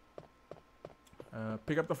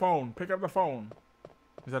 Pick up the phone. Pick up the phone.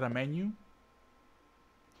 Is that a menu?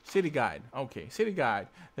 City guide. Okay, city guide.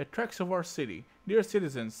 The tracks of our city. Dear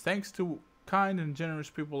citizens, thanks to kind and generous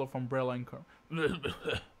people of Umbrella Inc.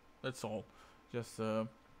 That's all. Just,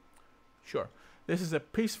 sure. This is a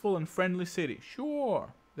peaceful and friendly city.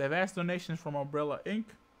 Sure. The vast donations from Umbrella Inc.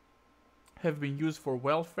 have been used for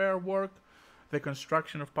welfare work, the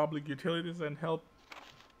construction of public utilities, and help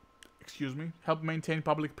maintain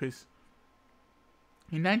public peace.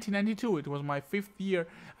 In 1992, it was my 5th year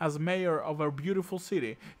as mayor of our beautiful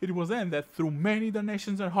city. It was then that through many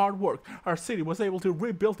donations and hard work, our city was able to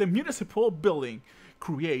rebuild a municipal building,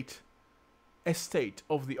 create a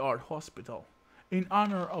state-of-the-art hospital. In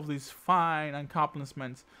honor of these fine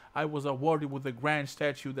accomplishments, I was awarded with a grand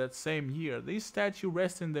statue that same year. This statue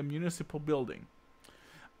rests in the municipal building.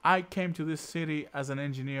 I came to this city as an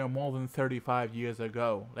engineer more than 35 years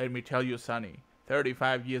ago. Let me tell you, Sonny,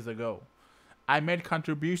 35 years ago. I made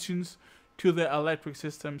contributions to the electric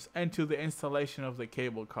systems and to the installation of the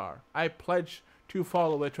cable car. I pledge to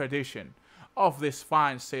follow the tradition of this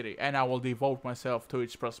fine city, and I will devote myself to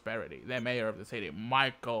its prosperity. The mayor of the city,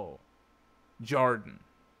 Michael Jordan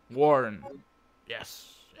Warren.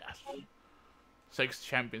 Yes. 6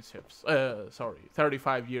 championships.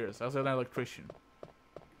 35 years as an electrician.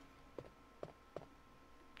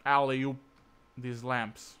 Alley-oop these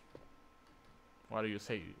lamps. What do you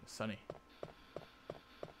say, Sonny?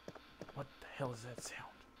 What the hell is that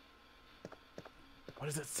sound? What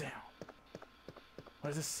is that sound? What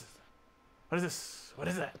is this? What is this? What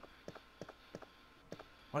is that?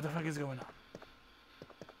 What the fuck is going on?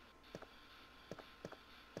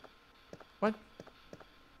 What?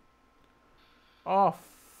 Oh,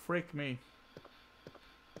 freak me.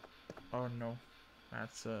 Oh no.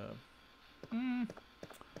 That's that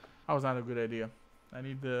was not a good idea. I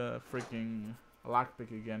need the freaking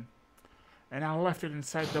lockpick again. And I left it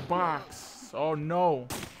inside the box. Oh no.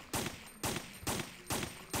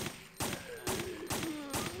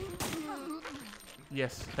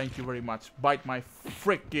 Yes, thank you very much. Bite my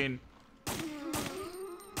freaking...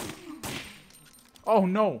 Oh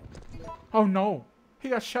no. Oh no. He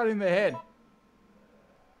got shot in the head.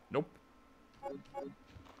 Nope.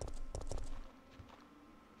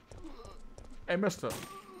 Hey, mister.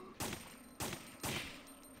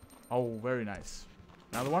 Oh, very nice.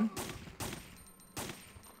 Another one?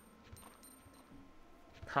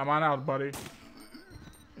 Come on out, buddy.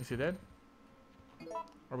 Is he dead?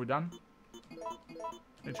 Are we done?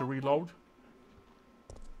 Need to reload.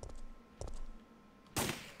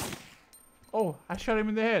 Oh, I shot him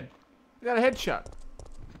in the head. I got a headshot.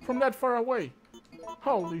 From that far away.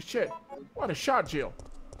 Holy shit. What a shot, Jill.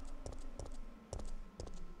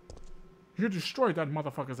 You destroyed that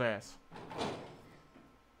motherfucker's ass.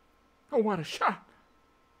 Oh, what a shot.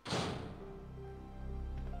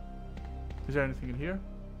 Is there anything in here?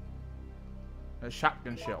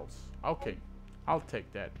 Shotgun shells. Okay. I'll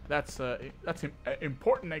take that. That's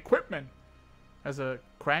important equipment. As a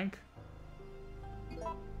crank.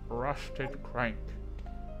 Rusted crank.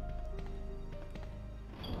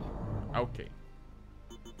 Okay.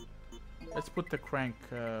 Let's put the crank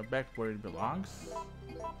back where it belongs.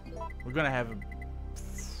 We're gonna have a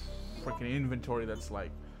freaking inventory that's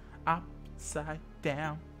like upside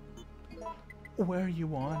down. Where you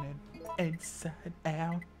want it, inside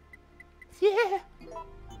out. Yeah.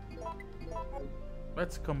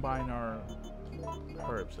 Let's combine our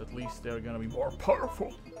herbs. At least they're gonna be more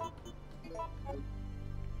powerful.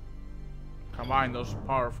 Combine those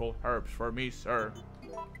powerful herbs for me, sir.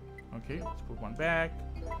 Okay, let's put one back.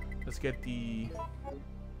 Let's get the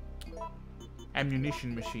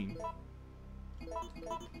ammunition machine.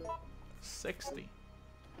 60.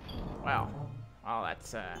 Wow. Well,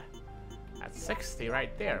 that's 60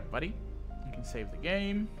 right there, buddy. You can save the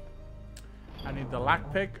game. I need the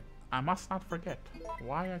lockpick. I must not forget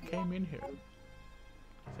why I came in here.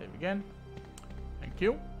 Save again. Thank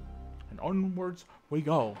you. And onwards we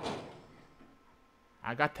go.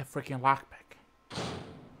 I got the freaking lockpick.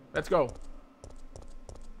 Let's go.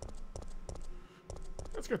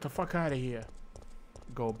 Let's get the fuck out of here.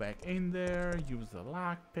 Go back in there, use the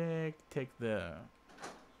lockpick, take the...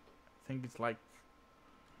 I think it's like...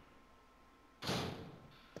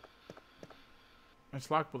 It's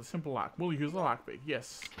locked with a simple lock. We'll use the lockpick.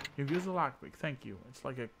 Yes. You use the lockpick. Thank you. It's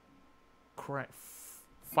like a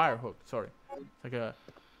fire hook. Sorry. It's like a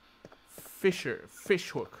fish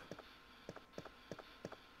hook.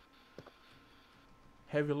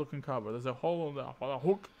 Heavy looking cover. There's a hole on the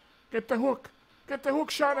hook. Get the hook. Get the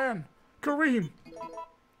hook shot in. Kareem.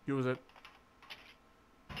 Use it.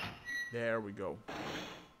 There we go.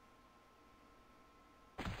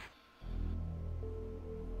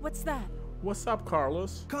 What's that? What's up,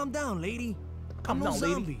 Carlos? Calm down, lady. Calm I'm no down,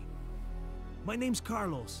 lady. zombie. My name's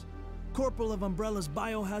Carlos, Corporal of Umbrella's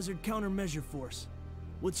Biohazard Countermeasure Force.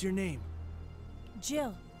 What's your name?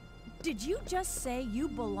 Jill, did you just say you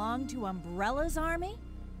belong to Umbrella's army?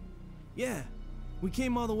 Yeah, we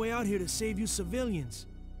came all the way out here to save you civilians,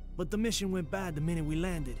 but the mission went bad the minute we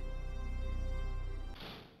landed.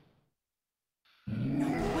 No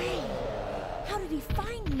way! How did he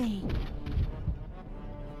find me?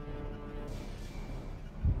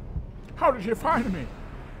 How did you find me?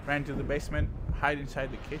 Ran to the basement, hide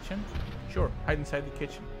inside the kitchen. Sure, hide inside the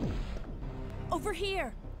kitchen. Over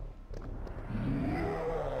here!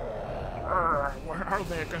 Where are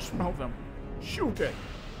they? I can smell them. Shoot it!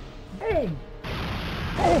 Boom!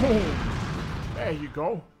 Boom! There you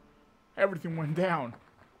go. Everything went down.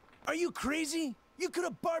 Are you crazy? You could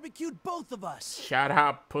have barbecued both of us. Shut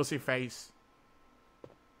up, pussy face.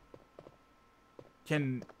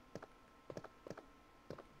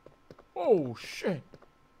 Oh, shit.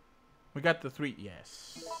 We got the 3.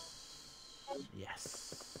 Yes.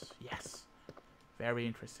 Yes. Yes. Very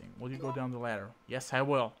interesting. Will you go down the ladder? Yes, I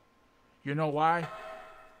will. You know why?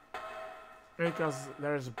 Because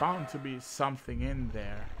there's bound to be something in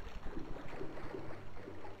there.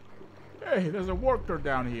 Hey, there's a worker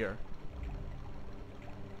down here.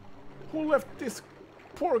 Who left this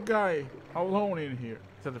poor guy alone in here?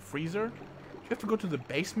 Is that the freezer? Do you have to go to the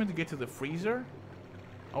basement to get to the freezer?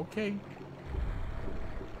 Okay.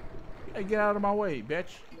 Hey, get out of my way,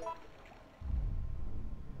 bitch.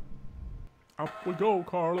 Up we go,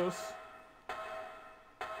 Carlos.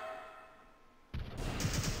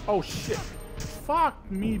 Oh, shit. Fuck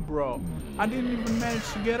me, bro. I didn't even manage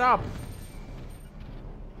to get up.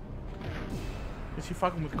 Is he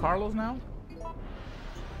fucking with Carlos now?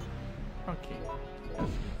 Okay. Let's use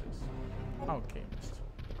this. Okay, mister.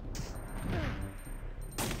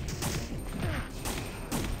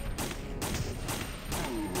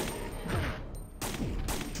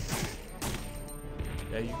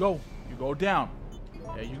 There you go. You go down.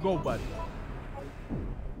 There you go, buddy.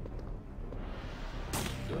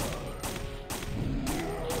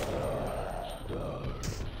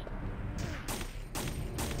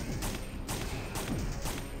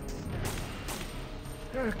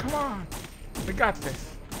 Yeah, come on. We got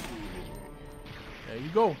this. There you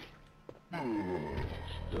go.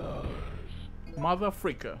 Mother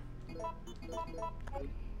freaker.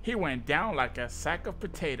 He went down like a sack of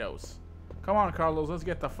potatoes. Come on, Carlos, let's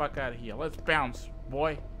get the fuck out of here. Let's bounce,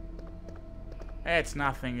 boy. It's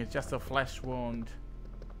nothing, it's just a flesh wound.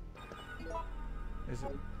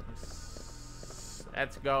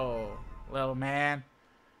 Let's go, little man.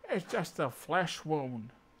 It's just a flesh wound.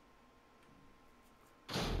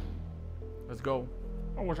 Let's go.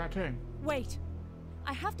 What was that thing? Wait.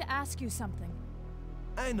 I have to ask you something.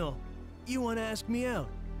 I know. You want to ask me out?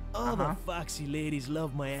 All the foxy ladies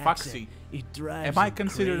love my accent. Foxy. It drives Am I them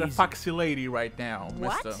considered crazy. a foxy lady right now,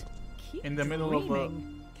 What? mister? Keep In the middle of a...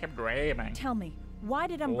 dreaming. Keep dreaming. Tell me, why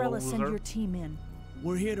did Umbrella send Loser. your team in?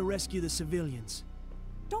 We're here to rescue the civilians.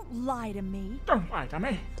 Don't lie to me. Don't lie to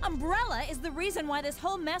me. Umbrella is the reason why this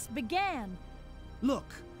whole mess began.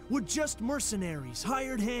 Look, we're just mercenaries,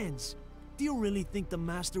 hired hands. Do you really think the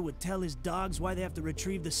master would tell his dogs why they have to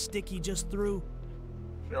retrieve the stick he just threw?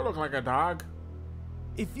 You look like a dog.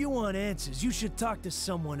 If you want answers, you should talk to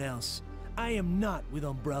someone else. I am not with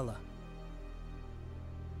Umbrella.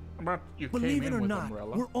 But you Believe came it in or with not,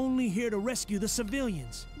 Umbrella. we're only here to rescue the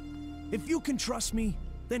civilians. If you can trust me,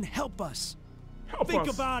 then help us. Help Think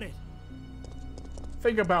us. about it.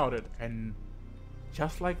 Think about it. And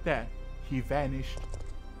just like that, he vanished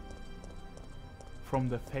from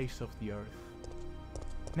the face of the earth.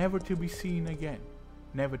 Never to be seen again.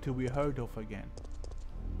 Never to be heard of again.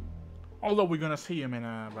 Although we're gonna see him in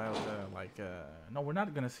about no, we're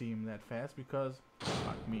not gonna see him that fast because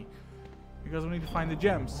fuck me. Because we need to find the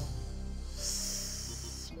gems.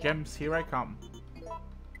 Gems, here I come.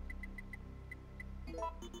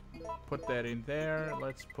 Put that in there.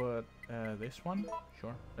 Let's put this one.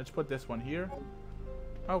 Sure. Let's put this one here.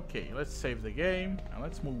 Okay, let's save the game and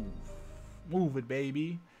let's move. Move it,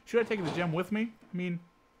 baby. Should I take the gem with me? I mean,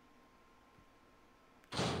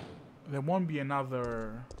 there won't be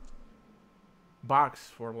another box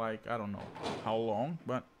for like, I don't know how long,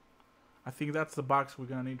 but I think that's the box we're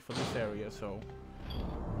gonna need for this area, so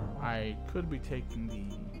I could be taking the,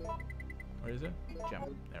 where is it? Gem.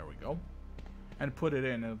 There we go. And put it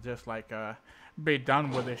in and just like be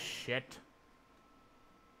done with this shit.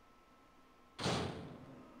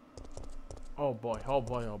 Oh boy, oh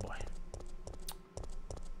boy, oh boy.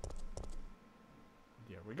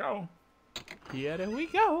 There we go. Here we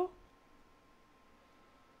go.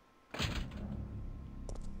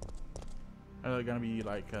 Gonna be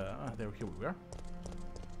like, here we are.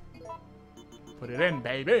 Put it in,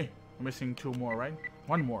 baby. I'm missing 2 more, right?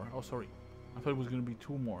 1 more. Oh, sorry. I thought it was gonna be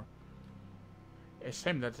 2 more. It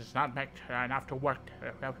seems that it's not back enough to work.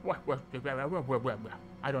 I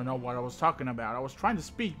don't know what I was talking about. I was trying to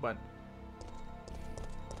speak, but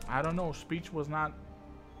I don't know. Speech was not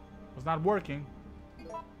working.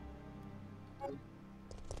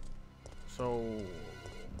 So,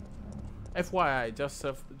 FYI, just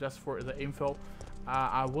for the info,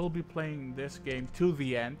 I will be playing this game to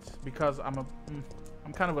the end because I'm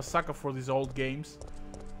kind of a sucker for these old games.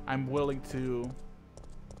 I'm willing to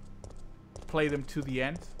play them to the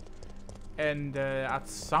end, and at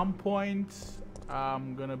some point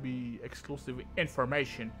I'm gonna be exclusive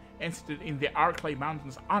information. Incident in the Arklay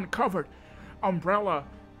Mountains uncovered. Umbrella.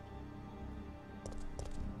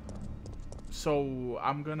 So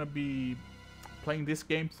I'm gonna be playing this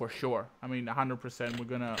game for sure. I mean 100%. We're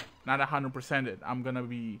gonna not 100% it. I'm gonna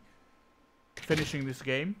be finishing this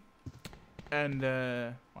game. And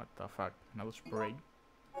what the fuck? Another spray.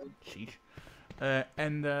 Sheesh.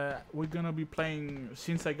 And we're gonna be playing,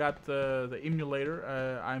 since I got the emulator,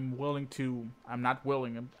 I'm not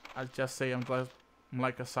willing, I just say I'm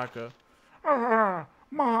like a sucker.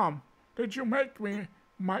 Mom, did you make me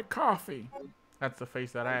my coffee? That's the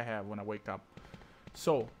face that I have when I wake up.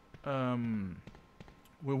 So,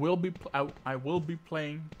 we will be, I will be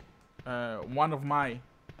playing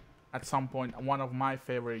at some point, one of my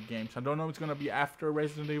favorite games. I don't know if it's gonna be after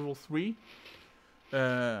Resident Evil 3.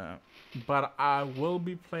 But I will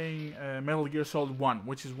be playing Metal Gear Solid 1,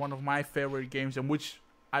 which is one of my favorite games and which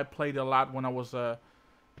I played a lot when I was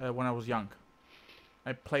young.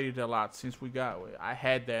 I played it a lot since I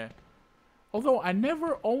had that. Although I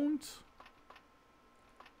never owned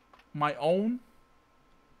my own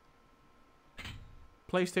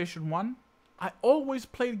PlayStation 1, I always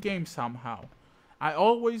played games somehow. I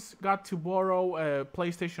always got to borrow a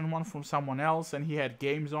PlayStation 1 from someone else and he had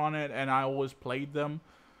games on it and I always played them.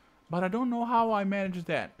 But I don't know how I managed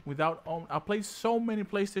that I played so many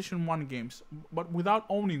PlayStation 1 games, but without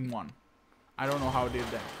owning one. I don't know how I did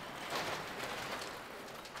that.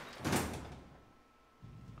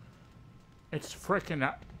 It's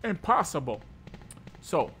freaking impossible.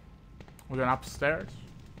 So, we're going upstairs.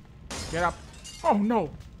 Get up. Oh no!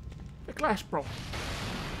 The glass broke.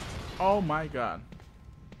 Oh my god.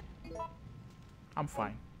 I'm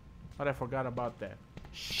fine. But I forgot about that.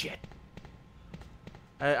 Shit.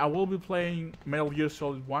 I will be playing Metal Gear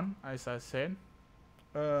Solid 1, as I said.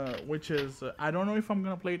 Which is, I don't know if I'm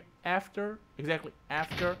gonna play it exactly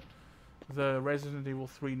after the Resident Evil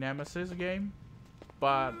 3 Nemesis game.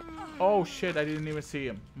 But, oh shit, I didn't even see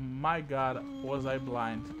him. My god, was I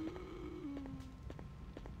blind.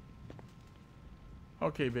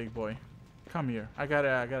 Okay, big boy. Come here. I got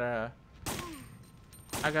a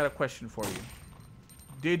question for you.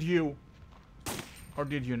 Did you or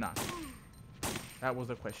did you not? That was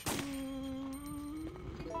the question.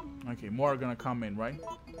 Okay, more are gonna come in, right?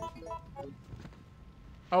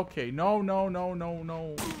 Okay,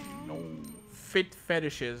 no fit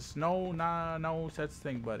fetishes. No such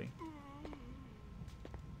thing, buddy.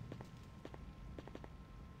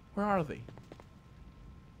 Where are they?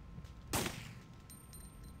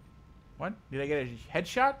 What? Did I get a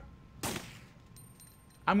headshot?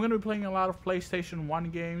 I'm gonna be playing a lot of PlayStation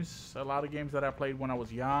 1 games, a lot of games that I played when I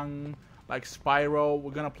was young, like Spyro.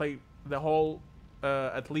 We're gonna play the whole,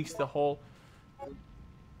 at least the whole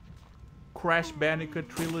Crash Bandicoot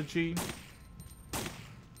trilogy.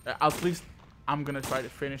 At least I'm gonna try to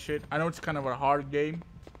finish it. I know it's kind of a hard game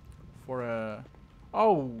for a...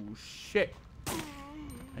 Oh, shit.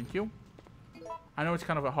 Thank you. I know it's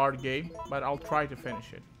kind of a hard game, but I'll try to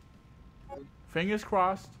finish it. Fingers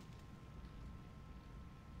crossed.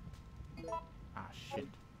 Ah, shit.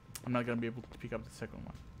 I'm not gonna be able to pick up the second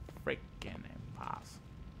one. Freaking impasse.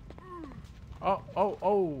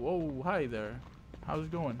 Oh, hi there. How's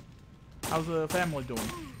it going? How's the family doing?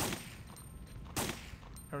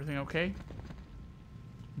 Everything okay?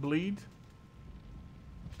 Bleed?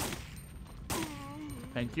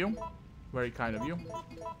 Thank you. Very kind of you.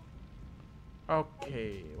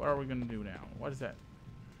 Okay, what are we gonna do now? What is that?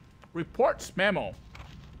 Reports memo.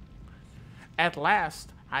 At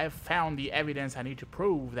last, I have found the evidence I need to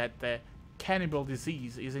prove that the cannibal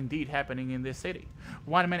disease is indeed happening in this city.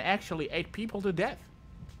 One man actually ate people to death.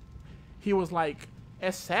 He was like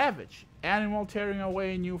a savage animal tearing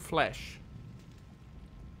away new flesh.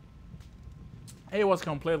 It was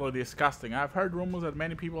completely disgusting. I've heard rumors that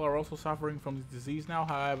many people are also suffering from this disease now.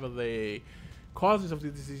 However, the causes of the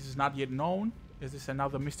disease is not yet known. Is this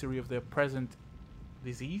another mystery of the present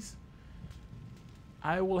disease?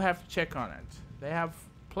 I will have to check on it. They have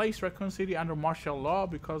placed Raccoon City under martial law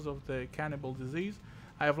because of the cannibal disease.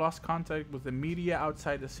 I have lost contact with the media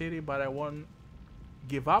outside the city, but I won't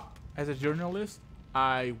give up. As a journalist,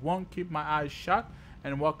 I won't keep my eyes shut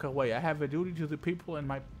and walk away. I have a duty to the people and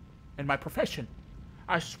my profession.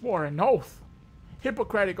 I swore an oath.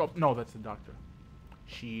 Hippocratic oath. No, that's the doctor.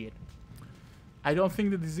 Shit. I don't think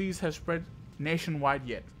the disease has spread nationwide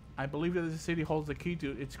yet. I believe that the city holds the key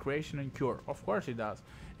to its creation and cure. Of course it does.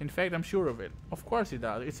 In fact, I'm sure of it. Of course it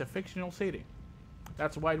does. It's a fictional city.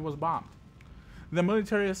 That's why it was bombed. The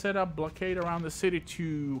military has set up blockade around the city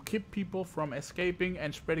to keep people from escaping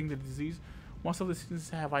and spreading the disease. Most of the citizens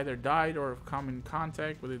have either died or have come in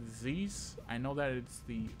contact with the disease. I know that it's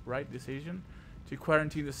the right decision to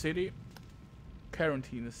quarantine the city,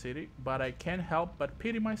 but I can't help but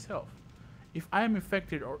pity myself. If I am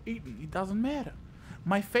infected or eaten, it doesn't matter.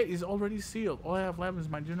 My fate is already sealed. All I have left is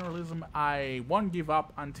my journalism. I won't give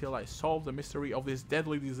up until I solve the mystery of this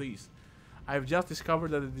deadly disease. I have just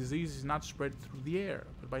discovered that the disease is not spread through the air,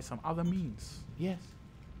 but by some other means. Yes.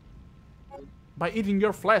 By eating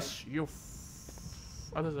your flesh, you...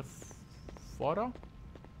 Oh, there's a photo?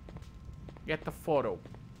 Get the photo.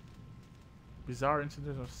 Bizarre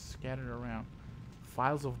incidents are scattered around.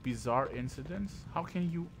 Files of bizarre incidents? How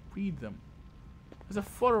can you read them? There's a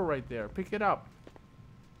photo right there. Pick it up.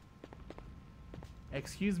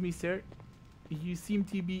 Excuse me, sir. You seem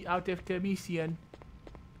to be out of commission.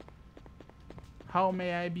 How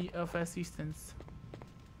may I be of assistance?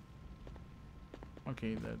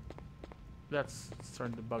 Okay, that's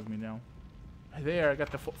starting to bug me now. There, I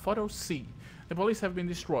got the photo C. The police have been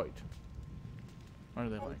destroyed. What are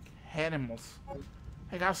they like? Animals.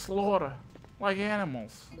 I got slaughtered like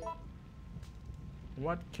animals.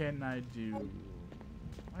 What can I do?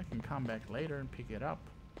 I can come back later and pick it up.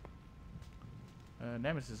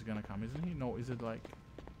 Nemesis is gonna come, isn't he? No, is it like...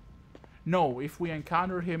 No, if we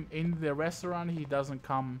encounter him in the restaurant, he doesn't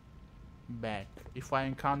come back. If I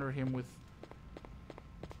encounter him with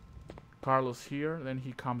Carlos here, then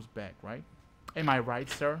he comes back, right? Am I right,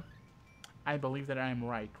 sir? I believe that I am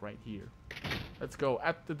right here. Let's go.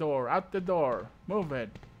 At the door. Out the door. Move it.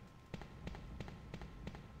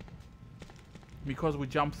 Because we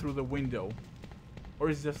jumped through the window. Or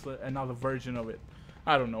is this another version of it?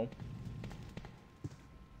 I don't know.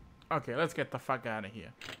 Okay, let's get the fuck out of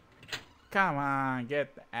here. Come on,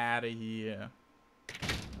 get out of here.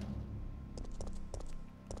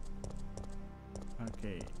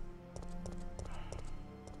 Okay.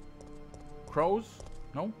 Crows?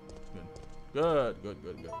 No? Good. Good.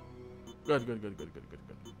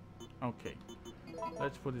 Okay.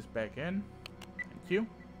 Let's put this back in. Thank you.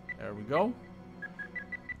 There we go.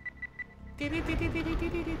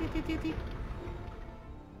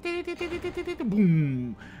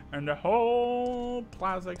 Boom! And the whole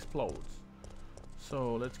plaza explodes.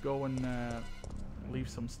 So let's go and leave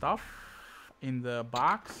some stuff in the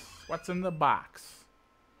box. What's in the box?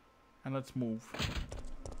 And let's move.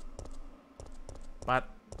 But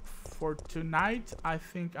for tonight, I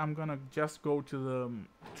think I'm gonna just go to the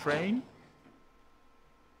train.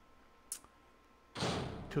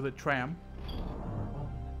 To the tram.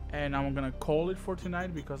 And I'm gonna call it for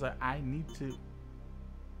tonight because I need to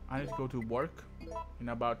go to work in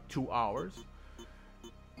about 2 hours.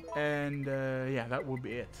 And yeah, that would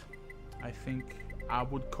be it. I think I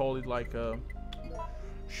would call it like a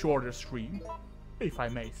shorter stream, if I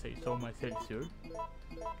may say so myself, sir.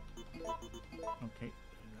 Okay,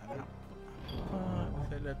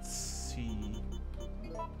 let's see.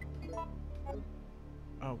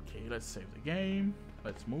 Okay, let's save the game.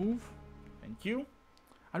 Let's move. Thank you.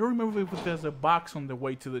 I don't remember if there's a box on the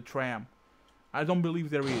way to the tram. I don't believe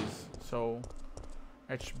there is. So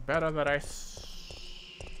It's better that I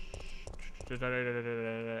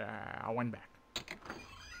went back.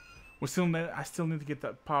 I still need to get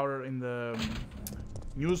that powder in the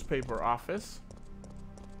newspaper office.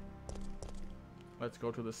 Let's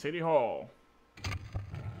go to the city hall.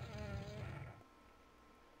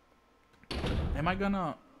 Am I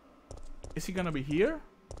gonna... Is he gonna be here?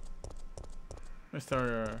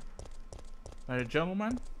 Mr.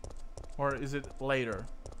 Gentleman? Or is it later?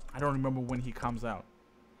 I don't remember when he comes out.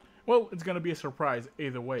 Well, it's gonna be a surprise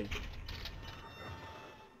either way.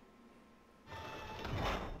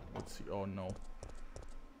 Let's see. Oh no.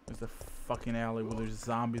 It's the fucking alley where there's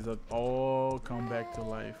zombies that all come back to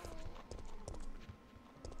life.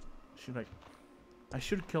 I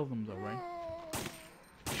should kill them though, right?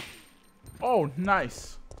 Oh,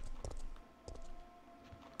 nice.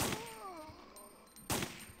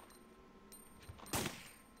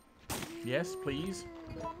 Yes, please.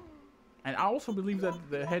 And I also believe that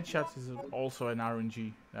the headshots is also an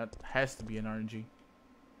RNG. That has to be an RNG.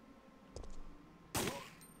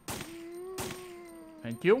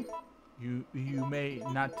 Thank you. You may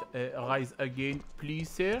not rise again, please,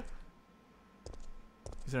 sir.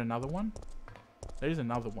 Is there another one? There is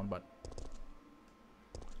another one, but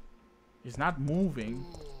it's not moving.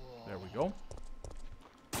 There we go.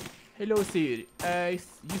 Hello, sir.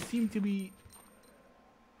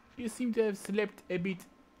 You seem to have slept a bit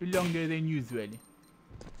longer than usual.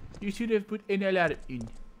 You should have put an alarm in.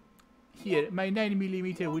 Here, my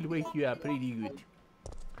 9mm will wake you up pretty good.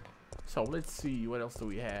 So let's see, what else do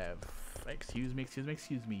we have? Excuse me.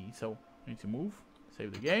 So we need to move.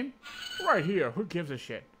 Save the game. Right here. Who gives a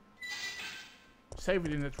shit? Save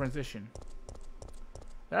it in the transition.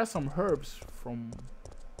 There's some herbs from...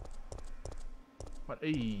 But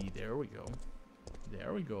hey, there we go.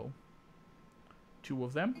 There we go. 2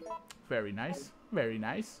 of them. Very nice. Very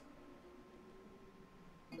nice.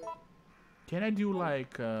 Can I do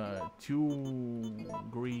like 2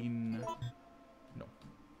 green? No.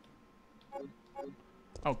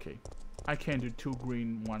 Okay. I can do 2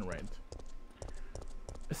 green, 1 red.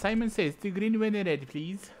 Simon says 2 green, 1 red,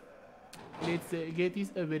 please. Let's get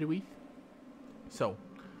this over with. So,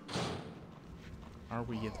 are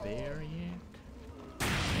we there yet?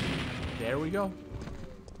 There we go.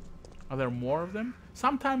 Are there more of them?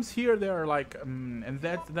 Sometimes here there are like, and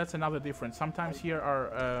that's another difference. Sometimes here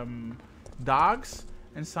are dogs,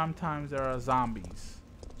 and sometimes there are zombies.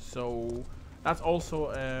 So that's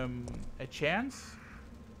also a chance.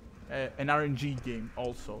 An RNG game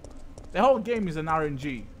also. The whole game is an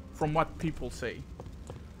RNG, from what people say.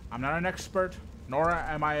 I'm not an expert, nor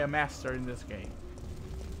am I a master in this game.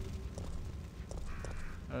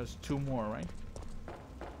 There's 2 more, right?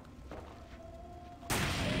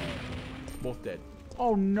 Both dead.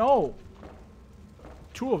 Oh no!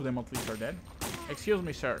 2 of them at least are dead. Excuse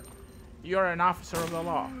me, sir. You're an officer of the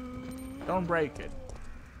law. Don't break it.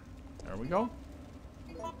 There we go.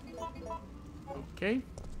 Okay.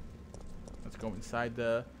 Let's go inside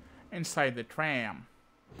the tram.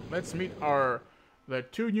 Let's meet the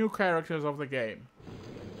 2 new characters of the game.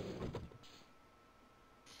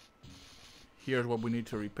 Here's what we need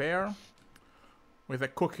to repair. With a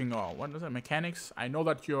cooking oil. What is it? Mechanics? I know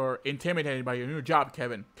that you're intimidated by your new job,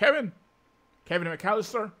 Kevin. Kevin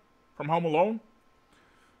McAllister from Home Alone.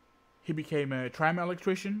 He became a tram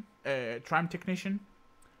electrician, a tram technician.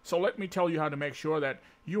 So let me tell you how to make sure that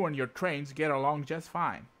you and your trains get along just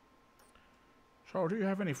fine. So, do you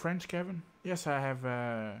have any friends, Kevin? Yes, I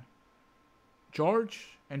have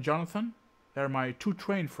George and Jonathan. They're my 2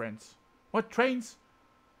 train friends. What trains?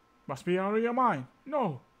 Must be out of your mind.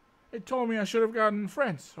 No. It told me I should have gotten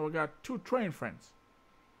friends, so I got 2 train friends.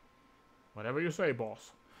 Whatever you say,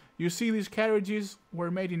 boss. You see, these carriages were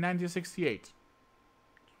made in 1968.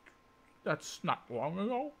 That's not long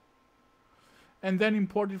ago. And then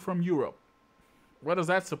imported from Europe. What is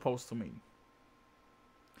that supposed to mean?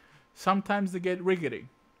 Sometimes they get rickety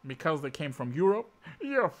because they came from Europe.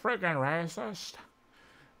 You're friggin' racist.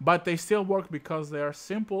 But they still work because they are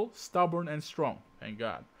simple, stubborn, and strong. Thank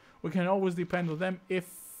God. We can always depend on them. If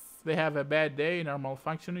they have a bad day and are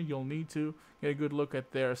malfunctioning, you'll need to get a good look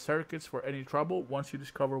at their circuits for any trouble. Once you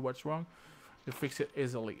discover what's wrong, you fix it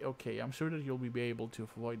easily. Okay, I'm sure that you'll be able to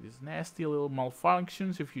avoid these nasty little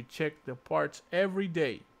malfunctions if you check the parts every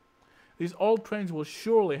day. These old trains will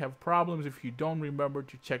surely have problems if you don't remember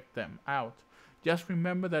to check them out. Just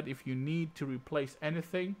remember that if you need to replace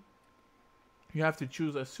anything, you have to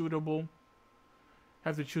choose a suitable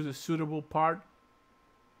part.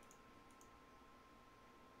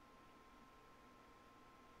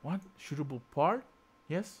 What? Suitable part?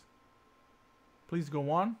 Yes? Please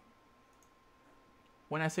go on.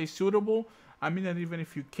 When I say suitable, I mean that even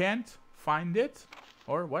if you can't find it,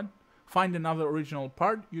 or what? Find another original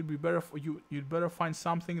part, you'd better find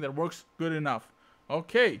something that works good enough.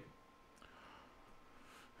 Okay.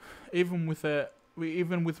 Even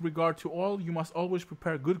with regard to oil, you must always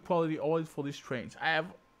prepare good quality oil for these trains. I have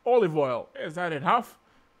olive oil. Is that enough?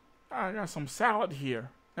 I got some salad here.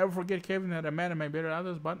 Never forget, Kevin, that a man may betray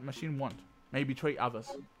others, but machine won't. May betray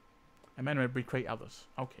others. A man may betray others.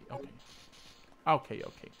 Okay. Okay.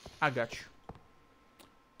 I got you.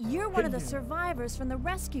 You're one of the survivors from the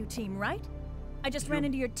rescue team, right? I just ran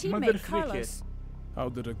into your teammate, Carlos. How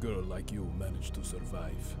did a girl like you manage to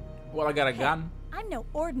survive? Well, I got a gun. I'm no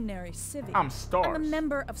ordinary civvy. I'm STARS. I'm a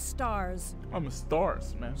member of STARS. I'm a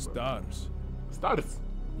STARS, man. STARS? STARS.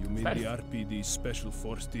 You mean the RPD Special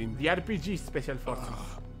Force Team? The RPG Special Force Team.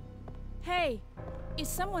 Hey, is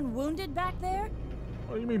someone wounded back there?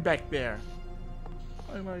 What do you mean back there?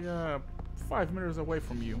 I'm like 5 meters away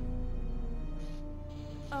from you.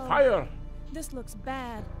 Oh, Fire! This looks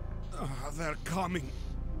bad. They're coming.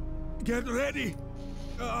 Get ready.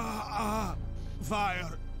 Fire.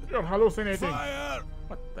 You're hallucinating. Fire.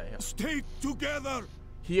 What the hell? Stay together.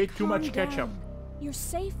 He ate too much Calm ketchup. down. You're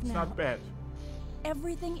safe now. It's not bad.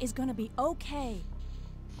 Everything is gonna be okay.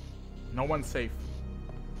 No one's safe.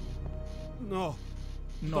 No.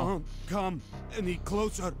 No. Don't come any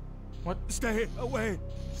closer. What? Stay away.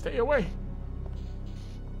 Stay away.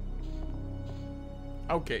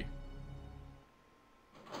 Okay.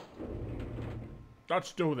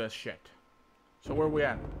 Let's do this shit. So where we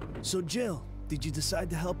at? So Jill, did you decide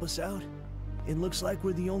to help us out? It looks like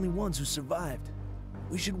we're the only ones who survived.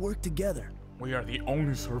 We should work together. We are the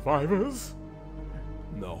only survivors?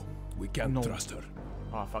 No, we can't trust her.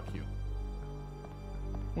 Oh, fuck you.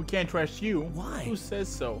 We can't trust you. Why? Who says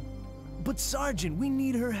so? But Sergeant, we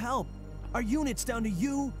need her help. Our unit's down to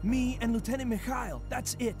you, me, and Lieutenant Mikhail.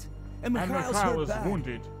 That's it. And Mikhail's hurt is bad.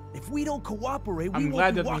 wounded. If we don't cooperate, we I'm won't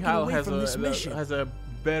glad be that walking Mikhail away from this mission. has a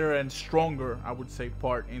better and stronger, I would say,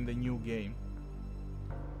 part in the new game.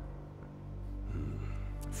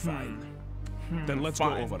 Fine. Then let's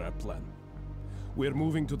go over our plan. We're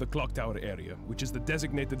moving to the clock tower area, which is the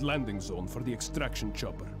designated landing zone for the extraction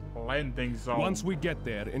chopper. Landing zone. Once we get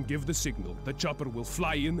there and give the signal, the chopper will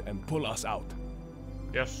fly in and pull us out.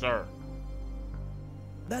 Yes, sir.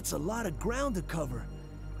 That's a lot of ground to cover.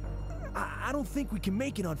 I don't think we can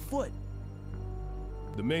make it on foot.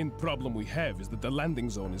 The main problem we have is that the landing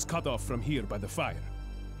zone is cut off from here by the fire.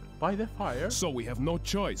 By the fire? So we have no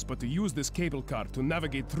choice but to use this cable car to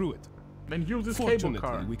navigate through it. Then use this cable Fortunately,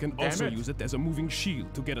 car. we can Damn also it. use it as a moving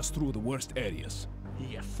shield to get us through the worst areas.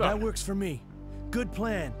 Yes, sir. That works for me. Good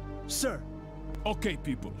plan. Sir. Okay,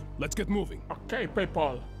 people, let's get moving. Okay,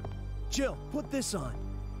 people. Jill, put this on.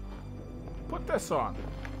 Put this on.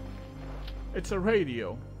 It's a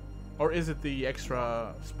radio. Or is it the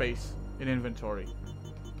extra space in inventory?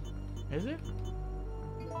 Is it?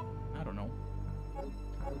 I don't know.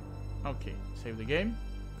 Okay, save the game.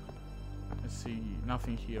 Let's see,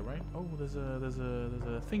 nothing here, right? Oh, there's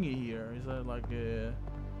a thingy here. Is that like the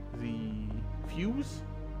fuse?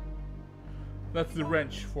 That's the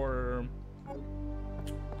wrench for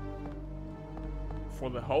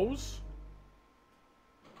the hose.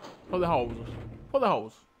 For the hose. For the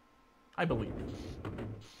hose. I believe.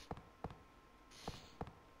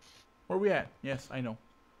 Where we at? Yes, I know.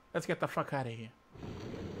 Let's get the fuck out of here.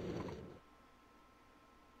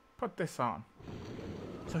 Put this on.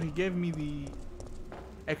 So he gave me the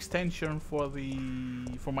extension for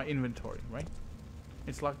my inventory, right?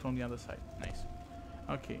 It's locked on the other side. Nice.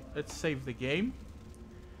 Okay, let's save the game.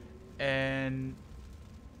 And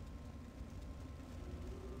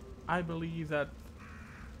I believe that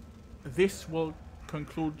this will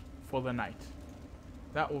conclude for the night.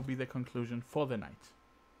 That will be the conclusion for the night.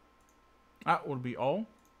 That will be all.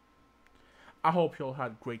 I hope you all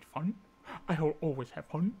had great fun. I always have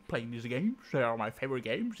fun playing these games. They are my favorite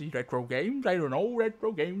games. These retro games. I don't know.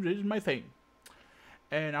 Retro games is my thing.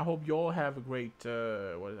 And I hope you all have a great,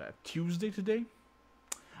 what is that, Tuesday today?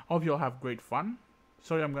 I hope you all have great fun.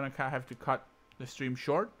 Sorry, I'm going to have to cut the stream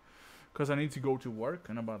short. Because I need to go to work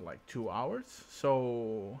in about like 2 hours.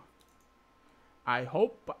 So I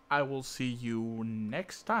hope I will see you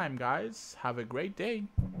next time, guys. Have a great day.